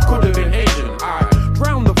hair. Could have been Asian. I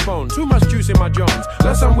drowned the phone. Too much juice in my Johns.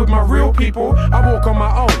 Less I'm with my real people. I walk on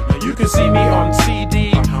my own. You can see me on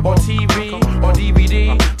CD or TV or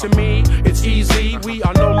DVD. To me, it's easy. We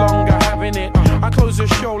are no longer having it. I close the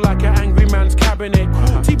show like an angry man's cabinet.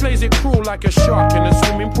 He plays it cruel like a shark in a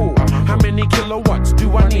swimming pool. How many kilowatts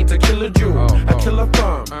do I need to kill a jewel? A killer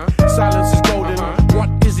firm. Silence is golden. What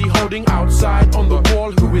is he holding outside on the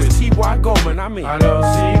wall? Who is T.Y. Goldman? I mean, I don't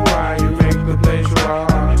see why you make the place raw.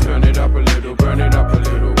 Turn it up a little, burn it up a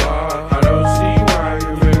little. I don't see why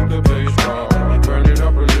you make the place raw. Burn it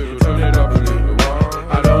up a little, turn it up a little.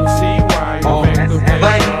 I don't see why you make the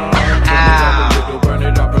place raw. Burn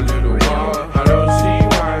it up a little, I don't see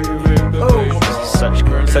why you make the place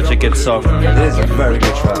raw. Such a good song. It is a very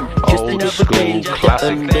good track. Old school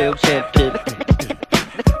classic.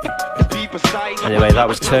 Anyway, that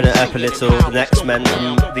was Turn It Up a Little, the Next Men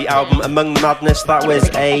from the album Among the Madness. That was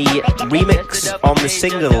a remix on the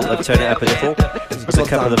single of Turn It Up a Little with a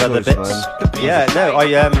couple of other bits. Yeah, no,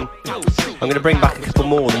 I'm going to bring back a couple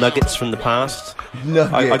more nuggets from the past.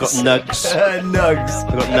 I got nugs. Nugs.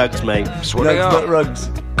 I got nugs, mate. Nugs, not rugs.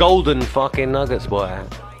 Golden fucking nuggets, boy.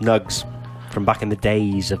 Nugs. From back in the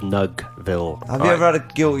days of Nugville. Have you ever had a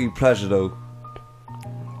guilty pleasure, though?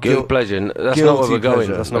 Guilty pleasure. That's not where we're going.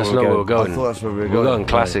 That's not where we're going. I thought that's where we were We're going. going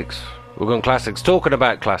classics. We're going classics. Talking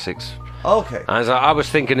about classics. Okay. As I was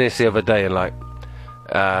thinking this the other day, and like,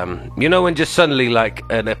 you know, when just suddenly like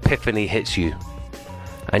an epiphany hits you,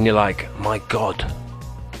 and you're like, my God.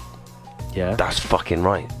 Yeah. That's fucking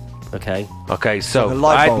right. Okay. So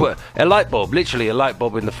like a light bulb. Literally a light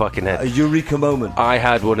bulb in the fucking head. A eureka moment. I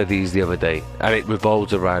had one of these the other day, and it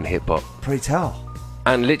revolves around hip hop. Pray tell.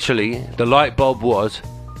 And literally, the light bulb was,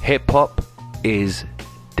 hip hop is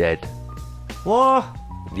dead. What?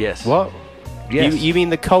 Yes. What? Yes. You mean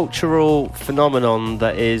the cultural phenomenon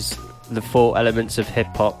that is the four elements of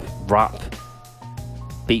hip hop: rap,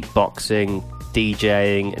 beatboxing,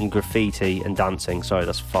 DJing, and graffiti and dancing. Sorry,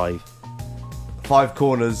 that's 5. 5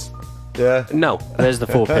 corners. Yeah. No. There's the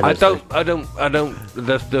 4 pillars. I don't.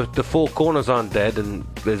 The 4 corners aren't dead, and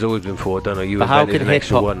there's always been 4. I don't know. You But how invented can an hip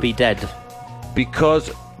extra hop one. be dead?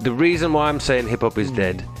 Because the reason why I'm saying hip hop is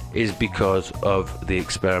dead is because of the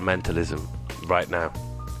experimentalism right now.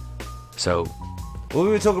 So. Well, we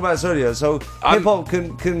were talking about this earlier. So hip hop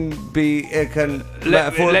can be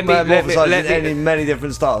Let me- in many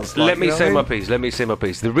different styles. Let me say my piece.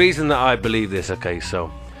 The reason that I believe this, okay,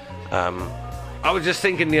 so I was just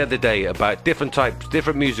thinking the other day about different types,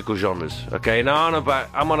 different musical genres, okay? Now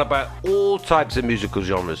I'm on about all types of musical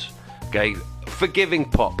genres, okay? Forgiving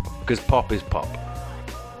pop, because pop is pop.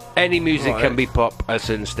 Any music can be pop at a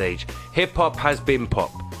certain stage. Hip hop has been pop,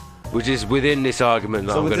 which is within this argument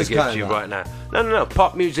that I'm going to give to you right now. No.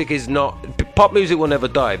 Pop music is not. Pop music will never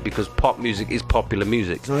die because pop music is popular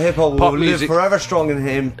music. So hip hop will live forever strong in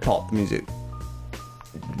him. Pop music.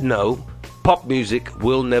 No, pop music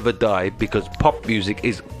will never die because pop music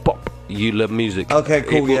is popular music. Okay,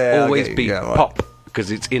 cool. It will always be pop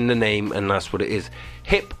because it's in the name and that's what it is.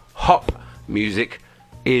 Hip hop music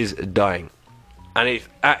is dying, and it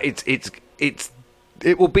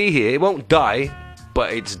will be here. It won't die,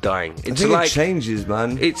 but it's dying. It's it changes,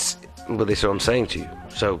 man. This is what I'm saying to you.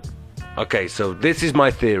 So, okay, so this is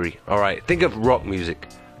my theory. All right, think of rock music,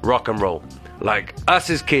 rock and roll. Like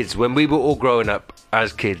us as kids, when we were all growing up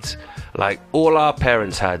as kids, like all our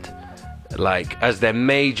parents had, like as their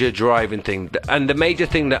major driving thing, and the major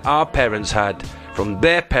thing that our parents had from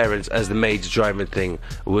their parents as the major driving thing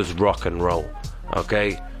was rock and roll.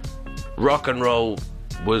 Okay, rock and roll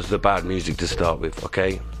was the bad music to start with.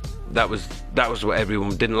 Okay, that was what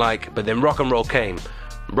everyone didn't like. But then rock and roll came.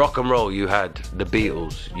 Rock and roll, you had the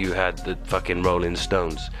Beatles, you had the fucking Rolling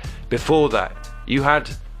Stones. Before that, you had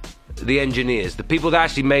the engineers, the people that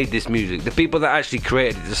actually made this music, the people that actually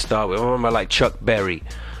created it to start with. I'm on about like Chuck Berry,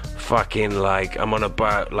 fucking like I'm on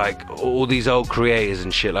about like all these old creators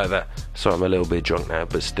and shit like that. So I'm a little bit drunk now,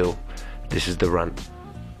 but still, this is the rant.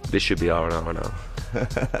 This should be R&R now.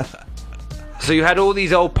 So you had all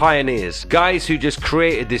these old pioneers, guys who just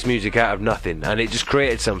created this music out of nothing, and it just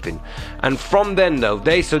created something. And from then, though,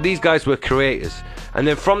 these guys were creators. And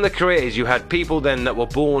then from the creators, you had people then that were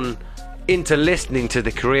born into listening to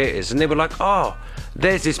the creators, and they were like, oh,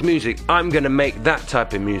 there's this music, I'm going to make that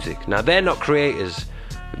type of music. Now, they're not creators.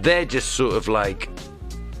 They're just sort of like,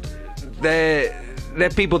 they're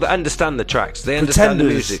people that understand the tracks. They understand the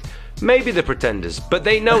music. Maybe the Pretenders, but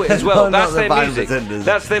they know it as well. That's their music. Pretenders.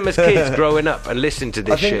 That's them as kids growing up and listening to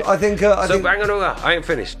this shit. I think. Hang on, I ain't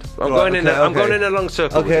finished. I'm going in a long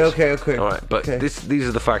circle. Okay. All right, but these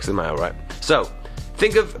are the facts of the matter, right? So,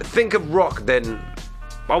 think of rock then.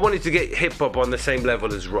 I wanted to get hip hop on the same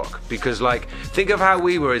level as rock, because like think of how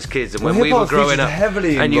we were as kids and when we were growing up,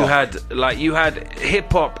 and you had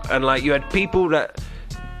hip hop, and like you had people that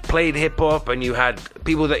played hip hop, and you had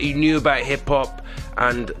people that you knew about hip hop.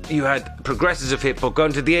 And you had progressives of hip hop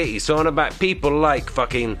going to the 80s. So on about people like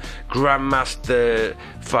fucking Grandmaster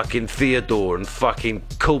fucking Theodore and fucking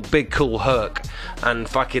Big Cool Herc and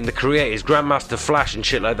fucking the creators, Grandmaster Flash and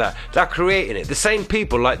shit like that. They're creating it. The same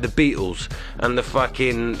people like the Beatles and the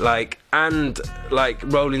fucking and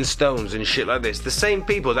Rolling Stones and shit like this. The same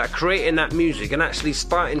people that are creating that music and actually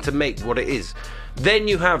starting to make what it is. Then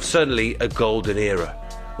you have suddenly a golden era.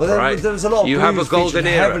 Well, there was a lot of you have a golden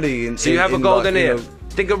era. So you have a golden era.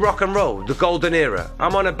 Think of rock and roll, the golden era.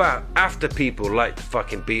 I'm on about after people like the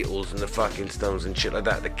fucking Beatles and the fucking Stones and shit like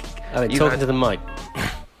that. Talking to the mic.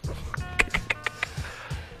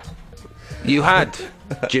 You had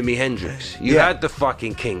Jimi Hendrix. You had the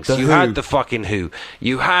fucking Kinks. You had the fucking Who.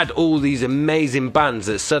 You had all these amazing bands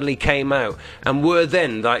that suddenly came out and were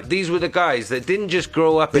then like these were the guys that didn't just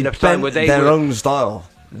grow up in a time where they their own style.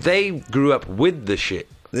 They grew up with the shit.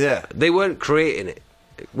 Yeah. They weren't creating it.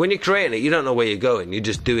 When you're creating it, you don't know where you're going. You're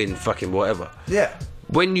just doing fucking whatever. Yeah.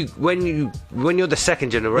 When you're the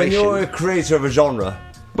second generation. When you're a creator of a genre.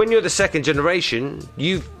 When you're the second generation,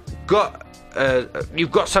 you've got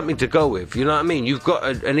something to go with. You know what I mean? You've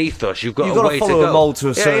got an ethos. You've got a way to go. Follow a mold to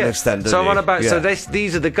a certain extent. So I'm on about. So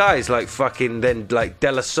these are the guys like fucking then like De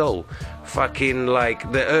La Soul, fucking like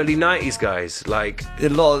the early '90s guys. Like a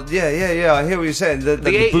lot. Yeah. I hear what you're saying. The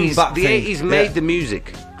 80s. Boom bap the thing. 80s made the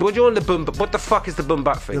music. What do you want the boom? What the fuck is the boom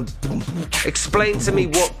bap thing? Explain to me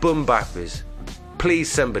what boom bap is,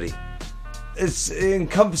 please, somebody. It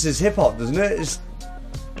encompasses hip hop, doesn't it?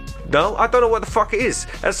 No, I don't know what the fuck it is.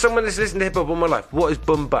 As someone that's listened to hip hop all my life, what is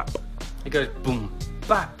boom bap? It goes boom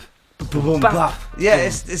bap. Boom bap. Yeah,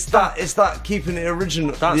 it's that keeping it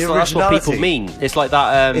original. That's what people mean. It's like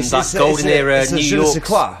that that golden era New York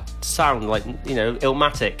sound, like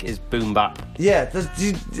Illmatic is boom bap. Yeah,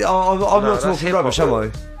 I'm not talking rubbish, am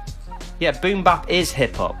I? Yeah, boom bap is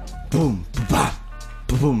hip hop. Boom bap.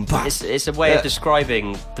 Boom bap. It's a way of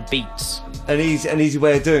describing the beats. An easy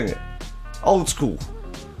way of doing it. Old school.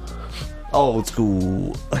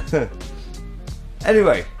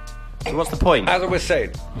 Anyway, so what's the point? As I was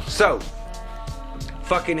saying, so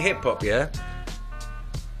fucking hip hop, yeah.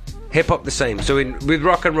 Hip hop the same. So with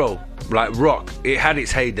rock and roll, like rock, it had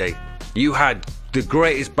its heyday. You had the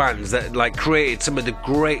greatest bands that like created some of the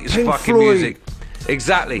greatest Pink fucking Floyd. music.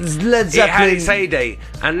 Exactly. Led Zeppelin. It had its heyday,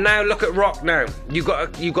 and now look at rock. Now you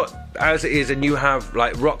got as it is, and you have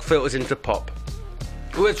like rock filters into pop.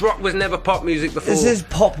 Whereas rock was never pop music before. This is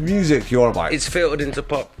pop music you're about. It's filtered into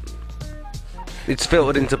pop.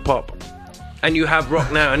 And you have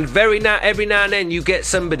rock now, and every now and then you get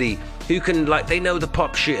somebody who can they know the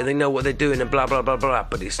pop shit and they know what they're doing and blah blah blah blah.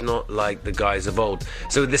 But it's not like the guys of old.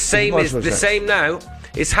 So the same now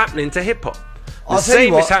is happening to hip hop. The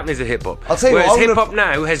same is happening to hip hop. Whereas hip hop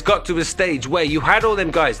now has got to a stage where you had all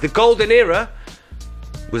them guys. The golden era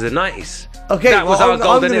was the 90s. Okay, that was our golden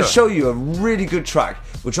I'm going era. to show you a really good track,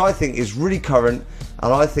 which I think is really current,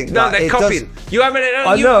 and I think they're copying. You haven't.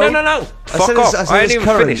 No. Fuck off. I ain't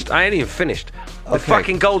even finished. The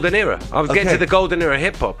fucking golden era. I was getting to the golden era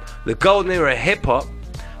hip hop. The golden era hip hop.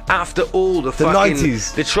 After all the fucking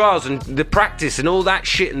 90s. The trials and the practice and all that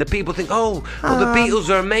shit, and the people think, the Beatles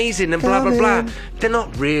are amazing and blah blah blah. They're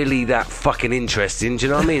not really that fucking interesting. Do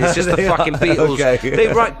you know what I mean? It's just the fucking Beatles. Okay. They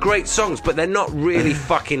write great songs, but they're not really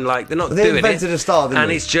fucking they're not doing it. They invented a style, didn't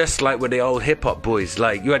they? It's just like with the old hip hop boys.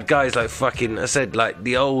 Like you had guys like fucking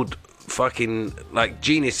the old fucking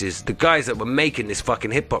geniuses, the guys that were making this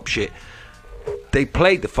fucking hip hop shit. They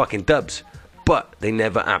played the fucking dubs, but they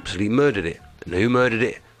never absolutely murdered it. And who murdered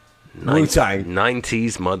it? Wu-Tang.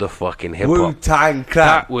 90s motherfucking hip hop. Wu-Tang Clan.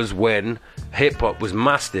 That was when hip hop was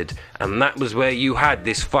mastered, and that was where you had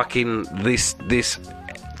this fucking this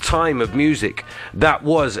time of music that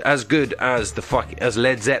was as good as as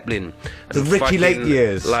Led Zeppelin, the Ricky Lake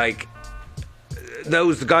years, like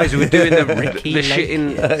those guys who were doing the shit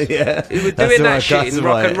in who were doing that shit in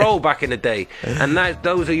rock and roll back in the day, and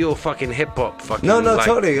those are your fucking hip hop fucking. No, like,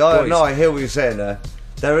 totally. I hear what you're saying there.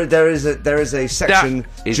 There is a section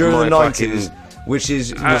during the 90s which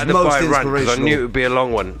was most inspirational. I knew it would be a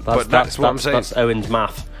long one, but that's what I'm saying. That's Owen's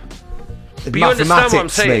math. But you understand what I'm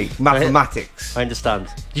saying? Mate. Mathematics. I understand.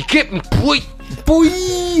 You get me, boy.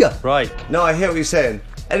 Right. No, I hear what you're saying.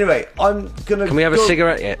 Anyway, I'm gonna. Can we have a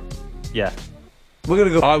cigarette yet? Yeah. We're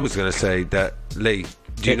gonna go. I was gonna say that, Lee.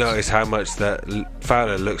 Do you notice how much that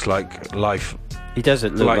Fowler looks like Life? He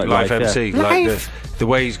doesn't look like Life MC. Yeah. Like the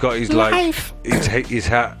way he's got his his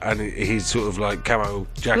hat and his sort of like camo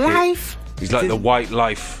jacket. He's like the white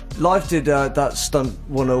Life. Life did that stunt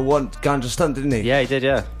 101 ganja stunt, didn't he? Yeah, he did.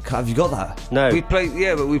 Yeah. Have you got that? No. We played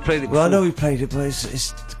it. Before. Well, I know we played it, but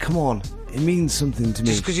it's come on. It means something to me.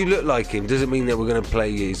 Just because you look like him doesn't mean that we're going to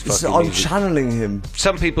play his fucking I'm music. channeling him.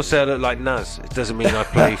 Some people say I look like Nas. It doesn't mean I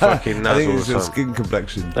play fucking Nas I think all it's the your time. skin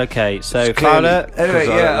complexion. Okay, so Fowler. Anyway,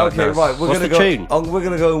 right. What's the tune? We're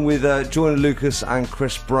going to go in with Jordan Lucas and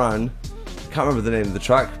Chris Brown. Can't remember the name of the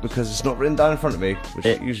track because it's not written down in front of me, which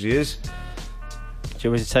it usually is. Do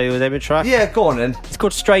you want me to tell you the name of the track? Yeah, go on then. It's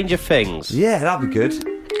called Stranger Things. Yeah, that'd be good.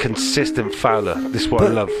 Consistent Fowler. This is what I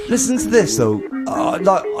love. Listen to this though.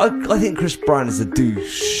 I think Chris Brown is a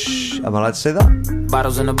douche. Am I allowed to say that?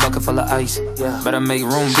 Bottles in a bucket full of ice. Yeah. Better make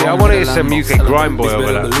room. See, I want to hear some UK grime boy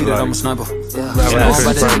over that. I'm a sniper.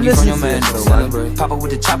 Papa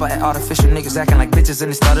with the chopper at artificial niggas acting like bitches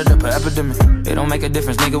and it started up an epidemic. It don't make a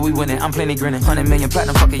difference, nigga. We winning. I'm plenty grinning. 100 million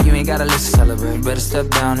platinum. Fuck it, you ain't gotta listen. Celebrate. Better step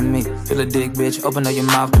down to me. Feel a dick, bitch. Open up your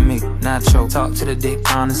mouth to me. Nacho. Talk to the dick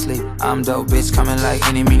honestly. I'm dope, bitch. Coming like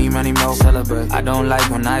any meeny money mo. Celebrate. I don't like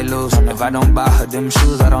when I lose. If I don't buy her them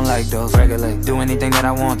shoes, I don't like those. Regulate. Do anything that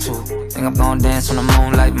I want to. Think I'm gonna dance on the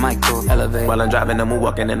moon like Michael. Elevate. While I'm driving the moon,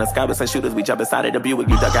 walking in the sky with some shooters. We jump inside of the Buick.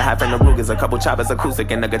 You duck a half in the Rugers. A couple choppers, acoustic,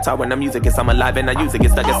 and the guitar when the music is. I'm alive and I use it.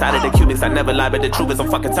 Get stuck inside of the cubics. I never lie, but the truth is I'm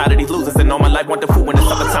fucking tired of these losers. And all my life want the food when it's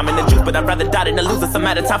summertime in the juice. But I'd rather die than to lose it. Some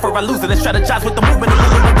matter time for I lose it and strategize with the movement.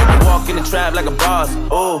 Walk in the trap like a boss.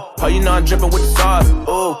 Oh, you know I'm dripping with the sauce.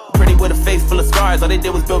 Oh, pretty with a face full of scars. All they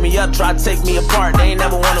did was build me up, try to take me apart. They ain't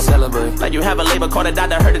never wanna celebrate. Like you have a labor call the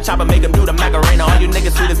doctor, heard the chopper, make him do the Macarena. All you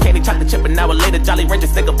niggas sweet as candy, chop the chip an hour later. Jolly Rancher,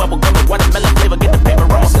 stick a bubble gum with watermelon flavor, get the paper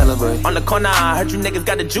roll. Celebrate. On the corner, I heard you niggas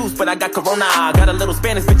got the juice, but I got Corona. Got a little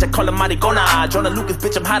Spanish bitch, I call her Maricona. Jordan Lucas,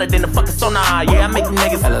 bitch, I'm hotter than the fucking sauna. Yeah, I make you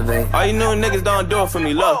niggas elevate. All you new niggas don't do it for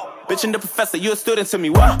me, look. Bitch and the professor, you a student to me,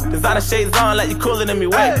 what? Designer shades on like you cooler than me,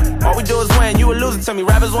 wait. All we do is win, you a loser to me.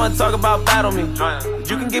 Rappers wanna talk about battle me.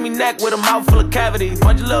 You can give me neck with a mouth full of cavities.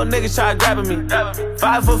 Bunch of little niggas try grabbing me.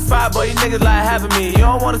 5'5", boy, you niggas like having me. You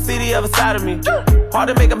don't wanna see the other side of me. Hard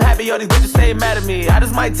to make them happy, all these bitches stay mad at me. I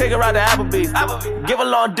just might take her out to Applebee's. Give a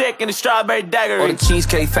long dick and a strawberry dagger. Or the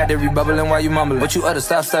cheesecake factory bubbling while you mumbling. What you utter,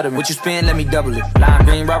 stop stuttering. What you spin, let me double it. Lime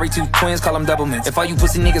green, robbery, two twins, call them doublemans. If all you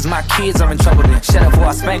pussy niggas my kids, I'm in trouble then. Shut up before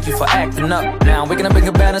I spank you for acting up. Now I'm waking up in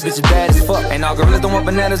cabanas, bitch is bad as fuck. Ain't all gorillas don't want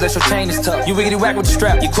bananas, that's your chain is tough. You wiggity whack with the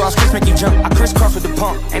strap, you cross Chris, make you jump. I crisscross with the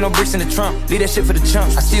pump, ain't no bricks in the trunk. Leave that shit for the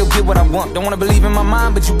chumps, I still get what I want. Don't wanna believe in my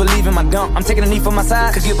mind, but you believe in my dump. I'm taking a knee for my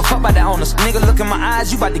side, cause give a fuck about the owners. Nigga look in my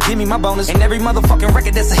eyes, you about to give me my bonus. And every motherfucking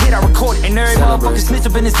record that's a hit, I record it. And every motherfucking snitch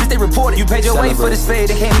up in this bitch, they report it. You paid your way for this fade,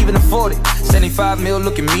 they can't even afford it. 75 mil,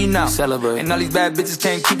 look at me now. Celebrate. And all these bad bitches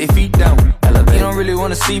can't keep their feet down. Elevate. You don't really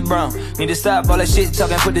wanna see brown. Need to stop all that shit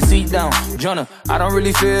talking, put the seat down. Jonah, I don't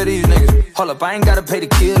really feel these niggas. Hold up, I ain't gotta pay to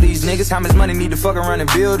kill these niggas. How much money need to fuck around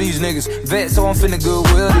and build these niggas? Vet, so I'm finna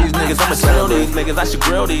goodwill these niggas. I'ma smell these niggas, I should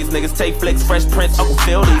grill these niggas. Take flicks, Fresh Prince, Uncle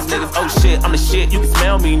Phil these niggas. Oh shit, I'm the shit, you can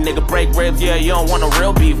smell me, nigga. Break ribs, yeah, you don't want no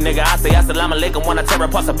real beef, nigga. I say assalamu alaikum when I tear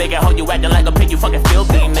apart a big hoe. You acting like a pig, you fucking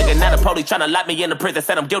filthy, nigga. Now the police tryna lock me in the prison,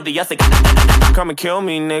 said I'm guilty. I say, come and kill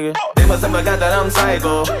me, nigga. They must have forgot that I'm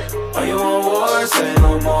psycho. Oh, you want war, say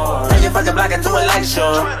no more. Turn your fucking block into a light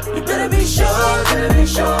show. You better be sure, better be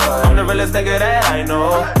sure. I'm the realest nigga that I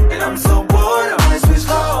know. And I'm so bored, I might switch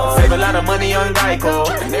cars. Save a lot of money on Geico.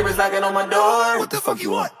 The neighbors knocking on my door. What the fuck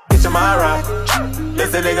you want? Bitch, I'm alright.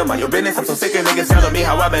 Listen, nigga, mind your business. I'm so sick of niggas telling me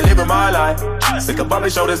how I've been living my life. Sick of bumping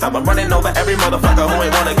shoulders, I've been running over every motherfucker who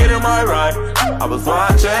ain't wanna get in my ride. I was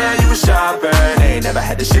watching, you was shopping. They ain't never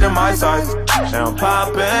had this shit in my size. Now I'm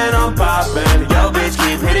popping. Yo, bitch,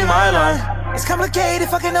 keep hitting my line. It's complicated,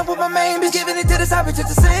 fucking up with my main bitch. Giving it to the side bitch at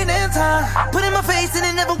the same damn time. Putting my face in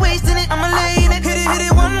it, never wasting it. I'ma lay in it, hit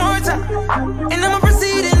it one more time. And I'ma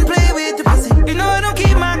proceed and play with the pussy. You know I don't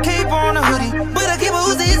keep my cape on a hoodie, but I keep a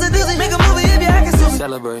Uzi, it's a doozy. Make a movie if you can sue me.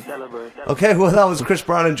 Celebrate. Okay, well that was Chris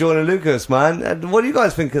Brown and Jordan Lucas, man. And what do you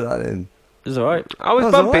guys think of that then? It's alright. I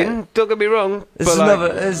was bumping, don't get me wrong. It's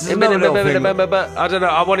another little thing. But I don't know,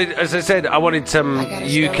 I wanted, as I said, I wanted some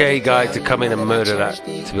UK guy to come in and murder that,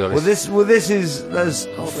 to be honest. Well, this is, as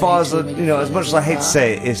far as, as much as I hate to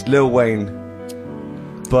say it, it's Lil Wayne.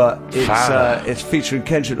 But it's featuring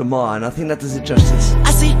Kendrick Lamar, and I think that does it justice. I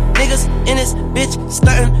see niggas in this bitch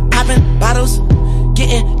stunting, popping bottles,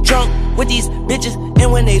 getting drunk with these bitches,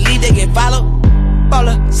 and when they leave, they get followed. Fall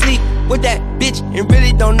asleep with that bitch and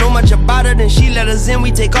really don't know much about her. Then she let us in, we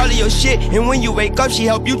take all of your shit, and when you wake up, she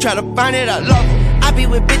help you try to find it. I love her. I be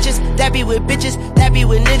with bitches, that be with bitches, that be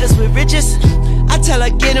with niggas with riches. I tell her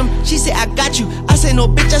get him, she say I got you. I say no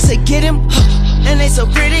bitch, I say get him. And they so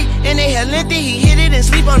pretty, and they hell lengthy. He hit it and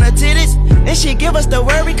sleep on her titties. And she give us the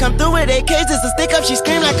word, we come through with AKs just to stick up. She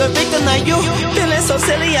scream like a victim, like you. Feeling so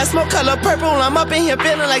silly, I smoke color purple. I'm up in here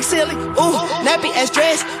feeling like silly. Ooh, nappy ass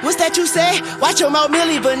dress, what's that you say? Watch your mouth,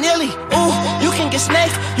 Millie Vanilli. Ooh, you can get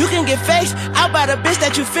snaked, you can get faced out by the bitch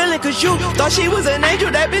that you feeling. Cause you thought she was an angel,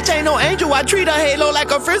 that bitch ain't no angel. I treat her halo like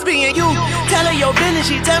a frisbee, and you tell her your business,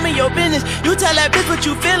 she tell me your business. You tell that bitch what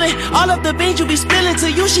you feeling. All of the beans you be spilling to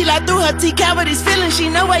you, she like through her T cavities feeling. She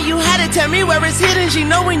know where you had it, tell me where it's hidden. She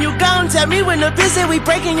know when you gone, tell me when the bitch say we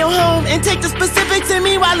breaking your home. And take the specifics in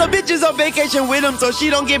me while the bitch is on vacation with him, so she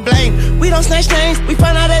don't get blamed. We don't snatch names, we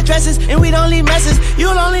find out addresses, and we don't leave messes.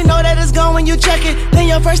 You'll only know that it's gone when you check it. Then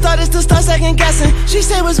your first thought is to start second guessing. She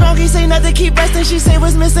say what's wrong, he say nothing, keep resting. She say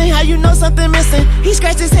what's missing, how you know something missing. He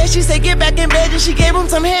scratched his head, she say get back in bed. And she gave him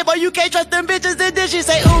some head, boy you can't trust them bitches. And then she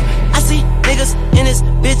say ooh, I see niggas in this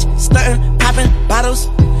bitch stunting, popping bottles,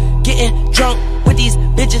 getting drunk with these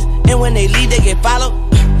bitches, and when they leave, they get followed.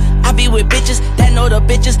 I be with bitches that know the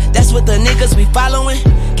bitches, that's what the niggas we following.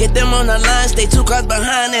 Get them on the line, stay 2 cars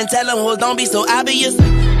behind, and tell them hoes don't be so obvious.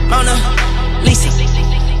 Mona Lisa.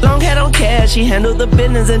 Long hair don't care, she handle the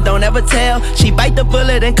business and don't ever tell. She bite the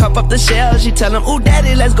bullet and cuff up the shell. She tell him, ooh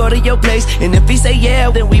daddy, let's go to your place. And if he say yeah,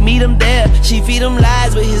 then we meet him there. She feed him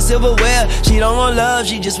lies with his silverware. She don't want love,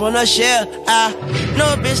 she just wanna share. I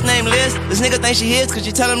know a bitch named Liz. This nigga think she his cause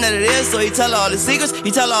she tell him that it is. So he tell her all his secrets, he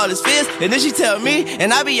tell her all his fears. And then she tell me,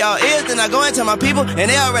 and I be all ears. Then I go and tell my people, and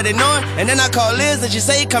they already know it. And then I call Liz and she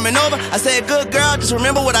say he coming over. I said, good girl, just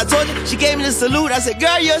remember what I told you. She gave me the salute, I said,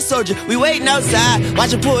 girl, you're a soldier. We waiting outside,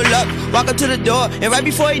 watch her pull up, walk up to the door, and right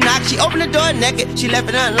before he knocked, she opened the door naked, she left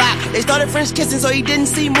it unlocked. They started French kissing so he didn't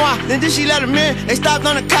see moi. Then she let him in, they stopped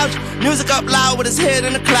on the couch, music up loud with his head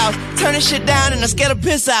in the clouds. Turn his shit down and I scared the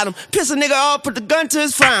piss out him. Piss a nigga off, put the gun to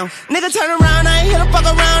his frown. Nigga turn around, I ain't here to fuck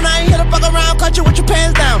around, I ain't here to fuck around. Caught you with your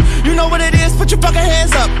pants down, you know what it is, put your fucking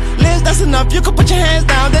hands up. Liz, that's enough, you can put your hands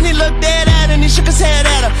down. Then he looked dead at her and he shook his head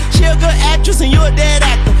at her. She a good actress and you a dead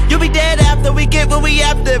actor. You be dead after we get what we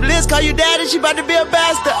after. If Liz call you daddy, she about to be a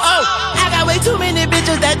bastard. Oh, I got way too many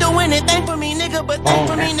bitches that do anything for me, nigga. But think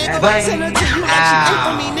for me, nigga. But send her to you like she think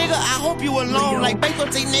for me, nigga. I hope you alone like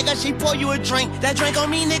bankruptcy, nigga. She pour you a drink, that drink on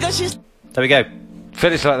me, nigga. She's. There we go.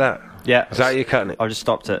 Finish like that. Yeah. Is that you cutting it? I just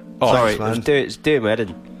stopped it. Oh, sorry, man. it's doing my head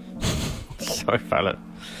in. Sorry, Fowler.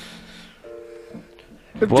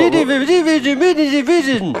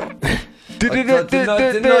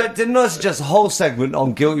 Didn't I suggest a whole segment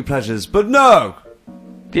on guilty pleasures? But no!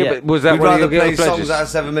 Yeah, but was that We'd one of rather your play guilty songs pleasures? that are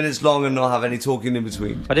 7 minutes long and not have any talking in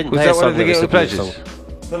between. I didn't Was play that a one song of the that was guilty a good pleasures?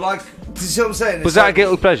 song. But like, do you see what I'm saying? Was It's that a like,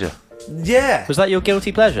 guilty pleasure? Yeah. Was that your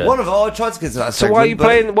guilty pleasure? One of them. I tried to get to that So segment. why are you but-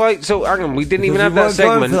 playing? Why? So hang on, we didn't even have Because that we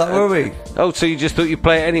weren't going segment. for that, were we? Oh, so you just thought you'd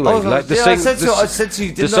play it anyway? I was Like the yeah, sing- I said the to, s- I said to you,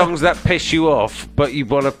 the didn't songs that piss you off, but you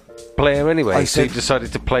want to play them anyway. I So you said-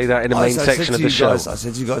 decided to play that in the I main said section to of you the show. guys, I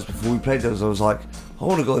said to you guys before we played those, I was like, I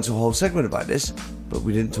want to go into a whole segment about this, but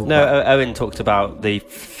we didn't talk No, about Owen talked about the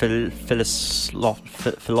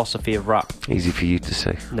philosophy of rap. Easy for you to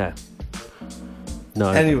say. No. No.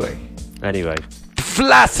 Anyway.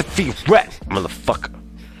 Philosophy of rap, motherfucker.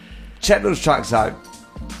 Check those tracks out.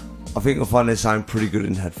 I think you'll find they sound pretty good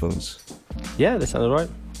in headphones. Yeah, they sound alright.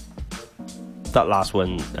 That last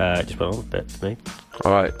one just went on a bit for me.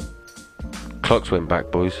 Alright. Clocks went back,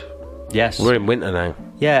 boys. Yes. We're in winter now.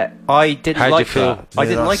 Yeah, I didn't How'd like you feel? that. I Yeah,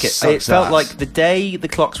 didn't that like it. sucks It felt ass. like the day the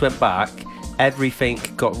clocks went back, everything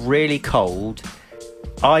got really cold.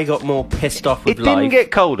 I got more pissed off with It life. didn't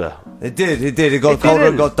get colder. It did. It got colder,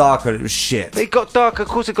 it got darker, it was shit. It got darker, of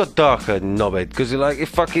course it got darker, knobhead, because like it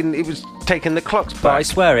was taking the clocks back. But I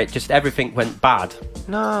swear everything went bad.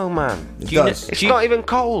 No, man. It's not even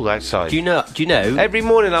cold outside. Do you know? Every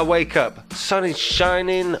morning I wake up, sun is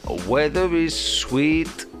shining, weather is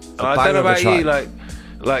sweet. I don't know about you,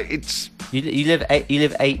 like it's. You live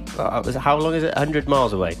eight. How long is it? 100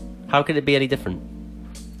 miles away. How can it be any different?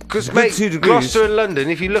 Because mate, Gloucester and London,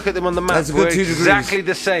 if you look at them on the map, we're exactly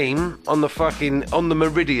the same on the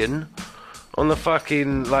meridian, on the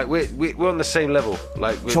fucking like we're on the same level.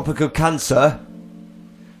 Like Tropical Cancer.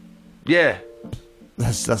 Yeah.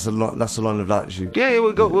 That's a line of latitude. Yeah,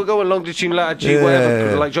 we'll go on longitude, latitude,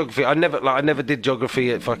 whatever. Like geography, I never did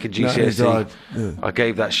geography at fucking GCSE. I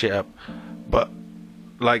gave that shit up. But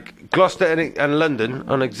like Gloucester and London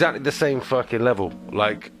on exactly the same fucking level.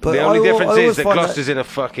 Like but the only difference is that Gloucester's in a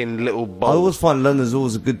fucking little bowl. I always find London's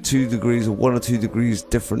always a good 2 degrees or 1 or 2 degrees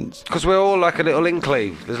difference. Because we're all like a little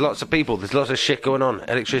enclave. There's lots of people. There's lots of shit going on.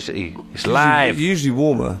 Electricity. It's live. Usually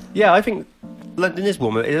warmer. Yeah, I think London is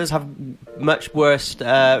warmer. It does have much worse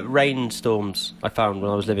rainstorms. I found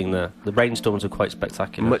when I was living there. The rainstorms are quite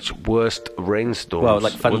spectacular. Much worse rainstorms. Well,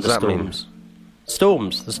 like thunderstorms.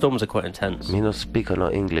 Storms. The storms are quite intense. Me not speak or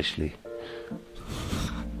not Englishly.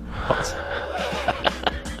 What?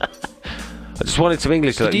 I just wanted some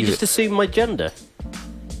English. Did you just assume my gender?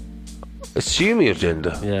 Assume your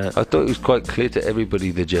gender? Yeah. I thought it was quite clear to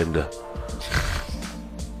everybody the gender.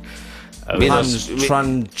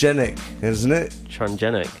 Transgenic, isn't it?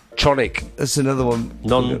 Transgenic. Tronic. That's another one.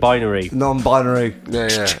 Non-binary.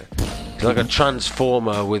 Yeah. It's like a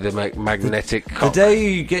transformer with a magnetic cock. The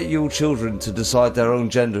day you get your children to decide their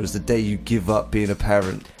own gender is the day you give up being a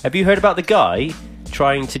parent. Have you heard about the guy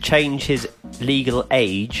trying to change his legal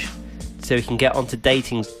age so he can get onto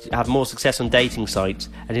have more success on dating sites?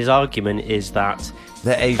 And his argument is that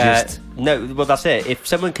they're ageist. No, well that's it. If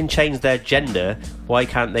someone can change their gender, why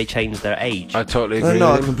can't they change their age? I totally agree.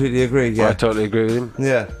 No, I completely agree. Yeah, I totally agree with him.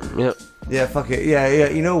 Yeah. Yep. Yeah, fuck it. Yeah.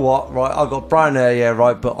 You know what? Right, I've got brown hair. Yeah,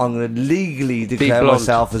 right. But I'm going to legally declare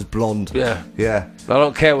myself as blonde. Yeah. Yeah. I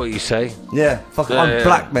don't care what you say. Yeah. Fuck it. I'm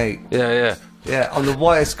black, mate. Yeah. Yeah. I'm the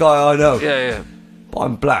whitest guy I know. Yeah. But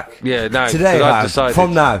I'm black. Yeah. No. Today, I've decided.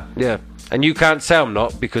 From now. Yeah. And you can't say I'm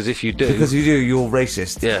not because if you do, you're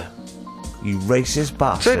racist. Yeah. You racist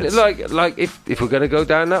bastard. So, like, if we're going to go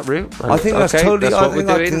down that route, I think that's totally. That's what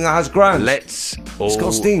I think that has grounds. It's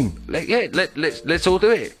got steam. Let's all do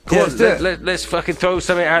it. Come on, let's fucking throw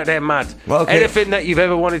something out there, mad. Well, okay. Anything that you've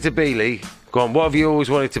ever wanted to be, Lee. Go on. What have you always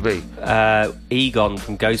wanted to be? Egon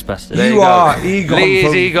from Ghostbusters. You are Egon. Lee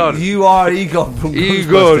is Egon. You are Egon from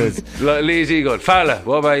Ghostbusters. Like Lee is Egon. Fowler.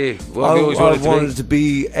 What about you? What have you always wanted to be? I wanted to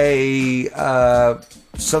be a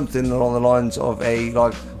something along the lines of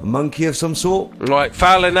a monkey of some sort. Right,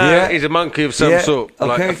 Fowler now is a monkey of some sort. Okay.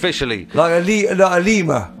 Like officially. Like a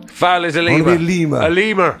lemur. Fowler's a lemur. I want to be a lemur. A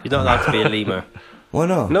lemur. You're not allowed to be a lemur. Why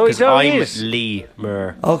not? No, he I'm is.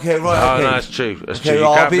 lemur. Okay, right. Okay. Oh, no, that's true. That's okay, true.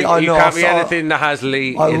 You can't be anything that has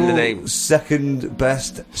Lee in the name. Second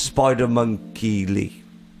best Spider Monkey Lee.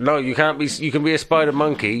 No, you can't be. You can be a Spider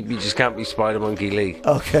Monkey. You just can't be Spider Monkey Lee.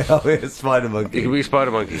 Okay, I'll be a Spider Monkey. You can be a Spider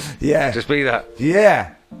Monkey. Yeah. Just be that.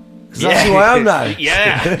 Yeah. Because that's who I am now.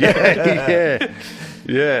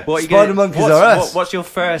 Yeah. What Spider Monkeys are us. What's your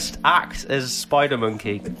first act as Spider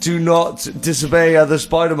Monkey? Do not disobey other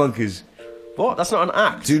Spider Monkeys. What? That's not an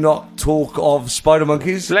act. Do not talk of Spider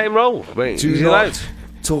Monkeys. Let him roll. Wait, do not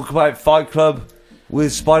talk about Fight Club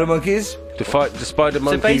with Spider Monkeys. The Spider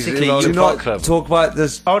Monkeys. So basically, do not talk about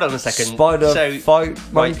this. Hold on a second. Spider Fight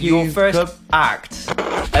Monkeys. Your first act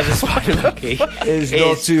as a Spider Monkey is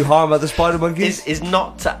not to harm other Spider Monkeys. Is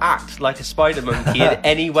not to act like a Spider Monkey in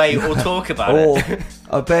any way or talk about it.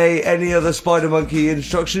 Obey any other Spider Monkey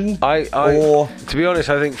instruction. To be honest,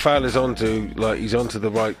 I think Fowler's he's onto the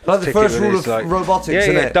right. Like the first rule of robotics,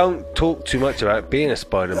 isn't it? Don't talk too much about being a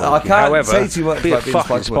Spider Monkey. I can't say too much be about a being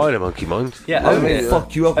fucking Spider Monkey, mind. Yeah, I'm gonna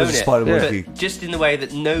fuck you up as a Spider Monkey. But just in the way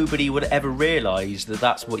that nobody would ever realise that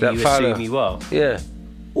that's what you Fowler, assume you are. Yeah.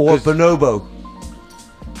 Or a bonobo.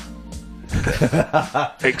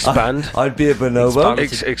 Expand. I'd be a bonobo.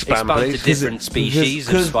 Expand, please. To different species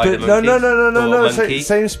of spider monkey. No.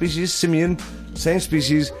 Same species, simian. Same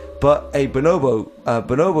species, but a bonobo.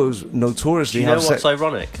 Bonobos notoriously have sex. You know what's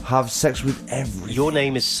ironic? Have sex with everything. Your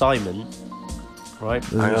name is Simon. Right.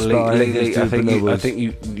 Hang on, Lee, I think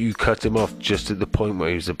you cut him off just at the point where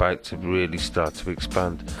he was about to really start to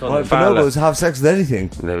expand. Right, bonobos have sex with anything.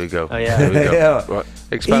 There we go. Oh, yeah. There we go. Yeah. Right.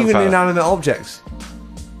 Expand, even Fowler. inanimate objects.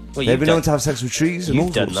 Well, they've been known to have sex with trees and all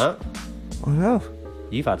You've done sorts. that. I know.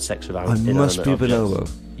 You've had sex with I inanimate must be objects. bonobo.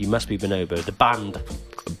 You must be Bonobo. The band.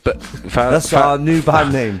 But That's our new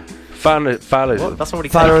band name. Fowler. What? That's already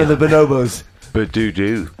Fowler and taken. the Bonobos. But do.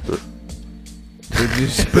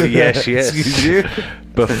 But yes. Excuse you.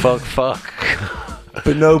 But fuck.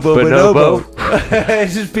 Bonobo.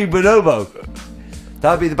 It's just be Bonobo.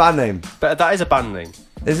 That'd be the band name. But that is a band name.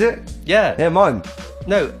 Is it? Yeah. Yeah, mine.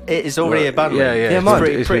 No, it is already a band name. Yeah, it's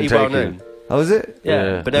mine. pretty well known. Oh, is it?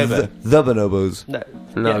 Yeah. Bonobo. The Bonobos.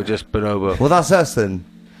 No, just Bonobo. Well, that's us then.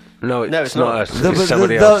 No, it's not us. The It's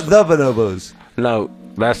somebody else. The Bonobos. No,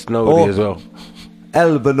 that's nobody as well.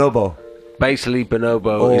 El Bonobo. Basically,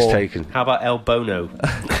 Bonobo is taken. How about El Bono?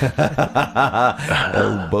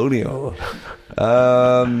 El Bonio.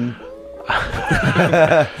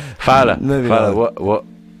 Fowler. Maybe Fowler. not.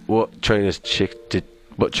 What trainers chickens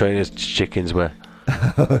wear?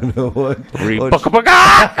 No, what?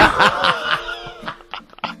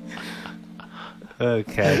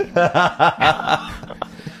 Okay.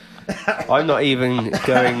 I'm not even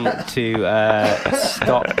going to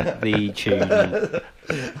stop the tune.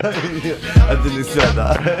 I didn't say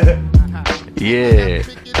that. Yeah.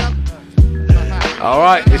 All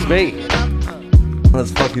right, it's me.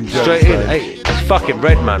 That's fucking jokes, straight in. man. Hey, it's fucking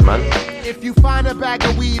Redman, man. If you find a bag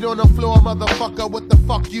of weed on the floor, motherfucker, what the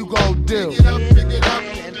fuck you gon' do? Pick it up, pick it up,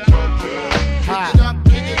 pick it up,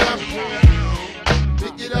 pick it up,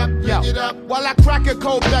 pick it up, pick it up. While I crack a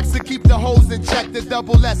cold Bex to keep the hoes in check, the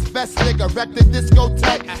double S vest nigga wreck the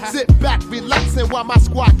discotheque. Sit back, relaxing while my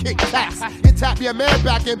squad kick tax. And tap your man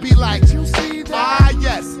back and be like, you see that? Ah,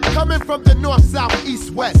 yes. Coming from the north, south,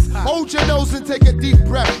 east, west. Hold your nose and take a deep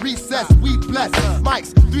breath. Recess, we bless.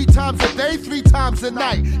 Mics 3 times a day, 3 times a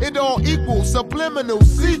night. It all equals subliminal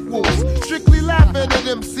sequels. Strictly laughing at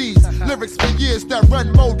MCs. Lyrics for years that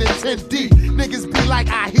run more than 10 deep. Niggas be like,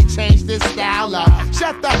 he changed his style up.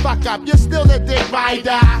 Shut the fuck up, you're still a dick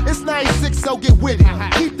rider. It's 96, so get with it.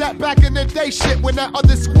 Keep that back in the day shit when that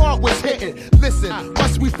other squad was hitting. Listen,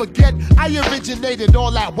 must we forget? I originated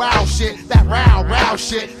all that wild shit. That round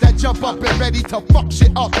shit. That jump up and ready to fuck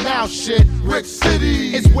shit up now shit. Brick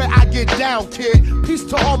City is where I get down, kid. Peace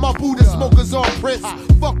to all my Buddha smokers on Prince.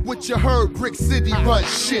 Fuck what you heard, Brick City run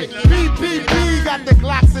shit. PPP got the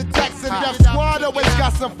Glocks and Tex and Def Squad always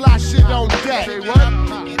got some fly shit on deck. Say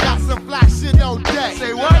what? Got some fly shit on deck.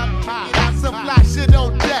 Say what? Got some fly shit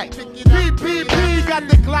on deck. PPP got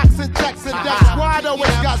the Glocks and Tex and Def Squad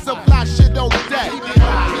always got some fly shit on deck.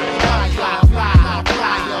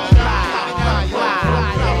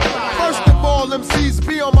 First of all, MCs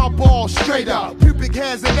be on my ball straight up. Pubic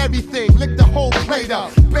hairs and everything, lick the whole plate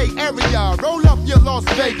up. Bay Area, roll up your Las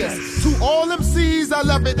Vegas. To all MCs, I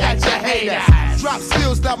love it that you hate us. Drop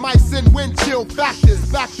skills that might send wind chill factors.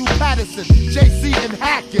 Back through Patterson, JC and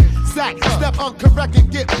Hackett. Sack, step uncorrect and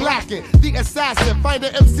get blackened. The assassin, find the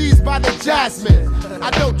MCs by the Jasmine. I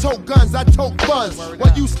don't tote guns, I tote funds.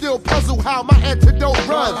 While you still puzzle how my antidote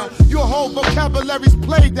runs. Your whole vocabulary's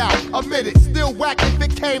played out, admit it. Still whack if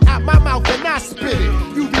it came out my mouth and I spit it.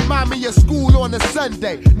 You remind me of school on a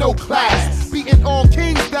Sunday, no class. Beating all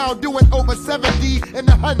kings down, doing over 70 in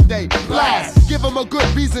the Hyundai blast. Give them a good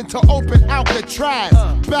reason to open Alcatraz.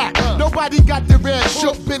 Back, nobody got the red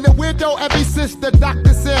shook. Been a weirdo ever since the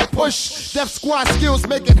doctor said push. Def Squad skills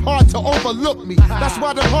make it hard to overlook me. That's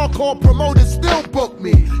why the hardcore promoters still book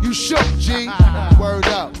me. You shook, G. Word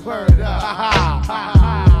up, word up.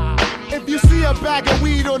 If you see a bag of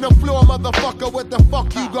weed on the floor, motherfucker, what the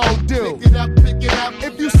fuck you gon' do? Pick it up, pick it up.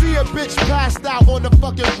 If you see a bitch passed out on the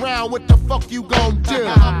fucking ground, what the fuck you gon' do?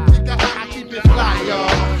 I keep it fly, y'all.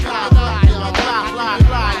 Fly, fly, y'all. Fly, fly,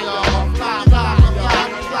 fly, y'all. Fly, fly,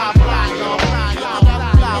 fly, fly, y'all.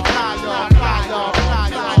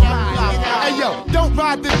 Hey yo, don't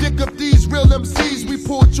ride the dick of these real MCs. We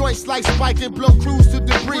pull joints like Spike and blow crews to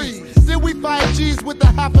debris. Then we fire G's with a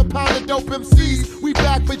half a pound of dope MCs. We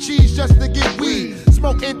back for cheese just to get weed.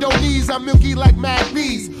 Smoke Indonese, I'm milky like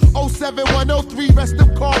Magnes. 07103, rest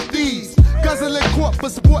them car thieves. Guzzling court for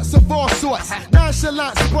sports of all sorts.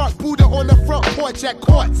 Nonchalant spark Buddha on the front porch at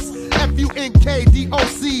courts.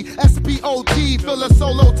 FUNKDOC, SPOT, fill a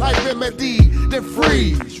solo type remedy. Then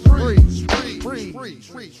freeze.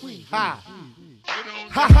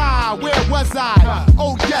 Ha ha, where was I?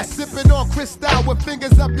 Oh yes, sipping on Cristal with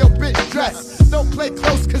fingers up your bitch dress. Don't play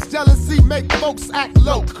close cause jealousy make folks act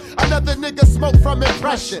low. Another nigga smoke from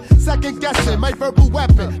impression. Second guessing my verbal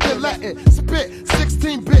weapon. Then let it spit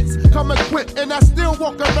 16 bits, come equipped. And I still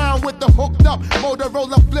walk around with the hooked up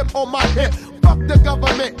Motorola flip on my hip. Fuck the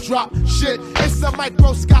government, drop shit. It's a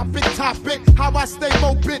microscopic topic. How I stay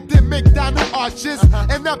more bit than McDonald arches.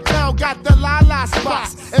 And uptown got the la-la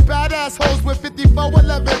spots. And badass hoes with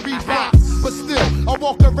 5411 Reeboks. But still, I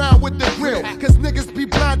walk around with the grill. Cause niggas be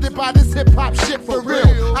blinded by this hip-hop shit for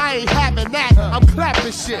real.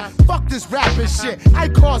 trapping shit. Fuck this rapping shit. I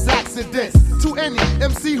cause accidents to any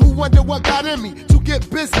MC who wonder what got in me. To get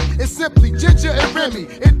busy, it's simply Ginger and Remy.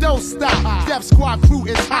 It don't stop. Death Squad crew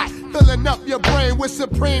is hot, filling up your brain with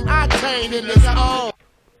supreme octane in this own.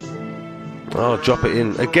 Oh, drop it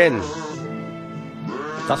in again.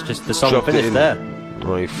 That's just the song Drop it finished in. there.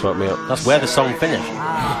 Oh, you fucked me up. That's where the song finished.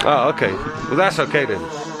 Oh, okay. Well, that's okay then.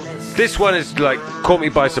 This one is like caught me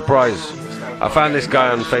by surprise. I found this guy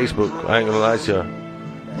on Facebook. I ain't gonna lie to you.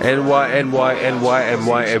 NY.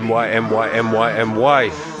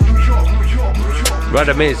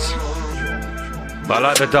 Rather miss. But I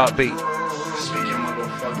like the dark beat.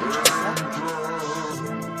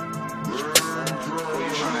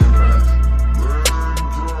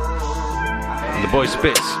 And the boy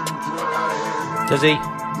spits. Does he?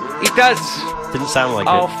 He does. Didn't sound like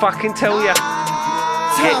I'll it. fucking tell ya.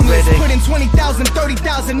 Timeless, put in 20,000,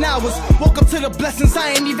 30,000 hours. Woke up to the blessings, I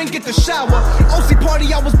ain't even get the shower. OC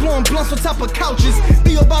party, I was blowing blunts on top of couches.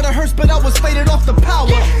 Feel about a hearse, but I was faded off the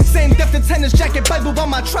power. Same depth of tennis jacket, Bible by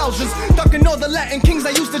my trousers. Ducking all the Latin kings, I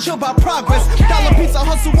used to chill by progress. Dollar pizza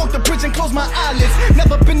hustle, walk the bridge and close my eyelids.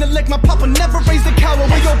 Never been to lick, my papa never raised a cow.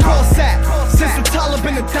 Where your cross at? Since the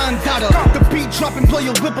Taliban and Don Dada. The beat dropping, blow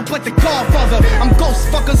your whip up like the Godfather. I'm ghost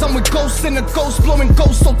fuckers, I'm with ghosts in a ghost, blowing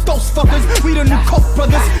ghosts, so those fuckers. We the new Coke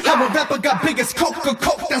brothers. How a rapper got biggest coke,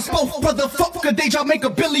 that's both brother fucker. They job make a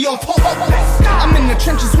billy off hope. I'm in the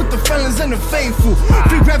trenches with the felons and the faithful.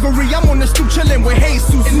 Free reverie, I'm on the stoop chillin' with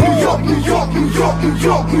Jesus. In New York, New York, New York, New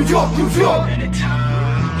York, New York, New York. And the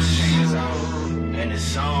time, and the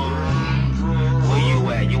song. Where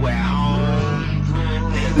you at? You at home?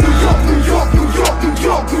 New York, New York, New York, New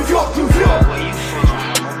York, New York, New York. Where you from?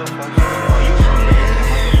 Oh, you from there?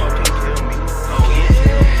 Motherfucking kill me. Oh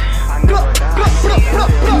yeah. I know what that is.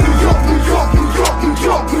 New York, New York, New York, New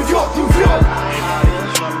York, New York, New York.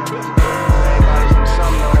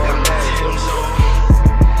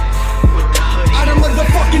 Out of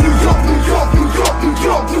motherfucking New York, New York, New York, New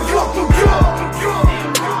York, New York, New York.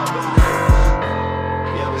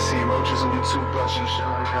 You ever seen roaches on your toothbrush and shit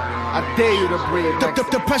like that? I dare you to breathe.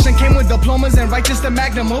 Depression came with diplomas and righteous the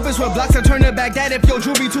magnum opus with blocks to turn it back that if your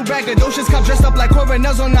jewelry too braggadocious. Cop dressed up like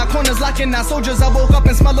coronels on our corners locking our soldiers. I woke up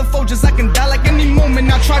and smell the Folgers. I can die like any moment.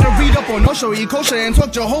 I try to read up on Osho, eat kosher and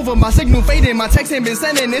talk Jehovah. My signal faded, my text ain't been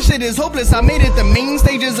sending. This shit is hopeless. I made it the main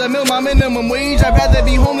stages of my minimum wage. I'd rather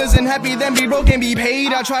be homeless and happy than be broke and be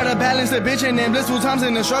paid. I try to balance the bitch and then blissful times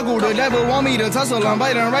in the struggle. The devil want me to tussle. I'm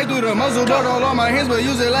biting right through the muzzle. Blood all on my hands, but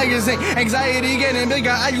use it like it's zinc. Anxiety getting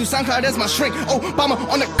bigger. I use SoundCloud as my shrink. Obama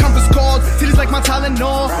on the conference calls. Titties like my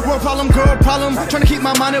Tylenol. World problem, girl problem. Trying to keep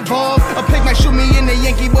my mind involved. A pig might shoot me in the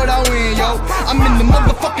Yankee, but I win, yo. I'm in the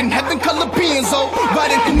motherfucking heaven color being so.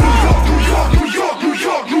 Riding through New York, New York, New York, New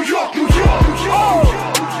York, New York, New York, New York.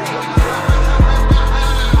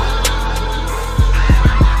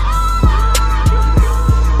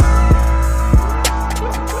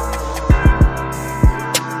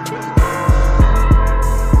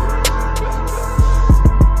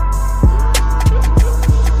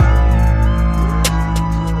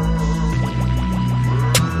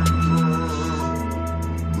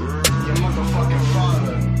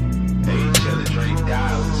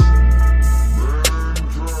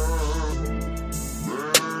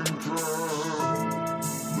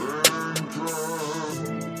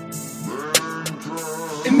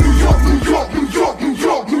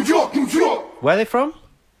 Where are they from?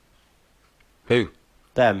 Who?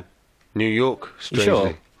 Them. New York, strangely.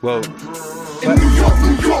 Sure? Well,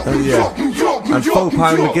 yeah. And Folk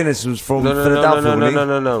Pound McGuinness was from Philadelphia.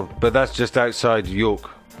 No. But that's just outside York.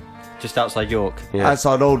 Just outside York? Yeah.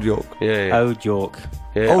 Outside Old York. Yeah. Old York.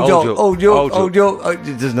 Yeah, Old York. Old York. Oh, it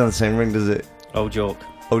doesn't have the same ring, does it? Old York.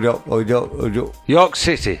 Old York. Old York. Old York. York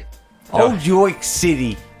City. Old York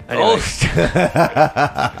City. Anyway.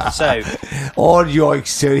 So, Old York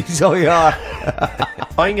City. So yeah.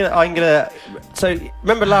 I'm gonna. So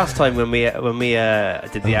remember last time when we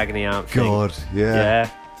did the agony aunt thing? God, yeah.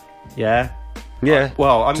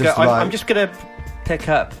 Well, I'm just gonna pick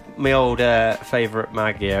up my old favourite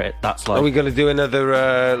mag here. That's like. Are we gonna do another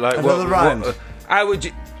another round? How would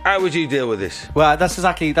you deal with this? Well, that's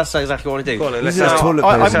exactly what I want to do. Go on, let's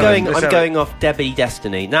I'm going off Debbie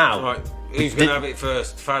Destiny now. Right, who's gonna have it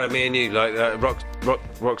first? Fowler, me and you, like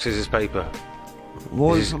rock scissors paper.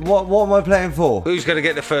 What am I playing for? Who's going to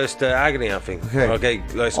get the first agony? I think. Okay,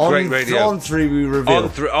 that's on, great radio. On 3 we reveal.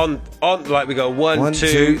 On like we go 1,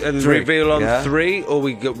 2, and 3. Reveal on 3, or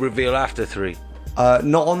we go reveal after 3.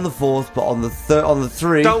 Not on the 4th, but on the 3rd. On the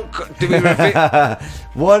 3. Do we reveal?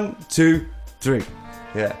 1, 2, 3.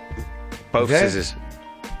 Yeah. Both scissors.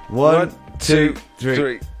 1, 2,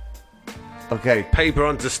 3. Okay. Paper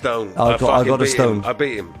onto stone. I got a stone. I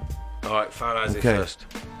beat him. All right, Fowler has it Okay. first.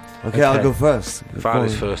 Okay, I'll go first.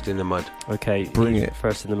 Fowler's first in the mud. Okay. Bring it.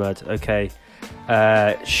 First in the mud. Okay.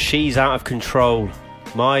 She's out of control.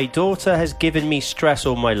 My daughter has given me stress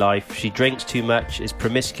all my life. She drinks too much, is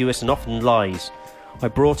promiscuous, and often lies. I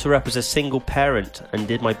brought her up as a single parent and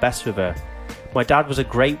did my best with her. My dad was a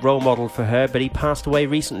great role model for her, but he passed away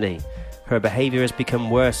recently. Her behaviour has become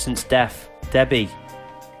worse since death. Debbie,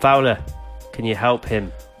 Fowler, can you help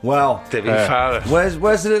him? Well, Debbie Fowler.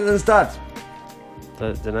 Where's the little one's dad?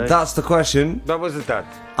 Don't know. That's the question. That was the dad.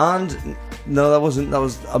 And no, that wasn't. That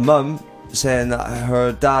was a mum saying that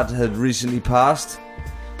her dad had recently passed,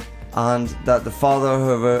 and that the father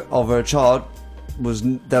of her child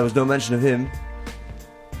there was no mention of him.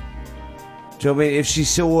 Do you know what I mean? If she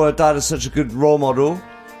saw her dad as such a good role model,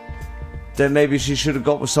 then maybe she should have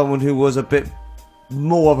got with someone who was a bit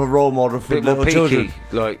more of a role model for little children.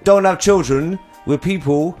 Like, don't have children with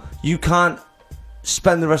people you can't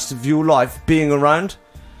spend the rest of your life being around,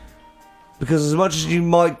 because as much as you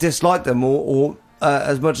might dislike them or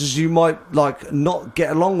as much as you might like not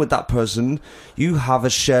get along with that person, you have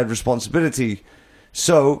a shared responsibility.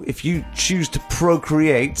 So if you choose to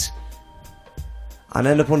procreate and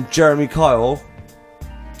end up on Jeremy Kyle,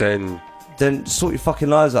 then sort your fucking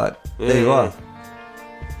lives out. There you are.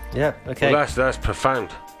 Yeah, okay. Well, that's profound.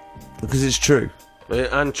 Because it's true.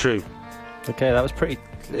 And true. Okay, that was pretty...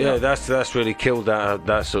 Yeah, that's really killed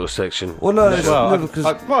that sort of section. Well, no, because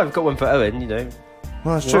I've got one for Owen, you know.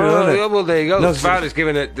 Well, that's true, well, isn't it? yeah, well, there you go. No, Fowler's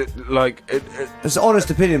giving it, like... it's an honest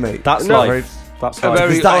opinion, mate. That's no, life. That's a life.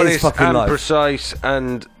 very that honest and life. precise,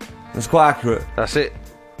 and... It's quite accurate. That's it.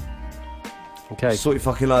 Okay. Sort your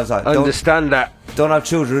fucking lives out. Understand that. Don't have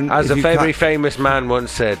children. As a very famous man once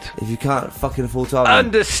said. If you can't fucking afford to have them.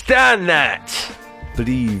 Understand that.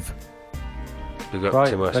 Believe. We got Right,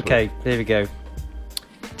 Tim Westman. okay, here we go.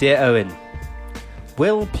 Dear Owen,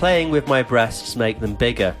 will playing with my breasts make them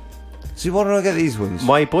bigger? See, why don't I get these ones?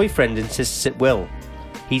 My boyfriend insists it will.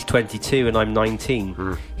 He's 22 and I'm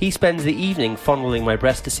 19. He spends the evening fondling my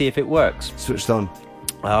breast to see if it works. Switched on.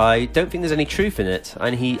 I don't think there's any truth in it,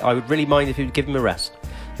 and I would really mind if you'd give him a rest.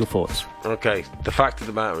 Your thoughts? Okay, the fact of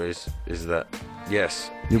the matter is that,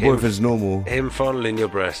 yes... Your boyfriend's normal. Him fondling your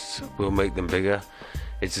breasts will make them bigger.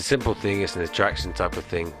 It's a simple thing, it's an attraction type of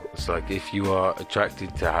thing. It's like if you are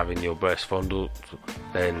attracted to having your breasts fondled,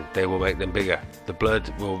 then they will make them bigger. The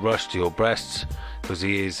blood will rush to your breasts because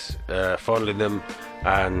he is fondling them,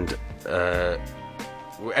 and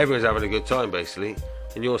everyone's having a good time basically,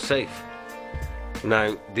 and you're safe.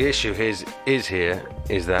 Now, the issue is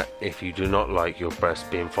that if you do not like your breasts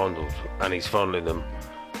being fondled and he's fondling them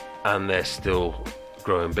and they're still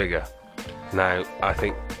growing bigger, now I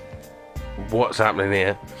think what's happening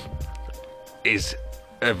here is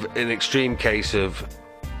an extreme case of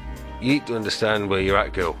you need to understand where you're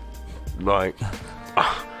at, girl. Like,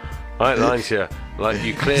 I ain't lying to you. Like,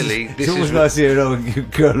 you clearly... It's always nice to hear own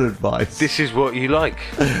girl advice. This is what you like.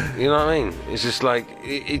 You know what I mean? It's just like,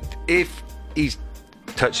 if he's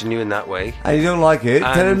touching you in that way... And you don't like it,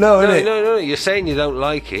 tell him no, innit? No, you're saying you don't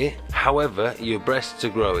like it. However, your breasts are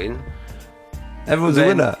growing. Everyone's a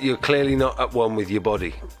winner. You're clearly not at one with your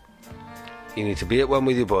body. You need to be at one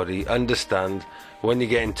with your body, understand when you're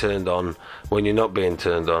getting turned on, when you're not being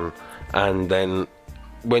turned on, and then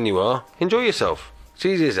when you are, enjoy yourself. It's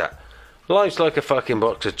easy as that. Life's like a fucking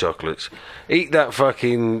box of chocolates. Eat that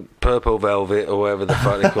fucking purple velvet or whatever the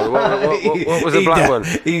fuck they call it. What was the black one?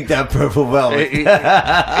 Eat that purple velvet. Eat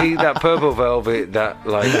that purple velvet that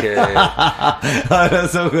like...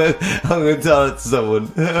 That's so good. I'm going to tell it to someone.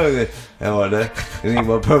 Hang on there. You need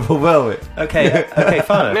my purple velvet. Okay,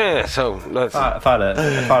 Fowler. Yeah, so...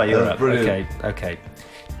 Fowler, you're up. Brilliant. Okay.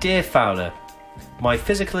 Dear Fowler, my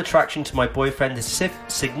physical attraction to my boyfriend is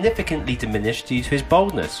significantly diminished due to his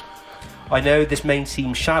boldness. I know this may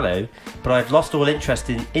seem shallow, but I've lost all interest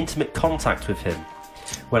in intimate contact with him.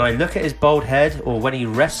 When I look at his bald head or when he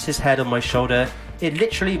rests his head on my shoulder, it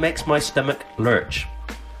literally makes my stomach lurch.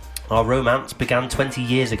 Our romance began 20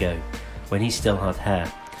 years ago, when he still had hair.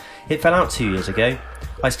 It fell out 2 years ago.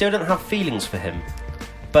 I still don't have feelings for him,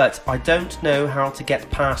 but I don't know how to get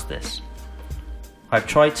past this. I've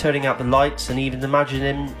tried turning out the lights and even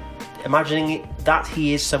imagining that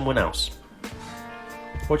he is someone else.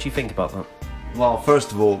 What do you think about that? Well,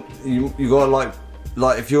 first of all, you gotta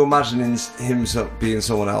like if you're imagining him being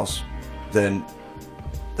someone else, then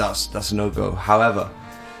that's a no-go. However,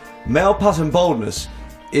 male pattern boldness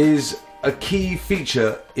is a key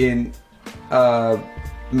feature in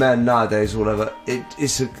men nowadays, or whatever.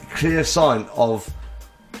 It's a clear sign of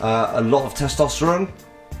a lot of testosterone,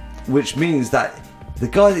 which means that The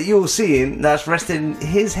guy that you're seeing that's resting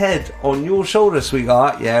his head on your shoulder,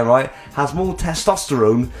 sweetheart, yeah, right, has more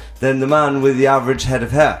testosterone than the man with the average head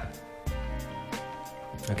of hair.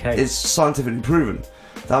 Okay. It's scientifically proven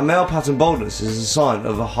that male pattern baldness is a sign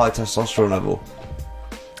of a high testosterone level.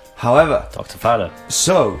 However, Dr. Fowler.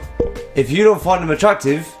 So, if you don't find him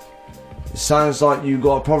attractive, it sounds like you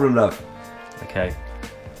got a problem, love. Okay.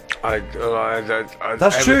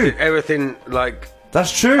 That's true. Everything, like...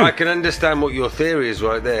 That's true. I can understand what your theory is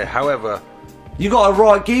right there. However... You got a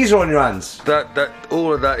right geezer on your hands.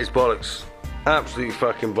 All of that is bollocks. Absolutely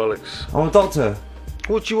fucking bollocks. I'm a doctor.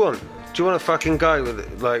 What do you want? Do you want a fucking guy with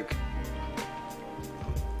it, like...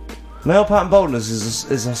 Male pattern baldness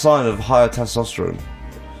is a sign of higher testosterone.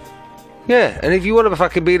 Yeah, and if you want to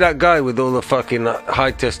fucking be that guy with all the fucking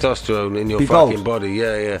high testosterone in your fucking body,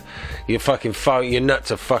 yeah, you're fucking your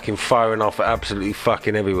nuts are fucking firing off absolutely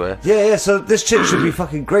fucking everywhere. Yeah, so this chick should be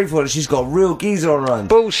fucking grateful that she's got a real geezer on her hand.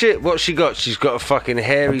 Bullshit, what's she got? She's got a fucking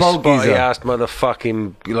hairy, spotty-ass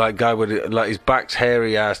motherfucking, like, guy with it, like, his back's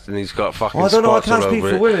hairy-assed and he's got fucking spots all over it. I don't know, I can't speak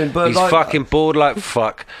for women, but, he's like... fucking bored like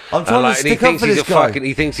fuck. I'm trying to stick up for this guy.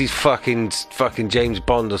 He thinks he's fucking James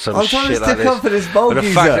Bond or some shit like this. I'm trying to stick up for this bald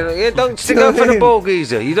geezer. Yeah, don't stick up for the bald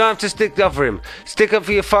geezer. You don't have to stick up for him. Stick up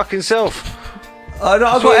for your fucking self. I know,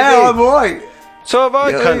 I've got hair, I'm alright. So have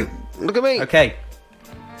I, cunt. Look at me. Okay,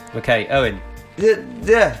 Owen.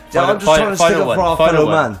 Yeah. I'm just trying to stick up for our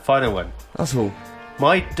fellow man. Final one. That's all.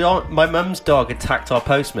 My mum's dog attacked our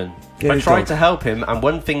postman. I tried to help him, and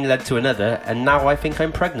one thing led to another, and now I think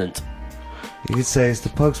I'm pregnant. You could say it's the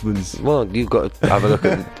postman's. Well, you've got to have a look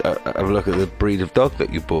at the breed of dog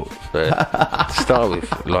that you bought there to start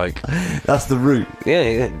with. Like, that's the root.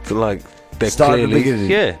 Yeah. Like, they're start clearly, the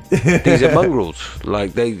yeah. These are mongrels.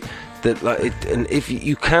 Like and if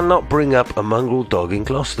you cannot bring up a mongrel dog in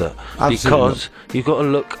Gloucester, because you've got to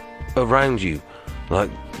look around you.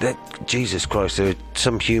 Like, Jesus Christ, there are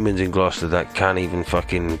some humans in Gloucester that can't even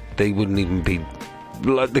fucking. They wouldn't even be.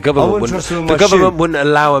 Like, the government wouldn't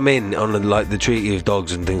allow them in on the treaty of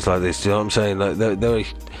dogs and things like this. Do you know what I'm saying? Like, they're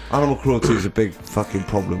animal cruelty is a big fucking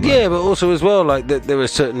problem. Yeah, but also as well, like there are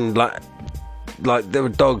certain like there are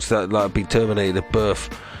dogs that like be terminated at birth.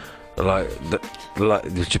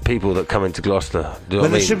 There's people that come into Gloucester. Do you know what I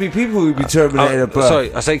mean? There should be people who be terminated at birth.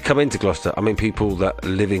 Sorry, I say come into Gloucester. I mean people that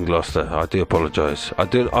live in Gloucester. I do apologise.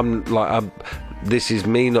 This is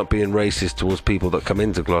me not being racist towards people that come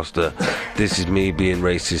into Gloucester. This is me being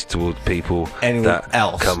racist towards people that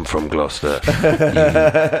come from Gloucester.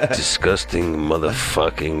 You disgusting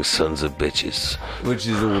motherfucking sons of bitches. Which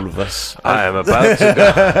is all of us. I am about to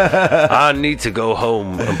go. I need to go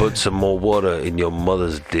home and put some more water in your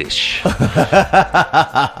mother's dish.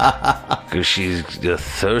 Because she's a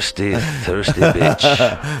thirsty bitch.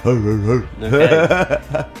 Okay.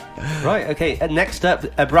 Right, okay. Next up,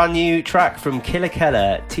 a brand new track from Killer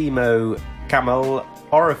Keller, Timo, Camel,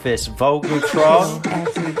 Orifice, Volgutron,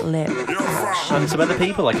 and some other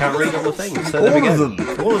people. I can't read all the things. So there we go.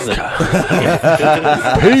 All of them.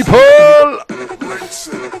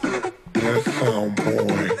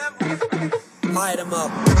 Light 'em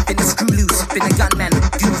up, then the screw loose, been a gunman.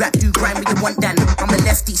 Do rap, do grime with the one dan. I'm a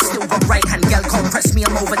lefty, still got right hand. Gal can't press me,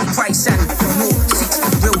 I'm overly priced and no 60,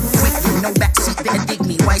 real quick, no backseat, better dig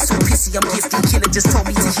me. Why so pissy? I'm gifty. Killer just told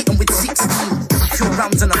me to hit him with 16. Pure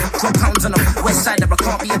rounds on them, drop pounds on them. West side, I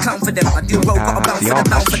can't be a clown for them. I do roll, got a bounce for the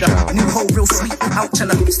bound for them. New hole, real sweet, ouch on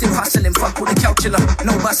them. Still hustling, fuck with the calcula.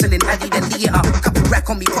 No bustling, Addy then Lee it up. Couple rack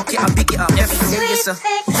on me pocket, I big it up. Every day, yes sir.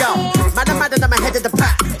 Yo, man, I'm ahead of the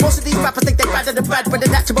pack. Most of these rappers think they're bad at the bad, but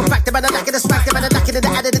they're natural fact. They're lacking the swag, they're lacking in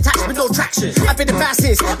the added attachment, no traction. I've been the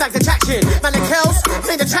fastest, back the traction. Man, the Kells,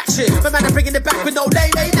 main attraction. But man, I'm bringing it back with no lay.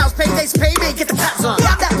 Now's paydays, pay me, get the caps on.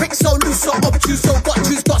 Yeah, that brick so loose, so obtuse, so got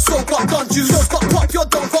juice, got soul, got gun juice. Yours got pop, your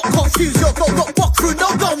dog got confused. Your dog got walk through, no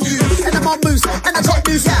gun use. And I'm on moose, and I got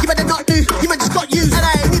news. You better not do, you might just got used. And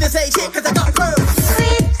I ain't need to say shit, cause I got proof.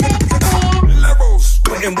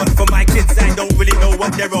 Putting work for my kids, I don't really know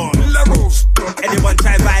what they're on. Levels. Anyone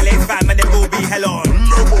try violate fam and it will be hell on.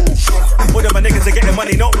 Levels. All of my niggas are getting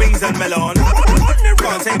money, not wings and melon.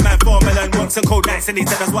 Can't take man for melon, want some cold nights and he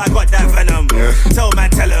tell us why I got that venom. Yeah. Tell man,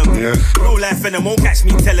 tell him. Yeah. Real life venom won't catch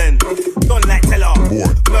me telling. Don't like teller.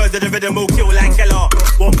 Murder the rhythm will kill like Keller.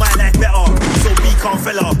 Want my life better, so be calm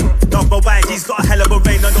fella. Number wide, he's got a hell of a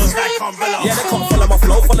rain on those like umbrella. Yeah, they can't follow my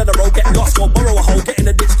flow, follow the road, get lost, go borrow a hole, get in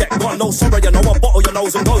the ditch, get gone. No sorrow, you know, I bottle your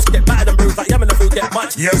nose and goes, get battered and bruised like yamming the food, get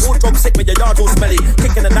much. Yes. All drug sick, with your yard all smelly.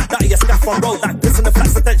 Kicking the nut, your scaff on road, like piss in the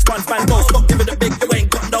flats, the bench, sponge, man, go. Stop giving it big, you ain't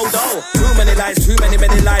got no dough. Too many lies,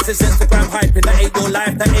 many lies. It's Instagram hype, and that ain't your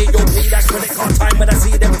life, that ain't your me. That's when it can't time when I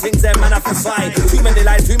see them things them man have to sigh. Too many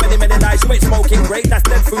lies, you ain't smoking great, that's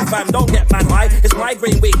dead food fam, don't get man high. It's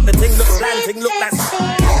migraine week, the thing looks bland, thing look like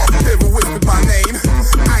Never whispered my name,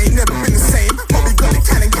 I ain't never been the same. Probably got it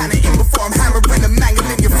cannon in before I'm hammering and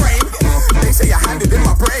mangling your frame. They say I had it in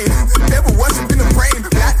my brain, never worshipping the brain.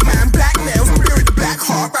 Black man, black nails, spirit, black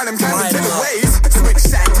heart, random candles in the waves. Switch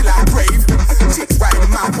side till I brave, chicks riding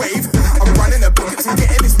my wave. I'm running a bucket and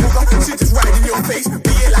getting this mother, she just riding your face.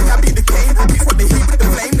 Be it like I beat the cane, it's what they heat with the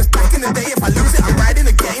flame. That's back in the day, if I lose it, I'm riding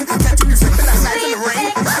again. Catching you slipping outside in the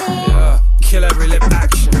rain. Kill every lip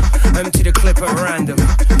action, empty the clip at random.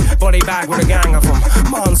 Body bag with a gang of them.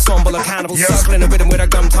 My ensemble of cannibals circling the rhythm with a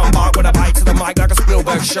gum tongue bark with a bite to the mic like a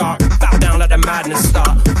Spielberg shark. Bow down, let the madness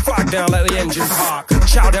start. Frag down, let the engine park.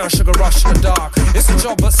 Chow down, sugar rush in the dark. It's a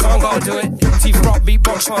job, but someone gotta do it. Teeth rock,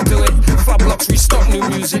 beatbox, won't do it. Flub blocks, restock new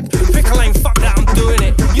music. Pick a lane, fuck that, I'm doing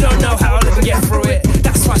it. You don't know how I live and get through it.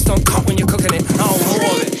 That slice don't cut when you're cooking it. I don't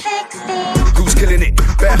want it. Who's killing it?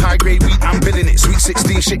 Bare high grade weed, I'm billing it. Sweet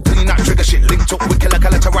 16 shit, clean that trigger shit. Linked up with killer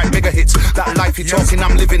to write bigger hits. That life you're talking,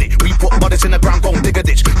 I'm living it. We put bodies in the ground, gon' dig a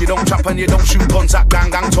ditch. You don't trap and you don't shoot guns at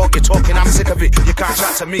gang talk. You're talking, I'm sick of it. You can't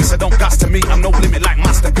chat to me, so don't gas to me. I'm no limit like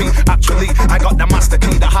Master P. Actually, I got the master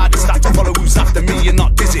key. The hardest start to follow who's after me. You're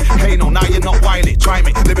not dizzy. Hey no, now you're not whiny. Try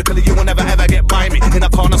me. Lyrically, you will never ever get by me. In a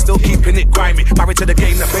corner, still keeping it grimy. Married to the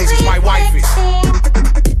game, the base is my wife is.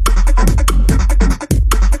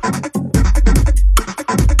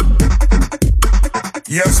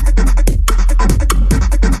 Yes.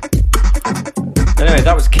 Anyway,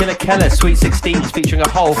 that was Killer Keller, Sweet 16s, featuring a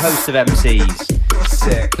whole host of MCs.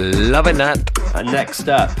 Sick. Loving that. And next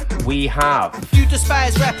up, we have You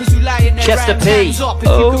despise rappers who lie in their Chester rhymes, P. hands up. If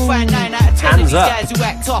you can find 9 out of 10 of Hands these up. guys who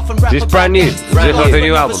act off and rap This about brand new. gangsters, This is not the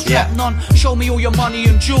new album. strapping on. Show me all your money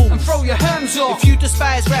and jewels and throw your hands up. If you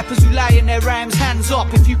despise rappers who lie in their rhymes, hands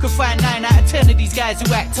up. If you can find 9 out of 10 of these guys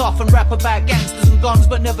who act off and rap about gangsters and guns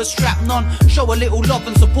but never strap none, show a little love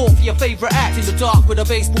and support for your favourite act. In the dark with a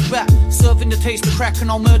baseball bat, serving the taste of crack, and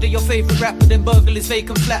I'll murder your favourite rapper, then burgle his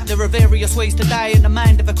vacant flat. There are various ways to die in the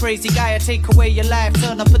mind of a crazy guy. I take away your life,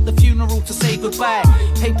 turn up at the funeral to say goodbye.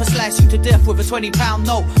 Paper slice you to death with a £20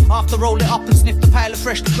 note. After roll it up and sniff the pile of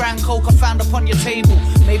freshly ground coke I found upon your table.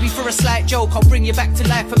 Maybe for a slight joke I'll bring you back to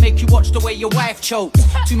life and make you watch the way your wife chokes.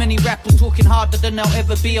 Too many rappers talking harder than they'll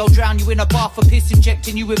ever be. I'll drown you in a bath of piss,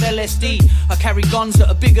 injecting you with LSD. I carry guns that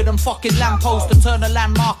are bigger than fucking lampposts to turn a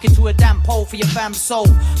landmark into a damp hole for your fam's soul.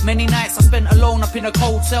 Many nights I spent alone up in a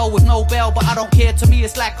cold cell with no bell, but I don't care, to me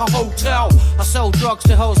it's like a hotel. I sell drugs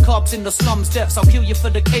to hoes clubs in the slums depths. I'll kill you for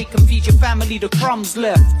the cake and feed your family the crumbs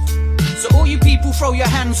left. So all you people throw your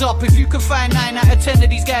hands up if you can find 9 out of 10 of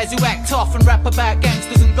these guys who act tough and rap about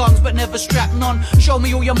gangsters and guns but never strap none. Show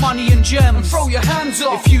me all your money and gems and throw your hands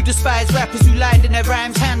up. If you despise rappers who lied in their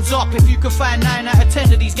rhymes, hands up. If you can find 9 out of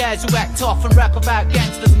 10 of these guys who act tough and rap about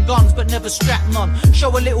gangsters and guns but never strap none.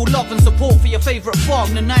 Show a little love and support for your favourite fog.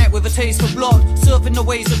 In the night with a taste for blood, serving the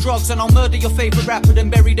ways of drugs, and I'll murder your favourite rapper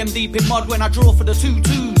then bury them deep in mud. When I draw for the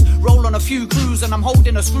 2-2s, roll on a few crews and I'm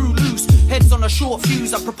holding a screw loose. Heads on a short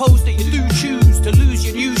fuse, I propose that you do choose to lose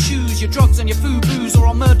your new shoes, your drugs and your food booze, or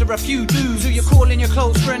I'll murder a few dudes who you're calling your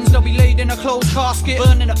close friends. They'll be laid in a closed casket,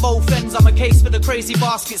 burning at both ends. I'm a case for the crazy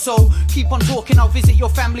basket, so keep on talking. I'll visit your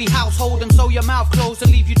family household and sew your mouth closed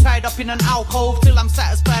and leave you tied up in an alcove till I'm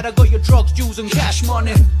satisfied I got your drugs, jewels and cash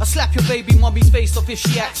money. I slap your baby mommy's face off if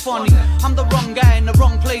she acts funny. I'm the wrong guy in the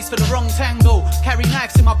wrong place for the wrong tango. Carry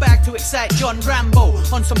knives in my bag to excite John Rambo.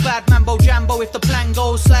 On some bad mambo jambo, if the plan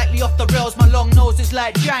goes slightly off the rails, my long nose is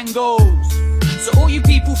like Django's. So all you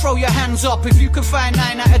people throw your hands up if you can find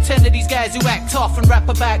 9 out of 10 of these guys who act tough and rap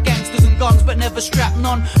about gangsters and guns but never strap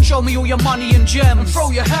none. Show me all your money and gems and throw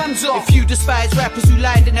your hands up. If you despise rappers who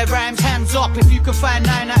lied in their rhymes, hands up. If you can find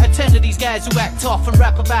 9 out of 10 of these guys who act tough and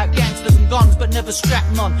rap about gangsters and guns but never strap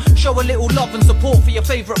none. Show a little love and support for your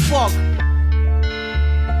favourite fog.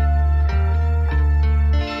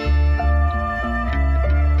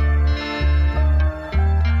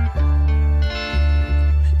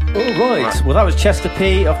 Alright, well that was Chester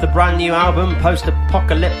P off the brand new album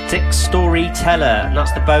Post-Apocalyptic Storyteller, and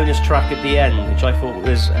that's the bonus track at the end, which I thought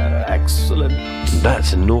was excellent.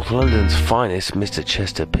 That's North London's finest, Mr.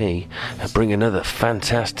 Chester P. Bring another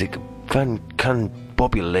fantastic,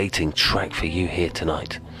 confabulating track for you here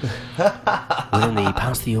tonight. Within the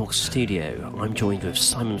Pass The Aux studio, I'm joined with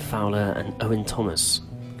Simon Fowler and Owen Thomas.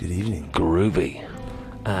 Good evening. Groovy.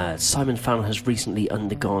 Simon Fowler has recently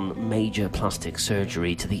undergone major plastic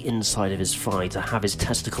surgery to the inside of his thigh to have his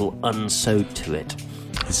testicle unsewed to it.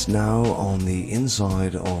 It's now on the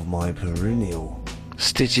inside of my perineal.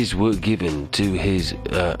 stitches were given to his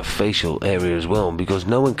facial area as well, because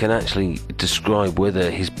no one can actually describe whether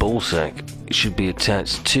his ballsack should be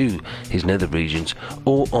attached to his nether regions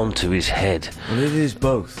or onto his head. Well, it is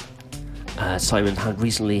both. Simon had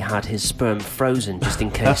recently had his sperm frozen just in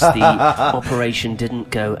case the operation didn't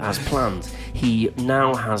go as planned. He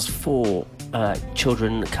now has 4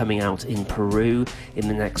 children coming out in Peru in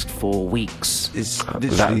the next 4 weeks.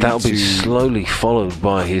 That'll be slowly followed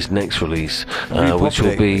by his next release, which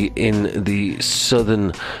will be in the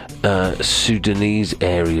southern Sudanese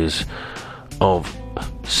areas of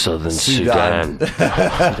southern Sudan.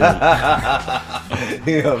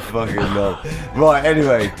 You're fucking nuts. Right,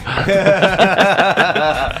 anyway.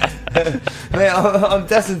 Mate, I'm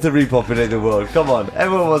destined to repopulate the world. Come on,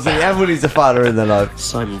 everyone needs a Fowler in their life.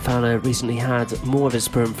 Simon Fowler recently had more of his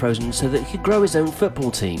sperm frozen so that he could grow his own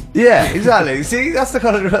football team. Yeah, exactly. See, that's the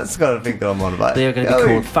kind of thing that I'm on about. They are going to be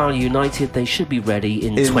called Fowler United. They should be ready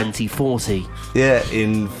in 2040. Yeah,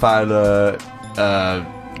 in Fowler.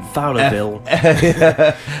 Fowlerville.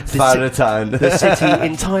 Fowler Town. The city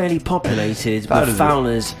entirely populated with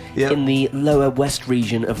Fowlers in the lower west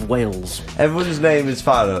region of Wales. Everyone's name is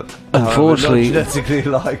Fowler. Unfortunately,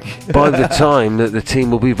 by the time that the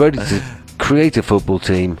team will be ready to create a football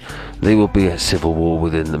team, there will be a civil war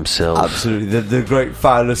within themselves. Absolutely, the great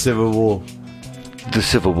Fowler Civil War. The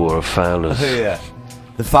Civil War of Fowlers. Yeah,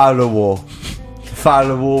 the Fowler War.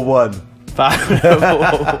 Fowler War 1. Fowler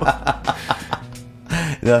War.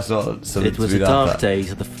 That's not something. It was a dark day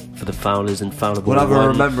for the Fowlers in Fowler War. We'll have a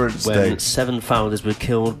remembrance when day. 7 Fowlers were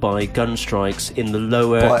killed by gun strikes in the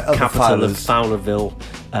lower capital of Fowlerville,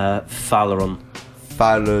 Fowleron.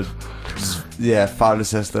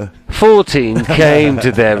 Fowlerchester. 14 came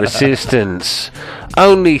to their assistance.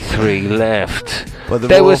 Only 3 left. Well,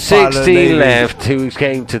 there were 16 left who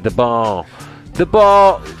came to the bar. The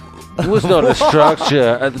bar was not a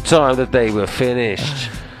structure at the time that they were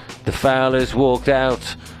finished. The Fowlers walked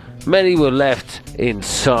out. Many were left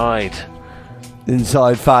inside.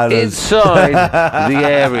 Inside Fowlers. Inside the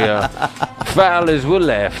area. Fowlers were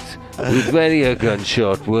left with many a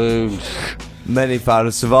gunshot wound. Many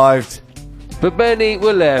Fowlers survived. But many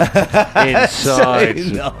were left inside.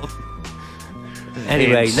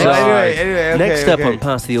 Anyway, next up on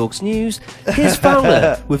Pass The Aux News, here's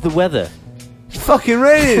Fowler with the weather. It's fucking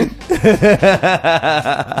raining.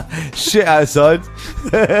 Shit outside.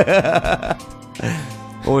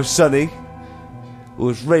 Or it's sunny.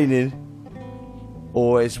 Or it's raining.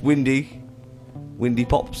 Or it's windy. Windy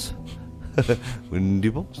pops. Windy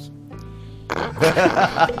pops.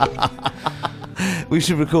 We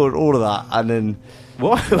should record all of that and then...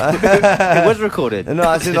 What? It was recorded. No,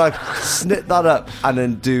 I said like snip that up and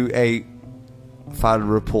then do a Fowler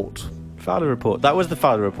report. Fowler report. That was the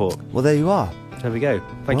Fowler report. Well, there you are. There we go.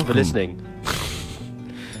 Thank you for listening.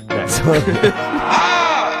 This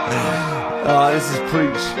is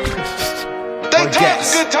preach. They talk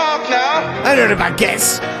good talk now. I know about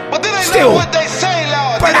guess. But they don't know what they say,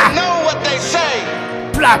 Lord. They don't know what they say.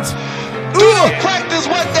 Blood. Do they practice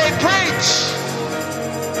what they preach?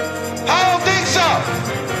 I don't think so.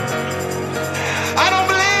 I don't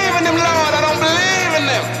believe in them, Lord. I don't believe in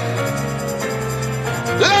them.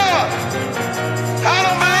 Lord, I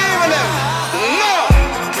don't believe in them. No.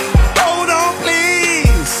 Hold on,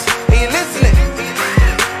 please. Are you listening?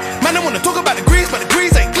 Man, I wanna talk about the grease, but the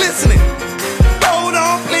grease ain't glistening. Hold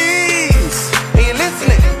on, please. Are you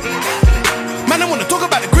listening? Man, I wanna talk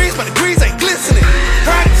about the grease, but the grease ain't glistening.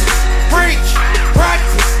 Practice, preach,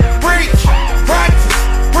 practice, preach, practice,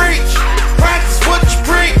 preach, practice what you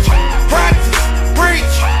preach, practice,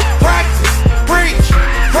 preach, practice, preach,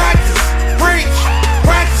 practice, preach,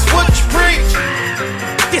 practice what you preach.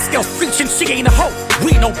 This girl's preaching, she ain't a hoe.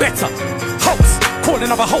 We know better. Hoes,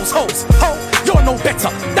 calling other hoes hoes. Ho, you're no better.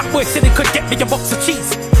 That boy said he could get me a box of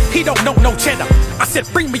cheese. He don't know no cheddar. I said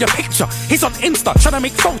bring me a picture. He's on Insta trying to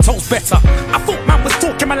make photos better. I thought man was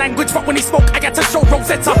talking my language, but when he spoke I got to show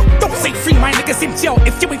Rosetta. Don't say free my niggas in jail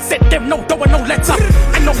if you ain't said them no door and no letter.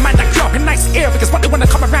 I know man that you up in nice air because what they wanna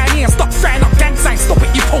come around here and stop frying up gang signs. Stop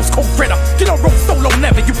it, you postcode brother. You don't roll solo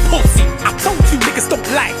never, you pussy. I told you niggas don't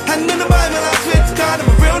lie. And in the Bible I swear to God I'm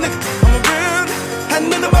a real nigga. I'm a real.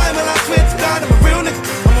 And in the Bible I swear to God I'm a real nigga.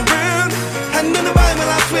 I'm a real. And in the Bible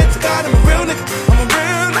I swear to God I'm a real nigga. I'm a real.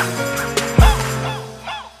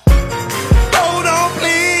 Hold on,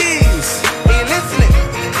 please. Are you listening?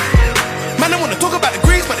 Man, I wanna talk about the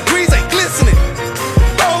grease, but the grease ain't glistening.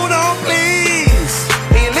 Hold on, please.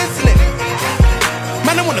 Are you listening?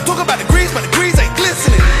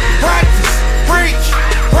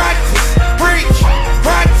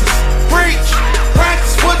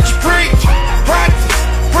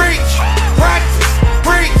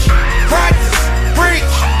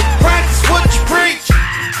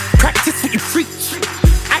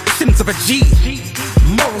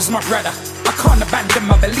 abandon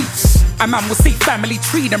my beliefs. A man will see family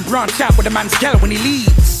tree and branch out with a man's girl when he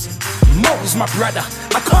leaves. Mo's my brother,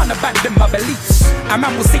 I can't abandon my beliefs. A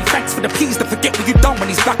man will say thanks for the peas to forget what you done when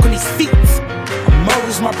he's back on his feet.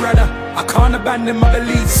 Mo's my brother, I can't abandon my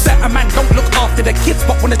beliefs. That a man don't look after the kids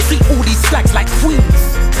but wanna treat all these slags like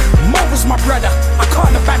queens. Mo's my brother, I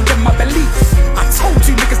can't abandon my beliefs. I told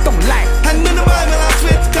you niggas don't lie. And in the Bible I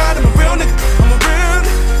swear to God I'm a real nigga, I'm a real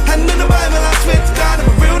nigga. And in the Bible I swear to God I'm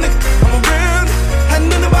a real nigga, I'm a real nigga.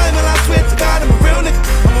 And in the Bible I swear to God I'm a real nigga,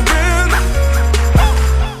 I'm a real nigga.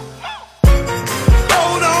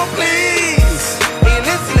 Hold on please, are you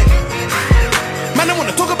listening? Man I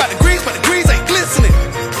wanna talk about degrees but degrees ain't glistening.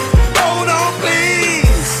 Hold on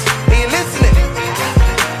please, are you listening?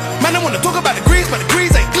 Man I wanna talk about degrees but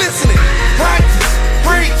degrees ain't glistening. Practice,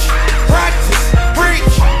 preach, practice,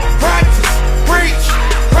 preach, practice, preach,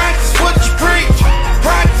 practice what you preach.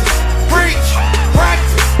 Practice, preach,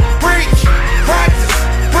 practice, preach, practice,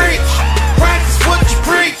 preach, practice what you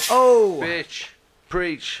preach. Oh, bitch,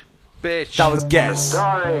 preach, bitch. That was guess.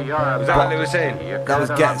 Was that what they were saying? That was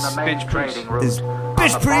guess. Bitch, preach. Is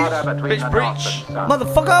bitch preach? Bitch, preach.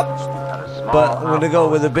 Motherfucker. But I'm gonna go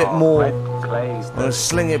with a bit more. I'm gonna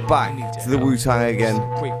sling it back to the Wu-Tang again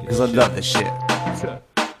because I love this shit.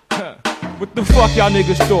 What the fuck y'all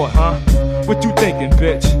niggas thought, huh? What you thinking,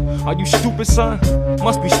 bitch? Are you stupid, son?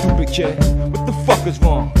 Must be stupid, kid. What the fuck is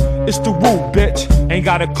wrong? It's the Wu, bitch. Ain't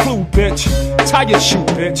got a clue, bitch. Tie your shoe,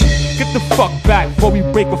 bitch. Get the fuck back before we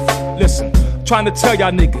break a Listen, trying to tell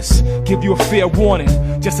y'all niggas, give you a fair warning,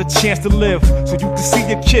 just a chance to live so you can see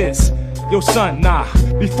your kids. Yo, son, nah.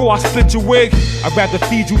 Before I split your wig, I'd rather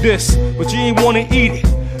feed you this, but you ain't wanna eat it.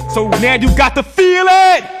 So now you got to feel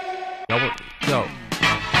it. Yo.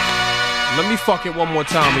 Let me fuck it one more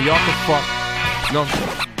time and y'all can fuck. No,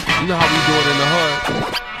 you know how we do it in the hood.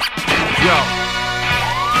 Yo.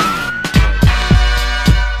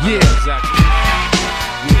 Yeah. Exactly.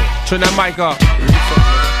 Yeah. Turn that mic up.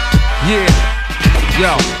 Yeah.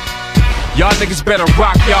 Yo. Y'all niggas better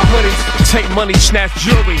rock y'all hoodies. Take money, snatch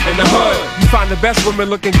jewelry in the hood. You find the best women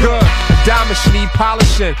looking good. Diamonds need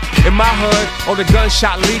polishing. In my hood, on the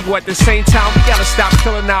gunshot legal. At the same time, we gotta stop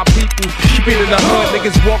killing our people. Keep it in the hood.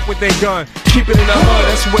 Niggas walk with their gun. Keep it in the hood.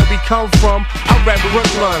 That's where we come from. I rap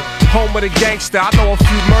Brooklyn, home of the gangster. I know a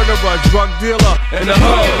few murderer, drug dealer in the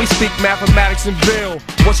hood. We speak mathematics and bill.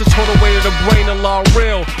 What's the total weight of the brain of law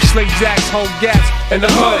real? Slick Jacks, home gats in the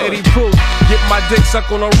hood. Eddie Proof. Get my dick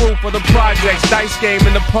sucked on the roof of the projects. Dice game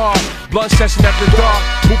in the park. Blunt session after dark.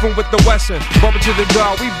 Moving with the Wesson. Bump it to the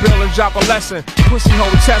guard. We build and drop a lesson. Pussy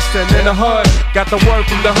hole testing in the hood. Got the word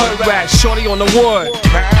from the hood rat. Shorty on the wood.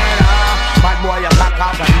 Murder. Bad boy, you pop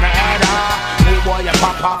off and murder. Good boy, you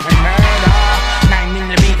pop off and murder.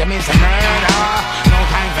 9mm means a murder. No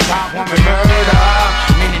time for talk when we murder.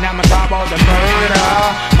 Meaning I'ma talk about the murder.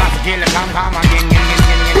 About to kill a come again.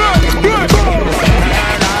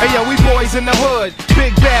 Hey yo, we boys in the hood,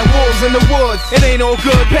 big bad wolves in the woods. It ain't all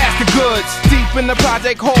good, pass the goods. Deep in the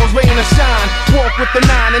project halls, rain or shine. Walk with the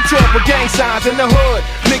 9 and 12 with gang signs in the hood.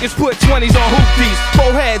 Niggas put 20s on hoopties,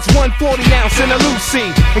 4 heads, 140 ounce in a Lucy.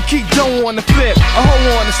 And keep dough on the flip, a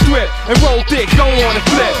hoe on the strip, and roll thick, go on the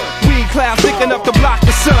flip. Weed clouds thick enough to block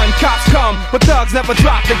the sun. Cops come, but thugs never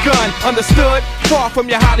drop the gun. Understood? Far from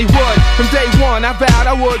your Hollywood. From day one, I vowed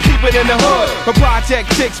I would keep it in the hood. For project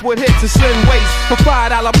chicks with hips and slim waist. For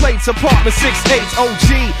 $5 plates, apartment 6'8". OG,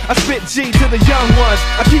 I spit G to the young ones.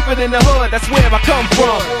 I keep it in the hood, that's where I come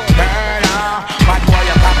from. Murder, bad boy,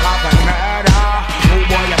 you pop off and murder. Good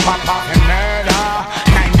boy, you pop off and murder.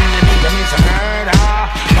 9mm means a murder.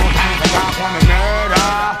 No time for talk when we murder.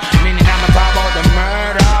 Meaning I'ma talk about the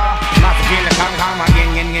murder. Not to kill a come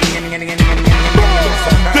again.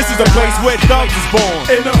 This is a place where thugs is born.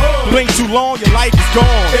 In the hood. Blink too long, your life is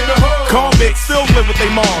gone. In the hood. Convicts still live with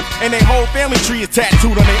their mom, and their whole family tree is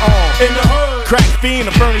tattooed on their arm. In the hood. Crack fiend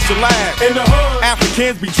to furnish your lab. In the hood.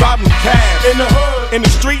 Africans be driving cabs. In the hood. In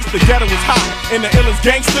the streets, the ghetto is hot. And the illest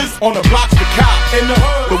gangsters on the blocks, the cops. In the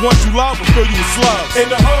hood. The ones you love will fill you with slugs. In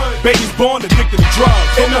the hood. Babies born addicted to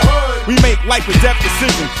drugs. In the hood. We make life or death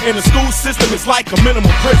decisions. In the school system, it's like a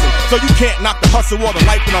minimum prison. So you can't knock the hustle or the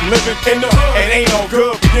life that I'm living. In the hood. It ain't all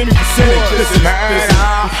good, forgive me for sinning. This is murder.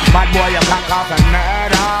 Bad boy, you pop off and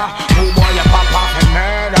murder. Good boy, you pop off and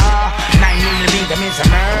murder. 9mm means a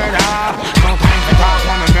murder. No time for talk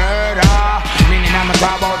when we murder. Meaning I'ma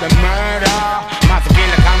talk about the murder. Not to kill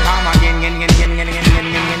a come again. It's the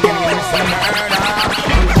murder.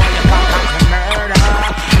 Good boy, you pop off and murder.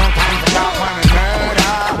 No time for talk when we murder.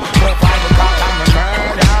 4, 5 o'clock on the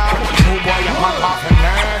murder. Good boy, you pop off and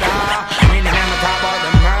murder. Meaning I'ma talk about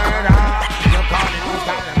the murder. You call it who's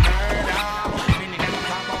got the murder. Meaning I'ma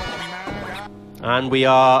talk about the murder. And we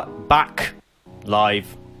are back live.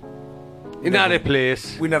 In our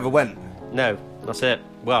place. We never went. No, that's it.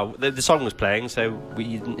 Well, the song was playing, so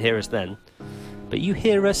you didn't hear us then. But you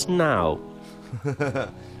hear us now.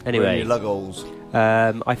 Anyway,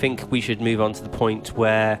 I think we should move on to the point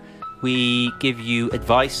where we give you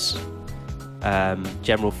advice,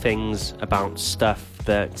 general things about stuff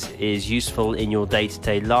that is useful in your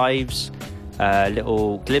day-to-day lives,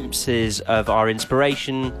 little glimpses of our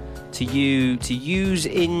inspiration to you to use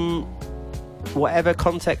in whatever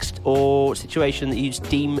context or situation that you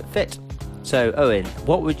deem fit. So, Owen,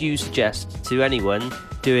 what would you suggest to anyone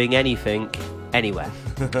doing anything, anywhere?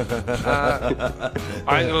 I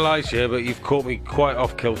ain't gonna lie to you, but you've caught me quite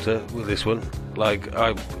off kilter with this one. Like,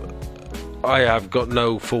 I have got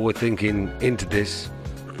no forward thinking into this.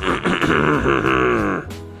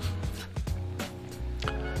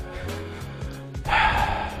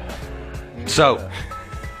 So,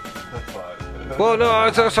 well, no,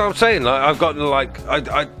 that's what I'm saying. Like, I've gotten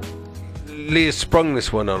Leah sprung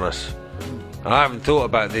this one on us. I haven't thought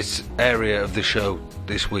about this area of the show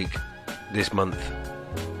this week, this month.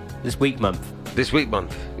 This week month,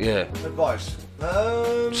 yeah. Advice.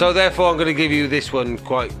 So therefore, I'm going to give you this one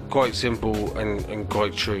quite simple and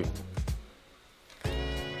quite true.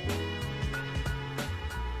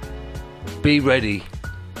 Be ready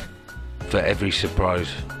for every surprise.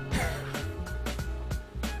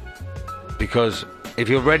 Because if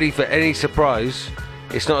you're ready for any surprise,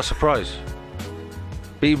 it's not a surprise.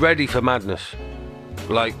 Be ready for madness.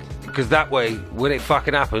 Like, because that way, when it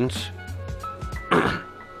fucking happens,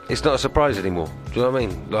 it's not a surprise anymore. Do you know what I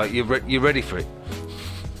mean? Like, you're ready for it.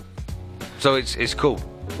 So it's cool.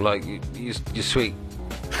 Like, you're sweet.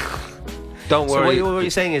 Don't worry. So what you're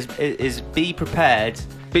saying is be prepared.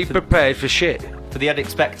 Be prepared for shit. For the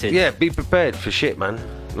unexpected. Yeah, be prepared for shit, man.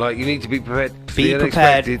 Like, you need to be prepared for the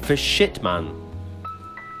unexpected. Be prepared for shit, man.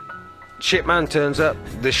 Shit man turns up.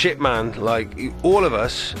 The shit man, like, all of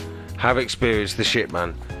us have experienced the shit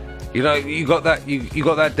man. You know, you got that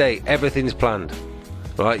day. Everything's planned.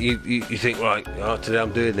 Right, you think, right, today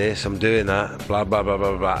I'm doing this, I'm doing that, blah, blah, blah,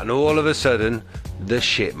 blah, blah. And all of a sudden, the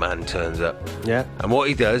shit man turns up. Yeah. And what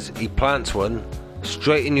he does, he plants one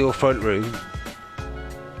straight in your front room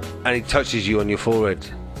and he touches you on your forehead.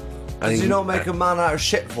 And Does he not make a man out of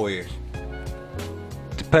shit for you?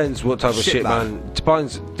 Depends what type of shit man.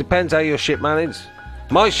 Depends how your shit man is.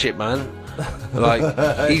 My shit man, like,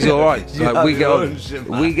 he's alright. Like, we get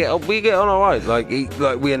on alright. Like,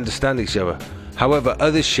 we understand each other. However,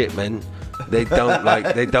 other shit men, they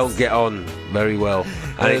don't get on very well,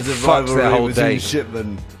 and it fucks their whole day.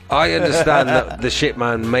 I understand that the shit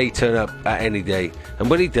man may turn up at any day, and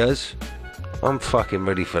when he does, I'm fucking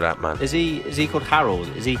ready for that, man. Is he called Harold?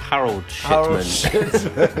 Is he Harold Shitman?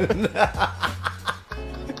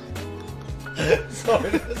 Sorry,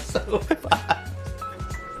 that's so bad.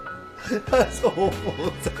 That's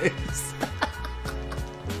awful taste.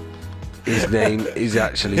 His name is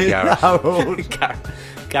actually Gareth.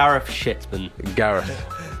 Gareth Shitman. Gareth.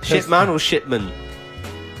 Shitman or Shitman?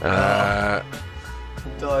 I'm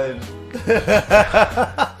dying.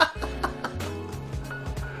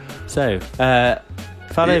 So,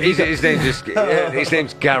 Fowler, his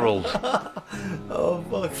name's Gerald. Oh,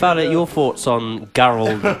 fuck. Fowler, your thoughts on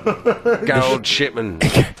Gerald? Gerald Shitman.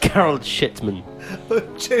 Gerald Shitman.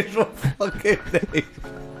 Change my fucking name.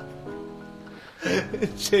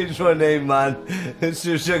 Change my name, man.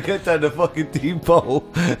 Seriously, I'll get down the fucking depot.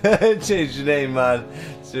 Change your name, man.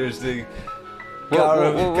 Seriously. What do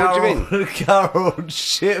you mean? Carol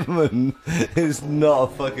Shipman is not a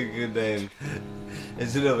fucking good name.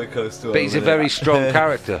 It's a little bit close to it. But he's a very strong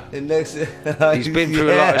character. He's been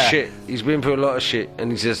through a lot of shit. He's been through a lot of shit, and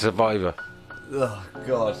he's a survivor. Oh,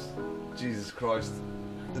 God. Jesus Christ.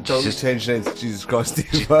 Don't change names to Jesus Christ,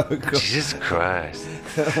 Steve. Jesus Christ.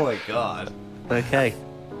 Oh, my God. Okay.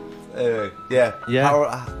 Anyway, yeah.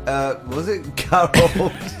 Harold, was it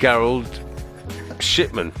Carol? Gerald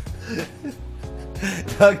Shipman.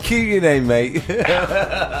 Keep your name, mate.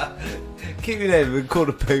 Keep your name and call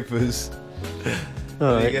the papers.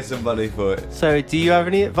 Right. You get some money for it. So, do you have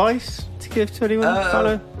any advice to give to anyone,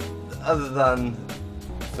 Fowler? Other than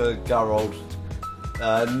for Gerald,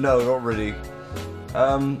 no, not really.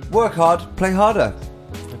 Work hard, play harder.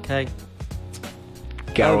 Okay.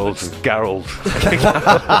 Gerald.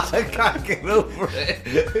 I can't get over it.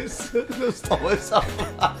 It's gonna stop myself.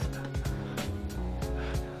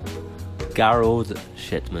 Gerald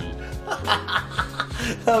Shitman.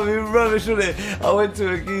 That'd be rubbish, wouldn't it? I went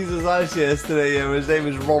to a geezer's house yesterday, his name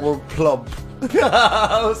is Ronald Plump.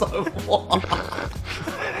 I was like, what?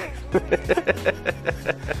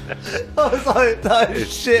 I was like, that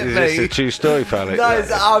is shit, Is mate. this a true story, Fowler? That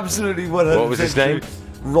is absolutely 100%. What was his name?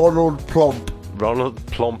 Ronald Plump. Ronald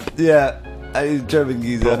Plump. Yeah, and he's a German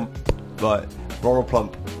geezer. Right, Ronald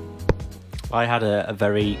Plump. I had a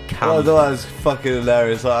very camp. Oh, that was fucking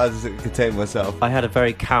hilarious. I had to contain myself. I had a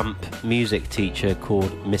very camp music teacher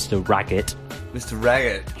called Mr. Raggett. Mr.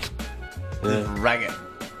 Raggett. Yeah. Raggett.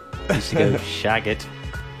 Used to go shag it,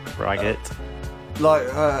 Raggett. Like,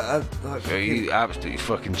 Yeah, you absolutely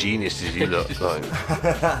fucking geniuses, you look. Like.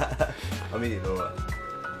 I'm eating alright.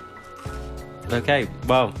 Okay,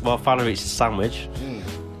 well, Fowler eats a sandwich.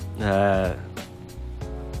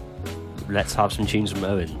 Let's have some tunes from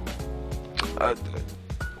Owen.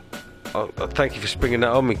 Thank you for springing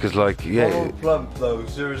that on me, because, like, yeah. Ronald Plump, though,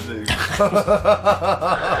 seriously.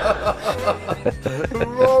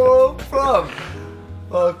 Ronald Plump.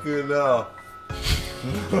 Fucking hell.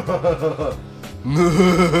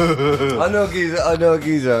 I know a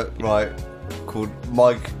geezer, right, called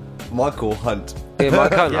Michael Hunt. Yeah,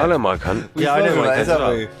 Mike Hunt. I know Mike Hunt. Yeah, I know Mike Hunt as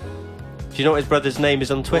well. We? Do you know what his brother's name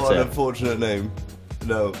is on Twitter? What an unfortunate name.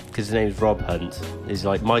 No. Because his name's Rob Hunt. He's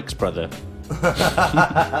like Mike's brother. Mike's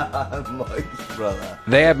brother.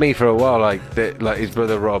 They had me for a while, like his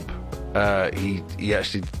brother Rob. He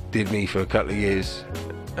actually did me for a couple of years.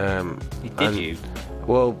 Did you?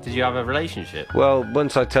 Well, did you have a relationship? Well,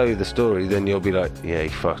 once I tell you the story, then you'll be like, yeah, he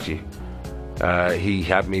fucked you. He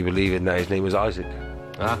had me believing that his name was Isaac.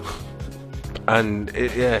 And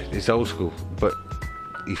it's old school, but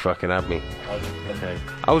he fucking had me. Okay.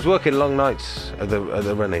 I was working long nights at the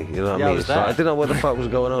Rennie, you know what I mean? I was there. I didn't know what the fuck was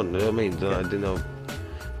going on, you know what I mean? I didn't know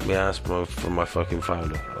me ass from my fucking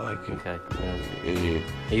Fowler. Like, okay. Yeah.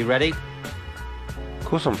 Are you ready? Of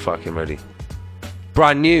course I'm fucking ready.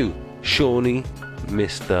 Brand new, Shawnee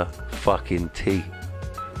Mr. fucking T.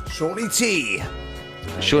 Shawnee T.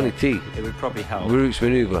 Shawnee T. It would probably help. Roots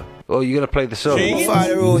Maneuver. Oh, you gonna play the song?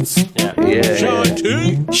 Fire the roots. Yeah. Sean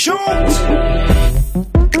T. Shoot!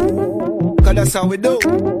 Cause that's how we do.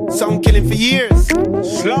 Sound killing for years.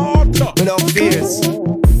 Slaughter. Without fears.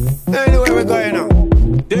 Anywhere we're going now.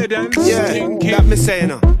 Dead and stinking. That me saying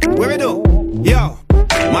now. Where we do? Yo.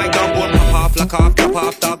 My dog won't pop off, lock off, top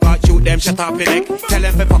off, dog out, shoot them, shut off your neck. Tell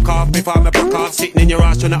them to fuck off before me fuck off. Sitting in your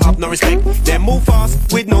ass, trying to have no respect. Then move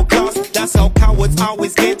fast, with no class. That's how cowards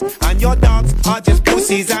always get. And your dogs are just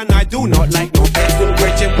pussies, and I do not like no pets.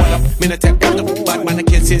 Virgin, what up? Me no take one up. Bad man, the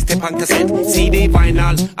kids is tip on cassette. CD,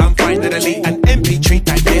 vinyl, I'm finally an MP3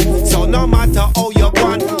 type hit. So no matter how you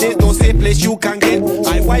want, there's no safe place you can get.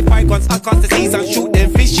 I Wi-Fi guns across the seas and shoot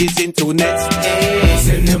them fishes into nets. Hey,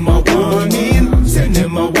 send them a warning. Send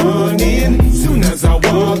them a warning. Soon as I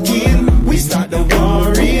walk in, we start the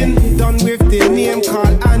warring. Done with the name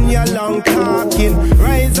call and your long talking.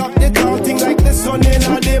 Rise up the talking like the sun in the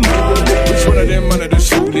morning. Which one of them man are the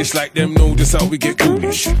foolish? Like them know just how we get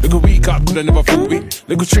ghoulish. Look a weak up, coulda never fool it.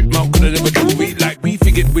 Look a trick mouth, coulda never do it. Like we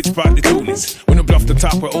figured which part the tool is. When I bluff the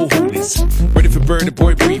top, we're all hoolies. Ready for burn the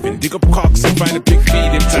boy breathing. Dig up cocks and find a big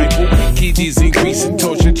feed him type. Kidneys increasing,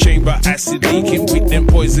 torture chamber, acid leaking. With them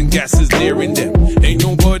poison gases nearing them. Ain't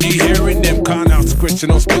nobody hearing them. Can't out scratch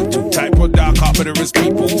and don't speak to. Type of dark operator's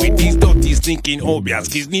people with these dirty stinking obias.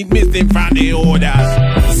 Kids need missing from the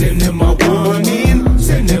orders. Send them a warning.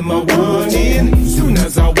 Send them a warning. Soon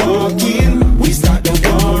as I walk in, we start the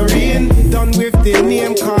warring. Done with the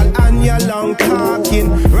name call and your long talking.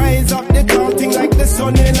 Rise up the talking like the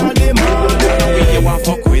sun in the morning. You want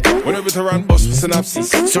fuck with whenever to run bust for synopsis.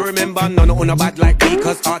 So remember, none of una bad like me,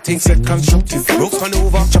 cause our things set constructive. Rooks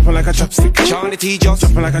maneuver, chopping like a chopstick. Shawnee T just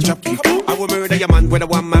chopping like a chopkick. I will murder your man with a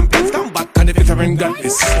one man plan. Stand back and the veteran got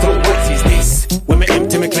this. So what is this? When me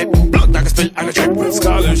empty me clip, blood like a spill and a trip.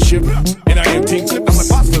 Scholarship in a empty clip. I'm a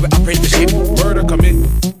boss with an apprenticeship. Murder commit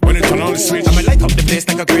when it turn on the switch. I'ma light up the place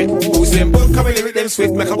like a grid. Who's them bull coming in with them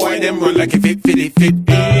swift? Make a boy them run like a fit.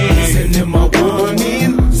 Send them a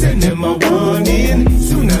warning. Send them a warning.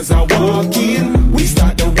 Soon as I walk in, we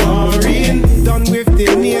start the warring. Done with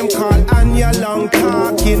the name call and your long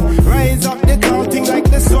talking. Rise up the talking like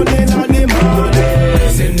the sun in the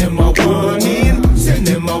morning. Send them a warning. Send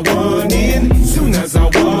them a warning. Soon as I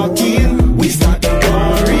walk in, we start the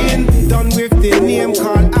warring. Done with the name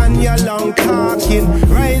call and your long talking.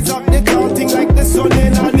 Rise up the talking like the sun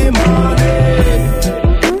in the morning.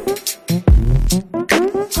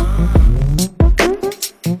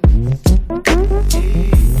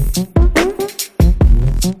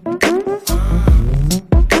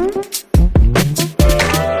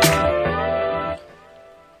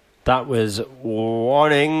 That was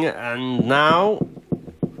Warning, and now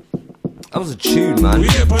That was a tune, man. We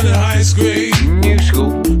up on the highest grade. New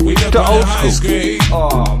school. We up The on old the highest school. grade.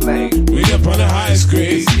 Oh, mate. We up on the highest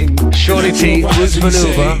grade. Shorty T was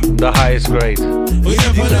maneuver, the highest grade. We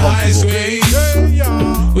up on the highest grade.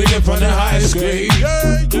 We up on the highest grade.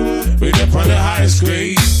 We up on the highest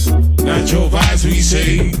grade. Natural vibes we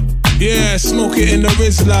say. Yeah, smoke it in the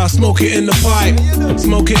Rizla, smoke it in the pipe.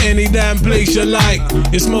 Smoke it any damn place you like.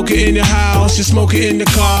 You smoke it in your house, you smoke it in the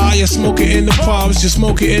car, you smoke it in the pubs, you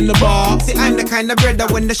smoke it in the bar. See, I'm the kind of brother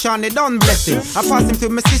when the Shawnee done bless him. I pass him to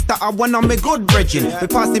my sister, I one on me good bridging. We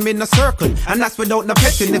pass him in a circle, and that's without no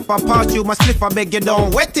petting. If I pass you my slip, I beg you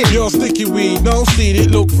don't wet him. Your sticky weed, don't see it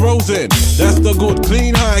look frozen. That's the good,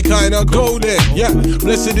 clean, high kind of golden. Yeah,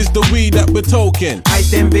 blessed is the weed that we're token. I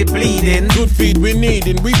then be bleeding. Good feed we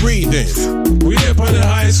needing, we breathing. We up on the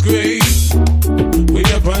highest grade. We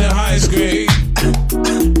up on the highest grade.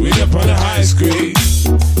 We up on the highest grade.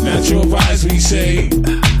 Natural vibes we say.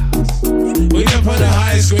 We up on the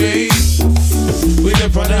highest grade. We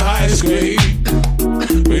up on the highest grade.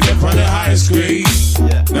 We up on the highest grade.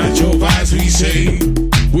 Natural vibes we say.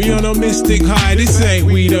 We on a mystic high, this ain't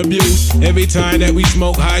weed abuse. Every time that we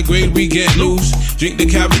smoke high grade, we get loose. Drink the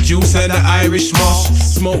carrot juice and the Irish moss.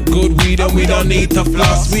 Smoke good weed and we don't need to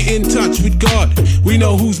floss. We in touch with God, we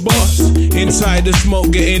know who's boss. Inside the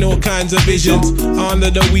smoke, getting all kinds of visions. Under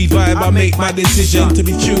the weed vibe, I make my decision to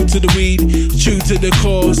be true to the weed, true to the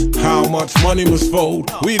cause. How much money must fold?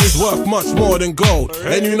 Weed is worth much more than gold.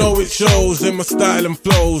 And you know it shows in my style and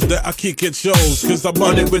flows that I kick it shows. Cause I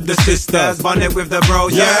bun it with the sisters, bun it with the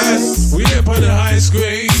bros. Yes, we up on the highest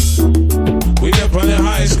grade. We up on the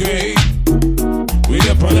highest grade. We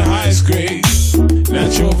up on the highest grade.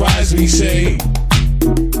 Natural vibes we say.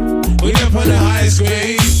 We up on the highest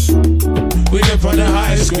grade. We up on the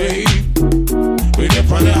highest grade. We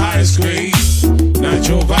up on the highest grade.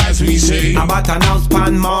 Natural vibes we say. I'm about to announce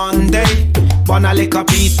pan Monday. Wanna lick a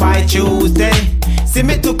piece by Tuesday. See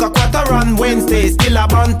me took a quarter on Wednesday, still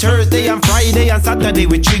up on Thursday and Friday and Saturday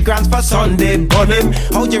with 3 grams for Sunday. But him,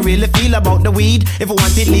 how you really feel about the weed? If I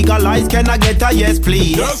want it legalized, can I get a yes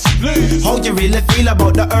please? Yes please. How you really feel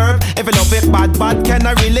about the herb? If I love it bad, can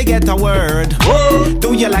I really get a word?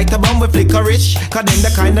 Do you like the bun with licorice? Cause then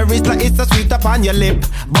the kind of wrist like it's a sweet up on your lip.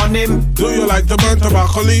 Bun him. Do you like the burnt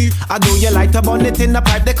tobacco leaf? I do you like to bun it in the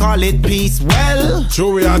pipe, they call it peace. Well,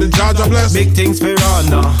 true we are the judge of bless. Big things for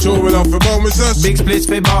honor. True we love for bonuses. Big splits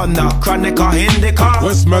for Bonner, chronic or indica.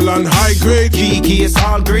 Westmoreland high grade. Geeky is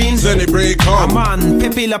all green. Then it break on. A man,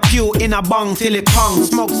 Pippi Pew in a bong till it pong.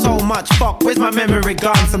 Smoke so much, fuck, where's my memory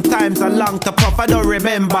gone? Sometimes I long to puff, I don't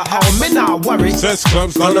remember how. Me not worry. Sex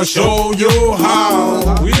club's gonna show you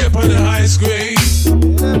how. We up on the highest grade.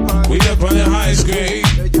 We up on the highest grade.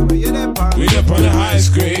 We up on the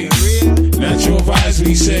highest grade. Natural vibes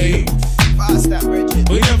we say.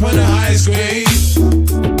 We up on the highest grade.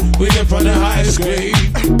 We up on the highest grade.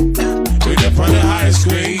 We up on the highest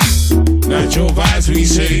grade. Natural vibes we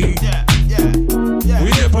say.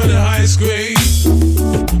 We up on the highest grade.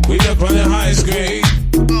 We up on the highest grade.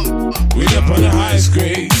 We up on the highest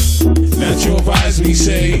grade. Natural vibes we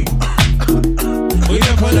say. We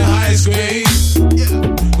up on the highest grade.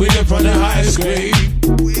 We up on the highest grade.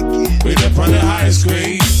 We up on the highest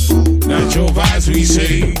grade. Natural vibes we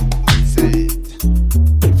say.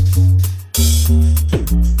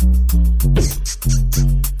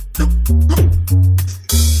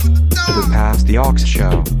 The Pass The Aux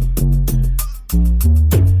show.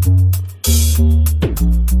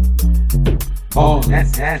 Oh,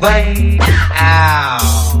 that's play.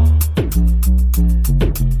 Ow.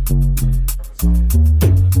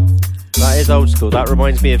 That is old school. That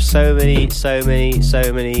reminds me of so many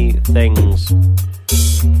things.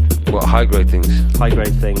 What, high grade things? High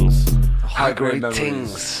grade things. High grade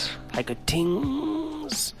things. High grade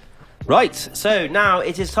things. Right, so now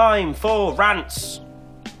it is time for rants,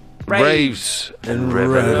 raves and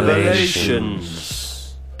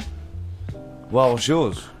revelations. Well, what's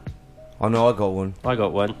yours? I know I got one. I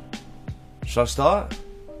got one. Should I start?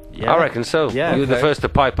 Yeah. I reckon so. Yeah. You're the first to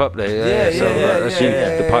pipe up there. Yeah, so that's you,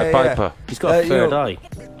 the pipe piper. He's got a third eye.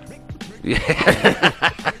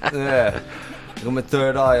 Yeah. I got my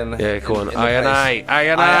third eye on the Yeah, go on. in the Eye and face.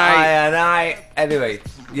 eye. Anyway,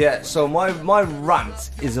 yeah, so my rant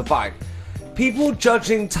is about people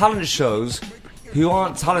judging talent shows who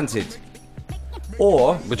aren't talented.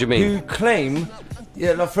 Or what do you mean? Who claim,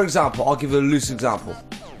 like for example, I'll give you a loose example.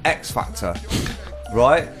 X Factor.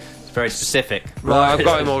 Right? It's very specific. Right. I've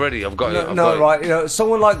got him already. I've got him. Right,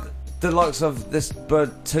 someone like the likes of this bird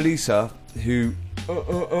Talisa who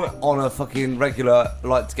on a fucking regular,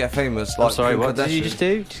 like to get famous. Like, I'm sorry, what did you just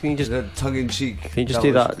do? Can you just tongue in cheek? Can you just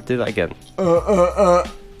do that again?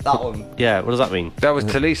 That one. Yeah, what does that mean? That was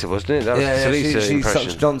Talisa, wasn't it? That was Talisa she impression.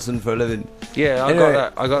 sucks Johnson for a living. Yeah, Anyway.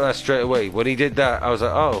 I got that straight away. When he did that, I was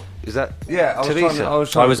like, oh, is that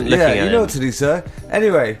Talisa? I wasn't looking at you him. know Talisa.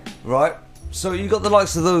 Anyway, right. So you got the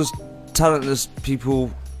likes of those talentless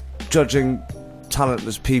people judging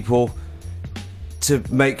talentless people to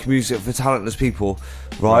make music for talentless people,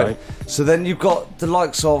 right? So then you've got the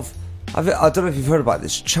likes of, I don't know if you've heard about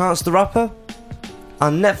this, Chance the Rapper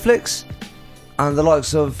and Netflix and the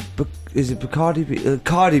likes of, is it Bacardi B?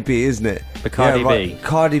 Cardi B, isn't it? Bacardi B.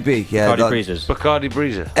 Cardi B, yeah. Bacardi Breezers. Bacardi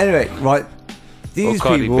Breezer. Anyway, right, these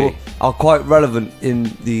Cardi people B. are quite relevant in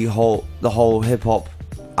the whole hip hop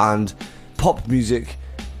and pop music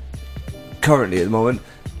currently at the moment.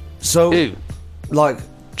 So, like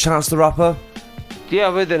Chance the Rapper. Yeah,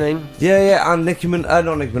 I've heard the name. Yeah, and not Nicki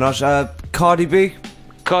Minaj, Cardi B.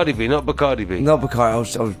 Cardi B, not Bacardi B. Not Bacardi. I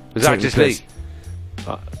was Was that just Lee?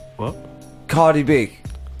 What? Cardi B.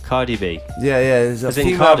 Cardi B. Yeah, there's a As in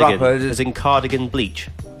female cardigan. rapper. As in cardigan bleach.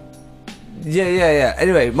 Yeah.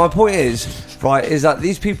 Anyway, my point is, right, is that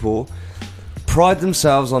these people pride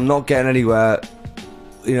themselves on not getting anywhere,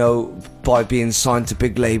 you know, by being signed to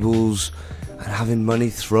big labels and having money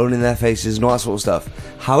thrown in their faces and all that sort of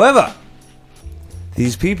stuff. However,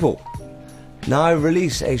 these people now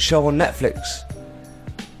release a show on Netflix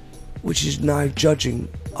which is now judging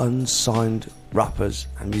unsigned rappers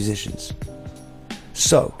and musicians.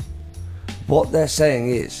 So, what they're saying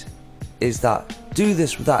is that do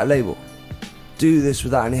this without a label, do this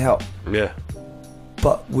without any help. Yeah.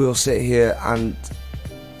 But we'll sit here and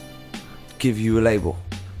give you a label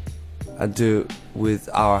and do it with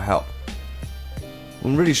our help.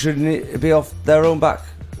 And really, shouldn't it be off their own back,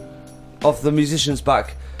 off the musicians'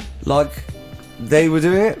 back, like they were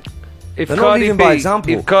doing it? If They're Cardi not leading B, by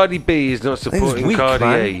example. if Cardi B is not I think supporting it's weak, Cardi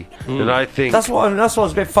man. A, then I think that's what I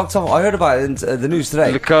was a bit fucked up. I heard about it in the news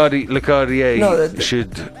today. Cardi A No,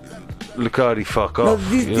 should Cardi fuck No, off.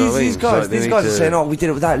 these, you know what I mean? these guys, It's like these they guys need are to- saying, "Oh, we did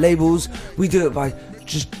it without labels. We do it by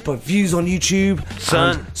views on YouTube,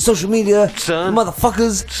 Son. and social media,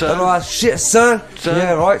 motherfuckers, and all that shit, son.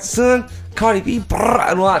 Yeah, right, son. Cardi B,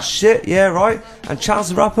 brrr, and all that shit. Yeah, right. And Chance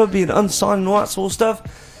the Rapper being unsigned and all that sort of stuff.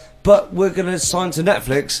 But we're gonna sign to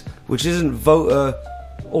Netflix, which isn't voter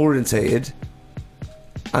orientated,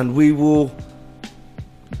 and we will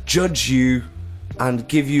judge you and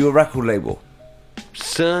give you a record label,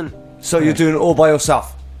 son. So you're doing it all by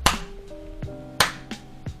yourself.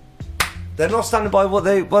 They're not standing by what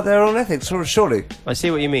their own ethics, surely. I see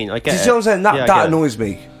what you mean. I get Do you it. see what I'm saying? Yeah, I That get it. annoys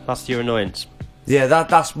me. That's your annoyance. Yeah,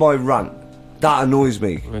 that's my rant. That annoys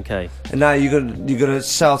me. Okay. And now you're gonna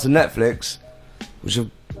sell to Netflix, which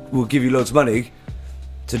will give you loads of money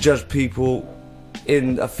to judge people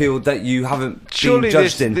in a field that you haven't been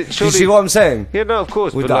judged in. Do you see what I'm saying? Yeah, no, of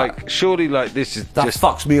course. With But that. like, surely, like this is That just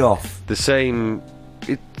fucks me off. the same.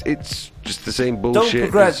 It's just the same Don't bullshit.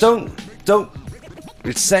 progress. Don't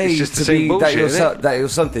say it's just the to same me bullshit, isn't it? that you're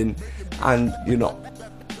something and you're not.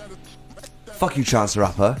 Fuck you, Chance the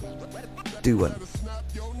Rapper. Do one.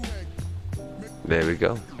 There we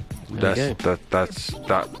go. There you That's.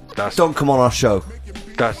 Don't come on our show.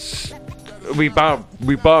 That's. We barring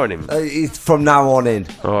him. It's from now on in.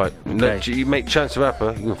 All right. You make Chance the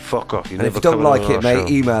Rapper. You can fuck off. You And never if you don't come like on it, our mate,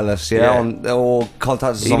 show. email us, or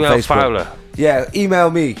contact us Email on Facebook. Fowler. Yeah, email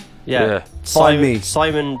me. Yeah. Find me.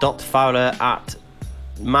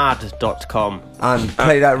 Simon.fowler@mad.com. And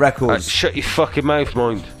play that records. Shut your fucking mouth,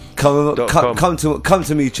 mind. Come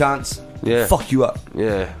to me, Chance. Yeah. Fuck you up.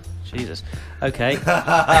 Yeah. Jesus. Okay.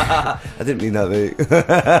 I didn't mean that, mate.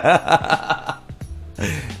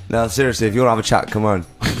 No, seriously, if you want to have a chat, come on.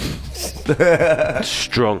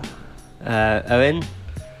 Strong. Owen?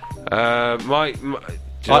 I'll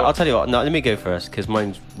tell you what. No, let me go first because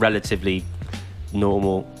mine's relatively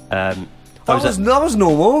normal. That was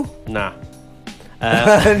normal. Nah.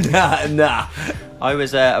 Nah. I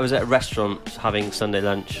was at a restaurant having Sunday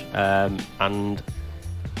lunch, and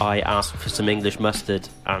I asked for some English mustard,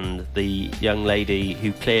 and the young lady,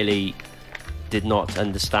 who clearly did not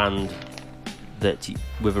understand that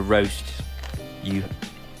with a roast, you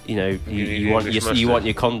want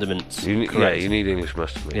your condiments. Yeah, you need English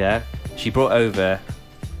mustard. Mate. Yeah, she brought over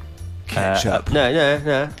ketchup.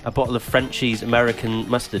 No, a bottle of Frenchie's American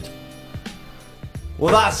mustard.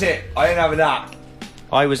 Well, that's it. I ain't having that.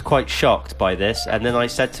 I was quite shocked by this, and then I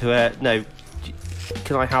said to her, "No,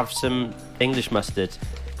 can I have some English mustard?"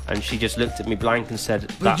 And she just looked at me blank and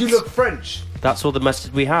said, But you look French. That's all the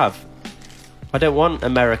mustard we have. I don't want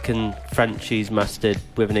American Frenchie's mustard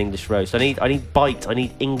with an English roast. I need bite. I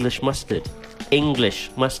need English mustard. English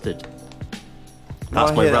mustard.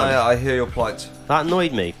 That's my rant. I hear your plight. That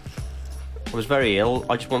annoyed me. I was very ill.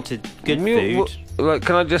 I just wanted good food. Like,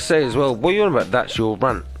 can I just say as well, what are you on about? That's your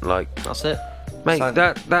rant. Like, that's it, mate.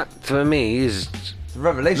 That for me is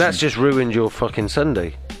revelation. That's just ruined your fucking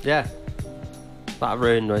Sunday. Yeah. That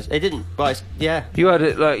ruined us. It didn't, but yeah. You had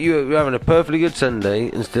it like you were having a perfectly good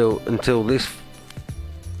Sunday until this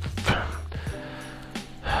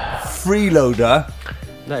freeloader.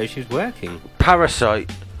 No, she was working.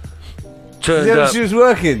 Parasite turned up. She was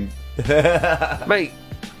working, mate,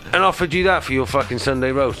 and offered you that for your fucking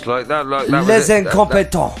Sunday roast, like that. Les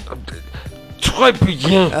incompétents. Très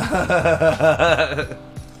bien.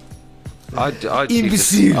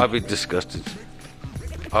 I'd be disgusted.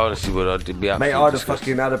 I honestly would. I'd be absolutely mate, I'd have disgusted.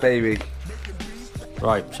 fucking had a baby.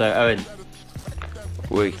 Right, so Owen,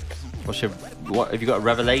 what have you got a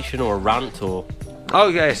revelation or a rant or? Oh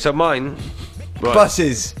yeah, so mine. Right.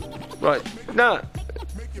 Buses. Right. Nah.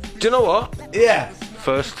 Do you know what? Yeah.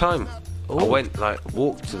 First time. Ooh. I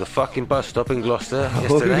walked to the fucking bus stop in Gloucester Oh,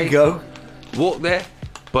 yesterday. here you go. Walked there.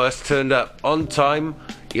 Bus turned up on time.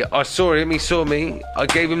 Yeah, I saw him. He saw me. I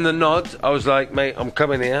gave him the nod. I was like, mate, I'm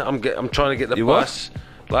coming here. I'm trying to get the bus.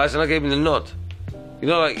 Like, and I gave him the nod. You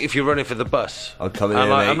know, like if you're running for the bus. I'm coming here,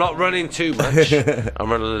 like, mate. I'm not running too much. I'm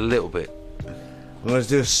running a little bit. I'm going to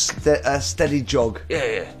do a steady jog.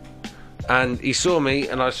 Yeah. And he saw me,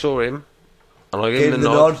 and I saw him, and I gave him the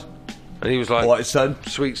nod. And he was like, "What, son?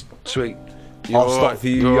 Sweet. I'll stop for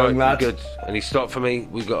you, young lad." Good. And he stopped for me.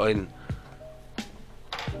 We got in.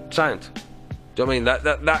 Sound. Do you know what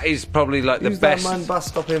I mean? That is probably like Who's the best. that man bus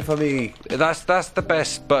stopping for me? That's the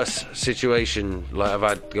best bus situation like I've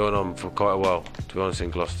had going on for quite a while. To be honest,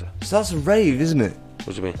 in Gloucester. So that's a rave, isn't it?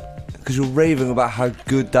 What do you mean? Because you're raving about how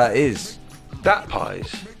good that is. That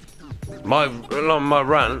pies. My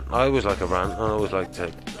rant. I always like a rant. I always like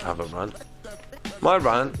to have a rant. My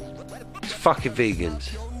rant is fucking vegans.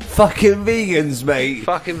 Fucking vegans, mate.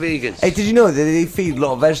 Fucking vegans. Hey, did you know that they feed a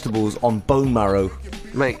lot of vegetables on bone marrow?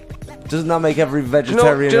 Mate. Doesn't that make every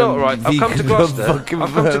vegetarian do you know what, right? vegan I've come to Gloucester. I've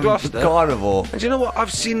come to Gloucester. Carnivore. And do you know what?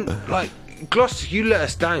 I've seen, like, Gloucester, you let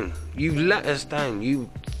us down. You let us down. You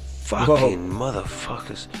fucking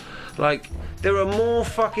motherfuckers. Like, there are more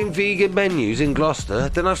fucking vegan menus in Gloucester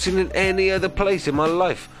than I've seen in any other place in my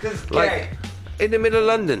life. Like, in the middle of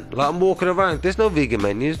London, like, I'm walking around, there's no vegan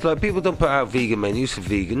menus. Like, people don't put out vegan menus for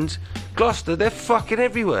vegans. Gloucester, they're fucking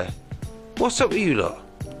everywhere. What's up with you lot?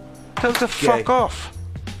 Tell them to fuck off.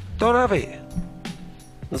 Don't have it.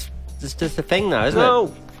 It's just a thing now, isn't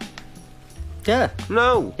it? Yeah.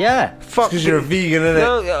 No. Yeah. Fuck. Because you're a vegan,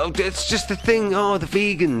 innit? No, it's just a thing. Oh, the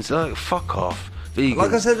vegans. Like, fuck off. Vegans.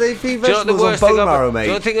 Like I said, they feed Do you know what the vegetables on worst thing bone marrow, mate. Do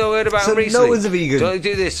you know the thing I heard about So recently? no one's a vegan. Do you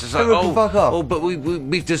do this? It's like, Everyone can fuck off. but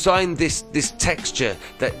we've designed this texture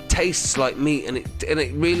that tastes like meat, and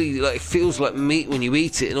it really like feels like meat when you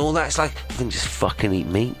eat it, and all that. It's like, you can just fucking eat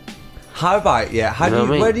meat. How about, how You know do what I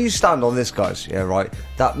mean? where do you stand on this, guys? Yeah, right.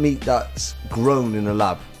 That meat that's grown in a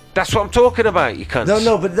lab. That's what I'm talking about, you cunts.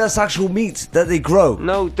 No, but that's actual meat that they grow.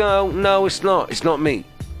 No, it's not. It's not meat.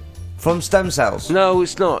 From stem cells. No,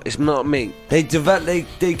 it's not. It's not meat. They develop.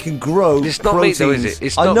 They can grow. It's not proteins. meat, though, is it?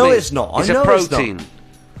 It's I not know meat. it's not. It's I know a protein. It's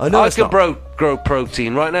not. I know it's can not. grow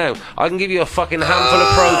protein right now. I can give you a fucking handful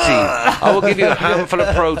of protein. I will give you a handful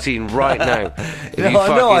of protein right now.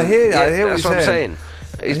 I hear that. I hear that's what I'm you're saying.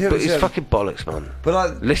 It's saying. fucking bollocks, man.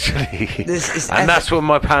 But literally, and that's where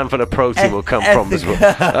my handful of protein will come from as well.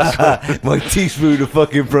 That's my teaspoon of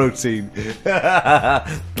fucking protein. There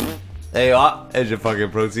you are. There's your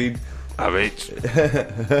fucking protein. Have it.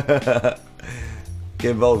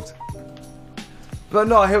 Get involved. But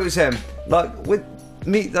no, I hear what you're saying. Like with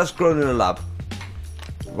meat that's grown in a lab,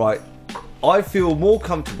 right? I feel more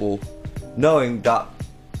comfortable knowing that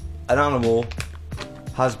an animal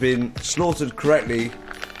has been slaughtered correctly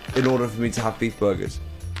in order for me to have beef burgers.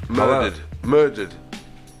 Murdered.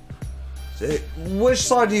 Which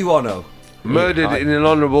side do you want to know? Murdered in an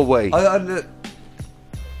honourable way. In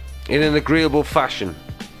an agreeable fashion.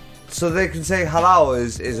 So they can say halal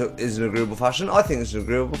is an agreeable fashion. I think it's an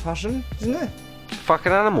agreeable fashion, isn't it?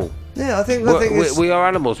 Fucking animal. Yeah, I think we are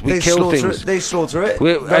animals. We kill things. They slaughter it.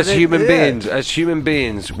 As human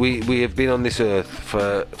beings, we have been on this earth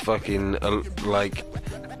for fucking like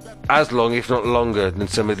as long, if not longer, than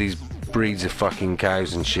some of these breeds of fucking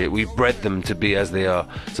cows and shit. We've bred them to be as they are.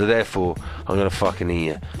 So therefore, I'm gonna fucking eat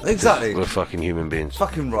you. Exactly. We're fucking human beings.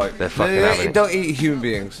 Fucking right. They're fucking having it. Don't eat human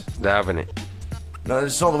beings. They're having it. No,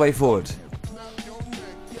 it's not the way forward.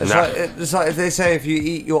 It's like if they say if you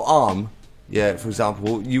eat your arm, for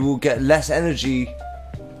example, you will get less energy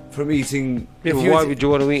from eating. Yeah, but why would you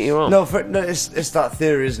want to eat your arm? No, it's that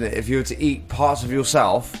theory, isn't it? If you were to eat parts of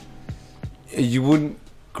yourself, you wouldn't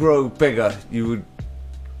grow bigger. You would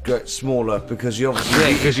get smaller because you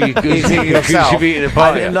obviously because you've eaten a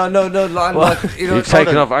pie. No, like, you know, you've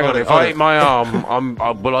taken off. Hang on, if I eat my arm,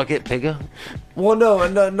 will I get bigger? Well, no,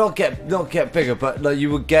 not get bigger, but like,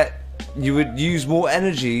 you would use more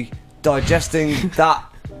energy digesting that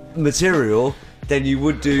material than you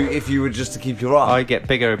would do if you were just to keep your arm. I get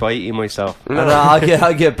bigger by eating myself. And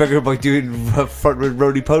I get bigger by doing front with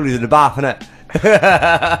roly-polies in the bath, innit?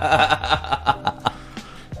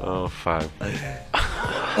 Oh, fab.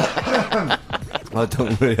 I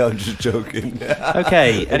don't really, I'm just joking.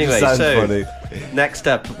 Okay, anyway, so funny. Next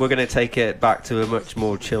up, we're going to take it back to a much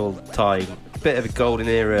more chilled time. Bit of a golden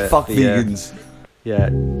era. Fuck vegans. Yeah.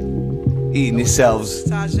 Eating yourselves.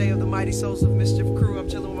 93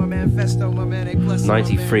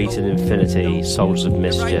 to infinity, Souls of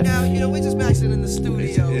Mischief.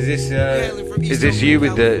 Is this you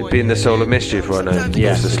with being the soul of mischief right now?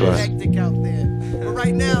 Yes, Mr. Sly. But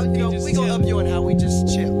right now, we gonna up you on how we just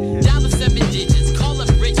chill. Dollar 7 digits, call up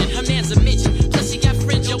Bridget, her man's a midget. Plus she got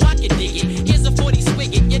fringe, yo, I can dig it. Here's a 40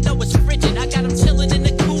 swigget, you know it's frigid. I got him chillin' in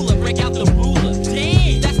the cooler, break out the ruler.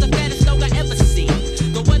 Damn, that's the fattest dog I ever seen.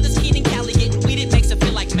 The weather's keen in Cali, getting weeded makes it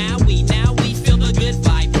feel like Maui. Now we feel the good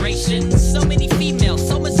vibrations. So many females,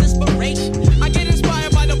 so much inspiration. I get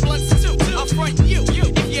inspired by the blunts too. I'll front you.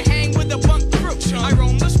 If you hang with the bunk crew, I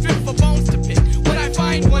roam the strip for bones to pick. When I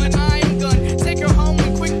find one and I am gun, take her home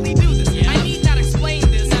and quickly do this. I need not explain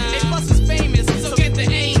this. A plus is famous, so get the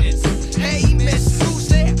anus. Hey miss, who's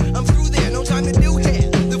there? I'm through there, no time to do hair.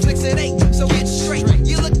 The flicks it ain't, so get straight.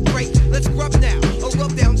 You look great, let's grub now. Or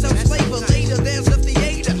rub down some flavor later. There's the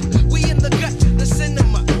theater. We in the gut, the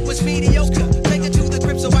cinema was mediocre. Take it to the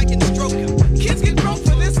crib so I can stroke her. Kids get broke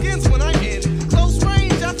for their skins when I'm in close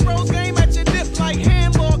range. I throws game at your dip like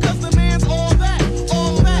handball, cause the man's all that,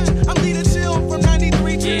 all that. I'm leading chill from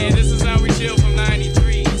 93 till. Yeah, this is how we chill from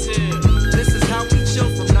 93 till. This is how we chill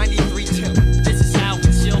from 93 till. This is how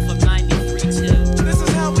we chill from 93 till. This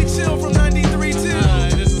is how we chill from 93 till.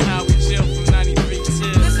 This is how we chill from 93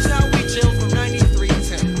 till. This is how we chill from 93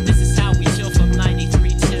 till. This is how we chill from 93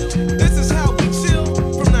 till. This is how we chill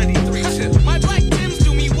from 93 till. My black Tims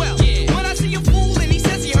do me well. Yeah. When I see a fool and he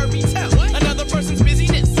says he heard me tell another person's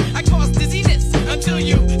busyness, I cause dizziness until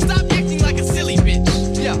you stop acting like a silly bitch.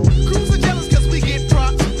 Yeah, crews are jealous cause we get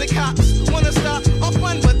props. The cops wanna stop our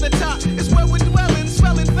fun, but the top is where we're dwelling,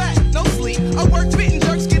 swelling fat, no sleep. I work fit and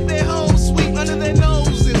jerks get their hoes sweet under their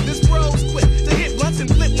noses. This bro's quick to hit blunts and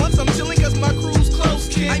flip once I'm chilling cause my crew's close,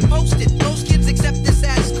 kid. I posted, most kids accept this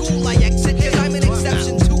as cool. I exit cause I'm an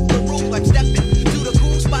exception to the rule. I'm stepping to the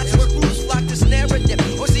cool spots where crews flock to snare a dip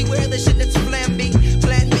or see where the shit that's plan B,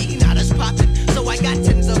 not as poppin'. So I got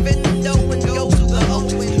tins of window and go to the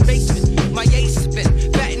Owen basement. My ace spin,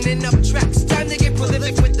 fattening up tracks. Time to get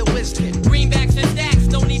prolific with the whiskey. Greenbacks and stacks,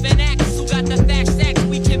 don't even ask. Who got the facts? Sacks,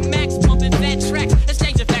 we can max, pumping fat tracks.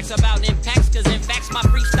 Exchanging facts about impacts, cause in facts my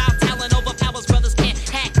freestyle talent overpowers brothers can't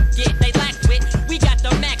hack. Yeah, they lack wit, we got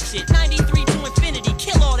the max shit. 93 to infinity,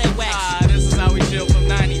 kill all that wax shit. This is how we chill from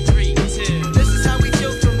 93 till. This is how we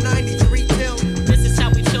chill from 93 till. This is how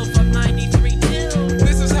we chill from 93 till.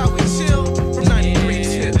 This is how we chill from 93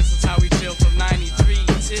 till. This is how we chill from 93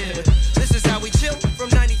 till. This is how we chill from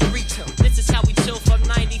 93 till. This is how we chill from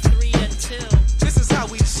 93 until. This is how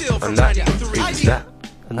we chill from 93 till.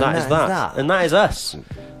 And that is that. And that is us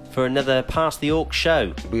for another Pass the Aux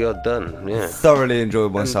show. We are done, yeah. Thoroughly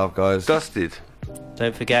enjoyed myself, guys. Dusted.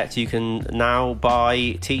 Don't forget, you can now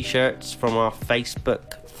buy t-shirts from our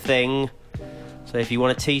Facebook thing. So if you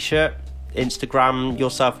want a t-shirt, Instagram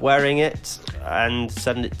yourself wearing it and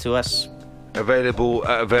send it to us. Available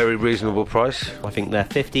at a very reasonable price. I think they're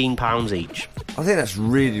 £15 each. I think that's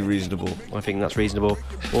really reasonable. I think that's reasonable.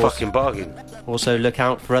 Fucking bargain. Also look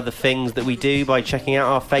out for other things that we do by checking out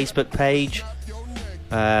our Facebook page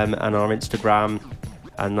and our Instagram.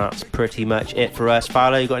 And that's pretty much it for us.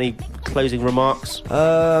 Fowler, you got any closing remarks?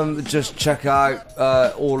 Just check out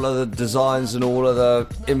all other designs and all other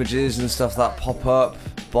images and stuff that pop up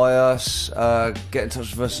by us. Get in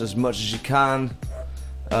touch with us as much as you can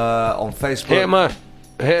on Facebook.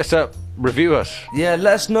 Hit us up. Review us. Yeah,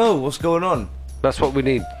 let us know what's going on. That's what we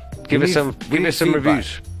need. Give us some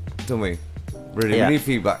reviews. Don't we? Really, Yeah. we need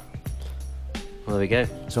feedback. Well, there we go.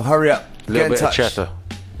 So hurry up. A little Get in bit touch. of chatter.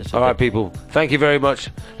 All right, people. Thank you very much.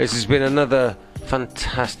 This has been another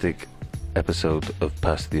fantastic episode of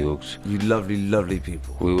Pass The Aux. You lovely, lovely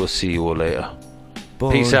people. We will see you all later.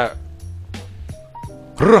 Bye. Peace out.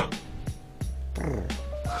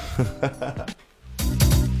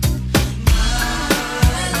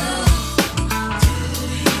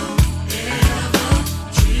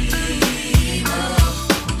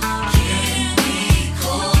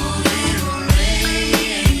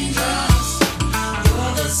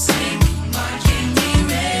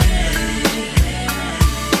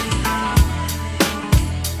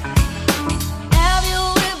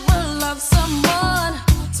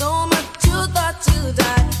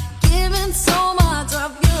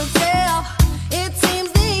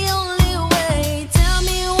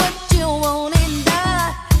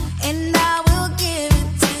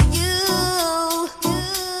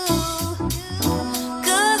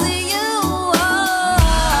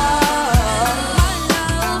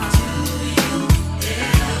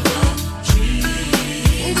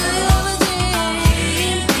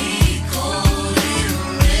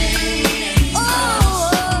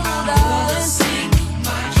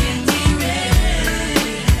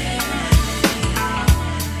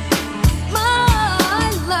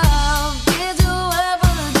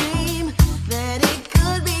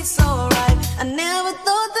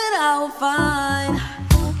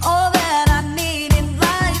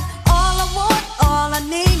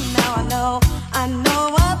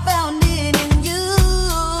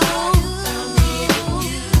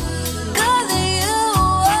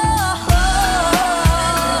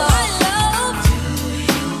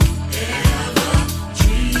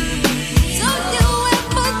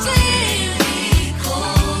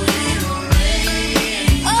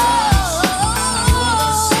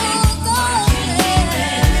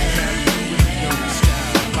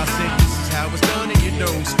 how it's done and you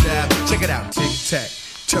don't stop. Check it out, tic tac.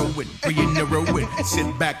 Towing, 3 in a row,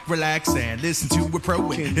 sit back, relax, and listen to a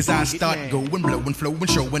pro as I start going, blowing, flowing,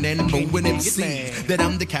 showing, and mowing MCs that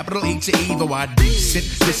I'm the capital H-A-E-V-O, I decent.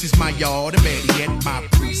 This is my yard, and better yet, my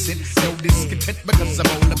precinct. No discontent because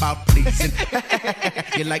I'm all about pleasing.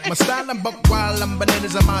 You like my style? I'm buck wild, I'm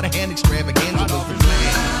bananas, I'm out of hand, extravaganza.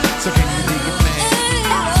 So can you dig it?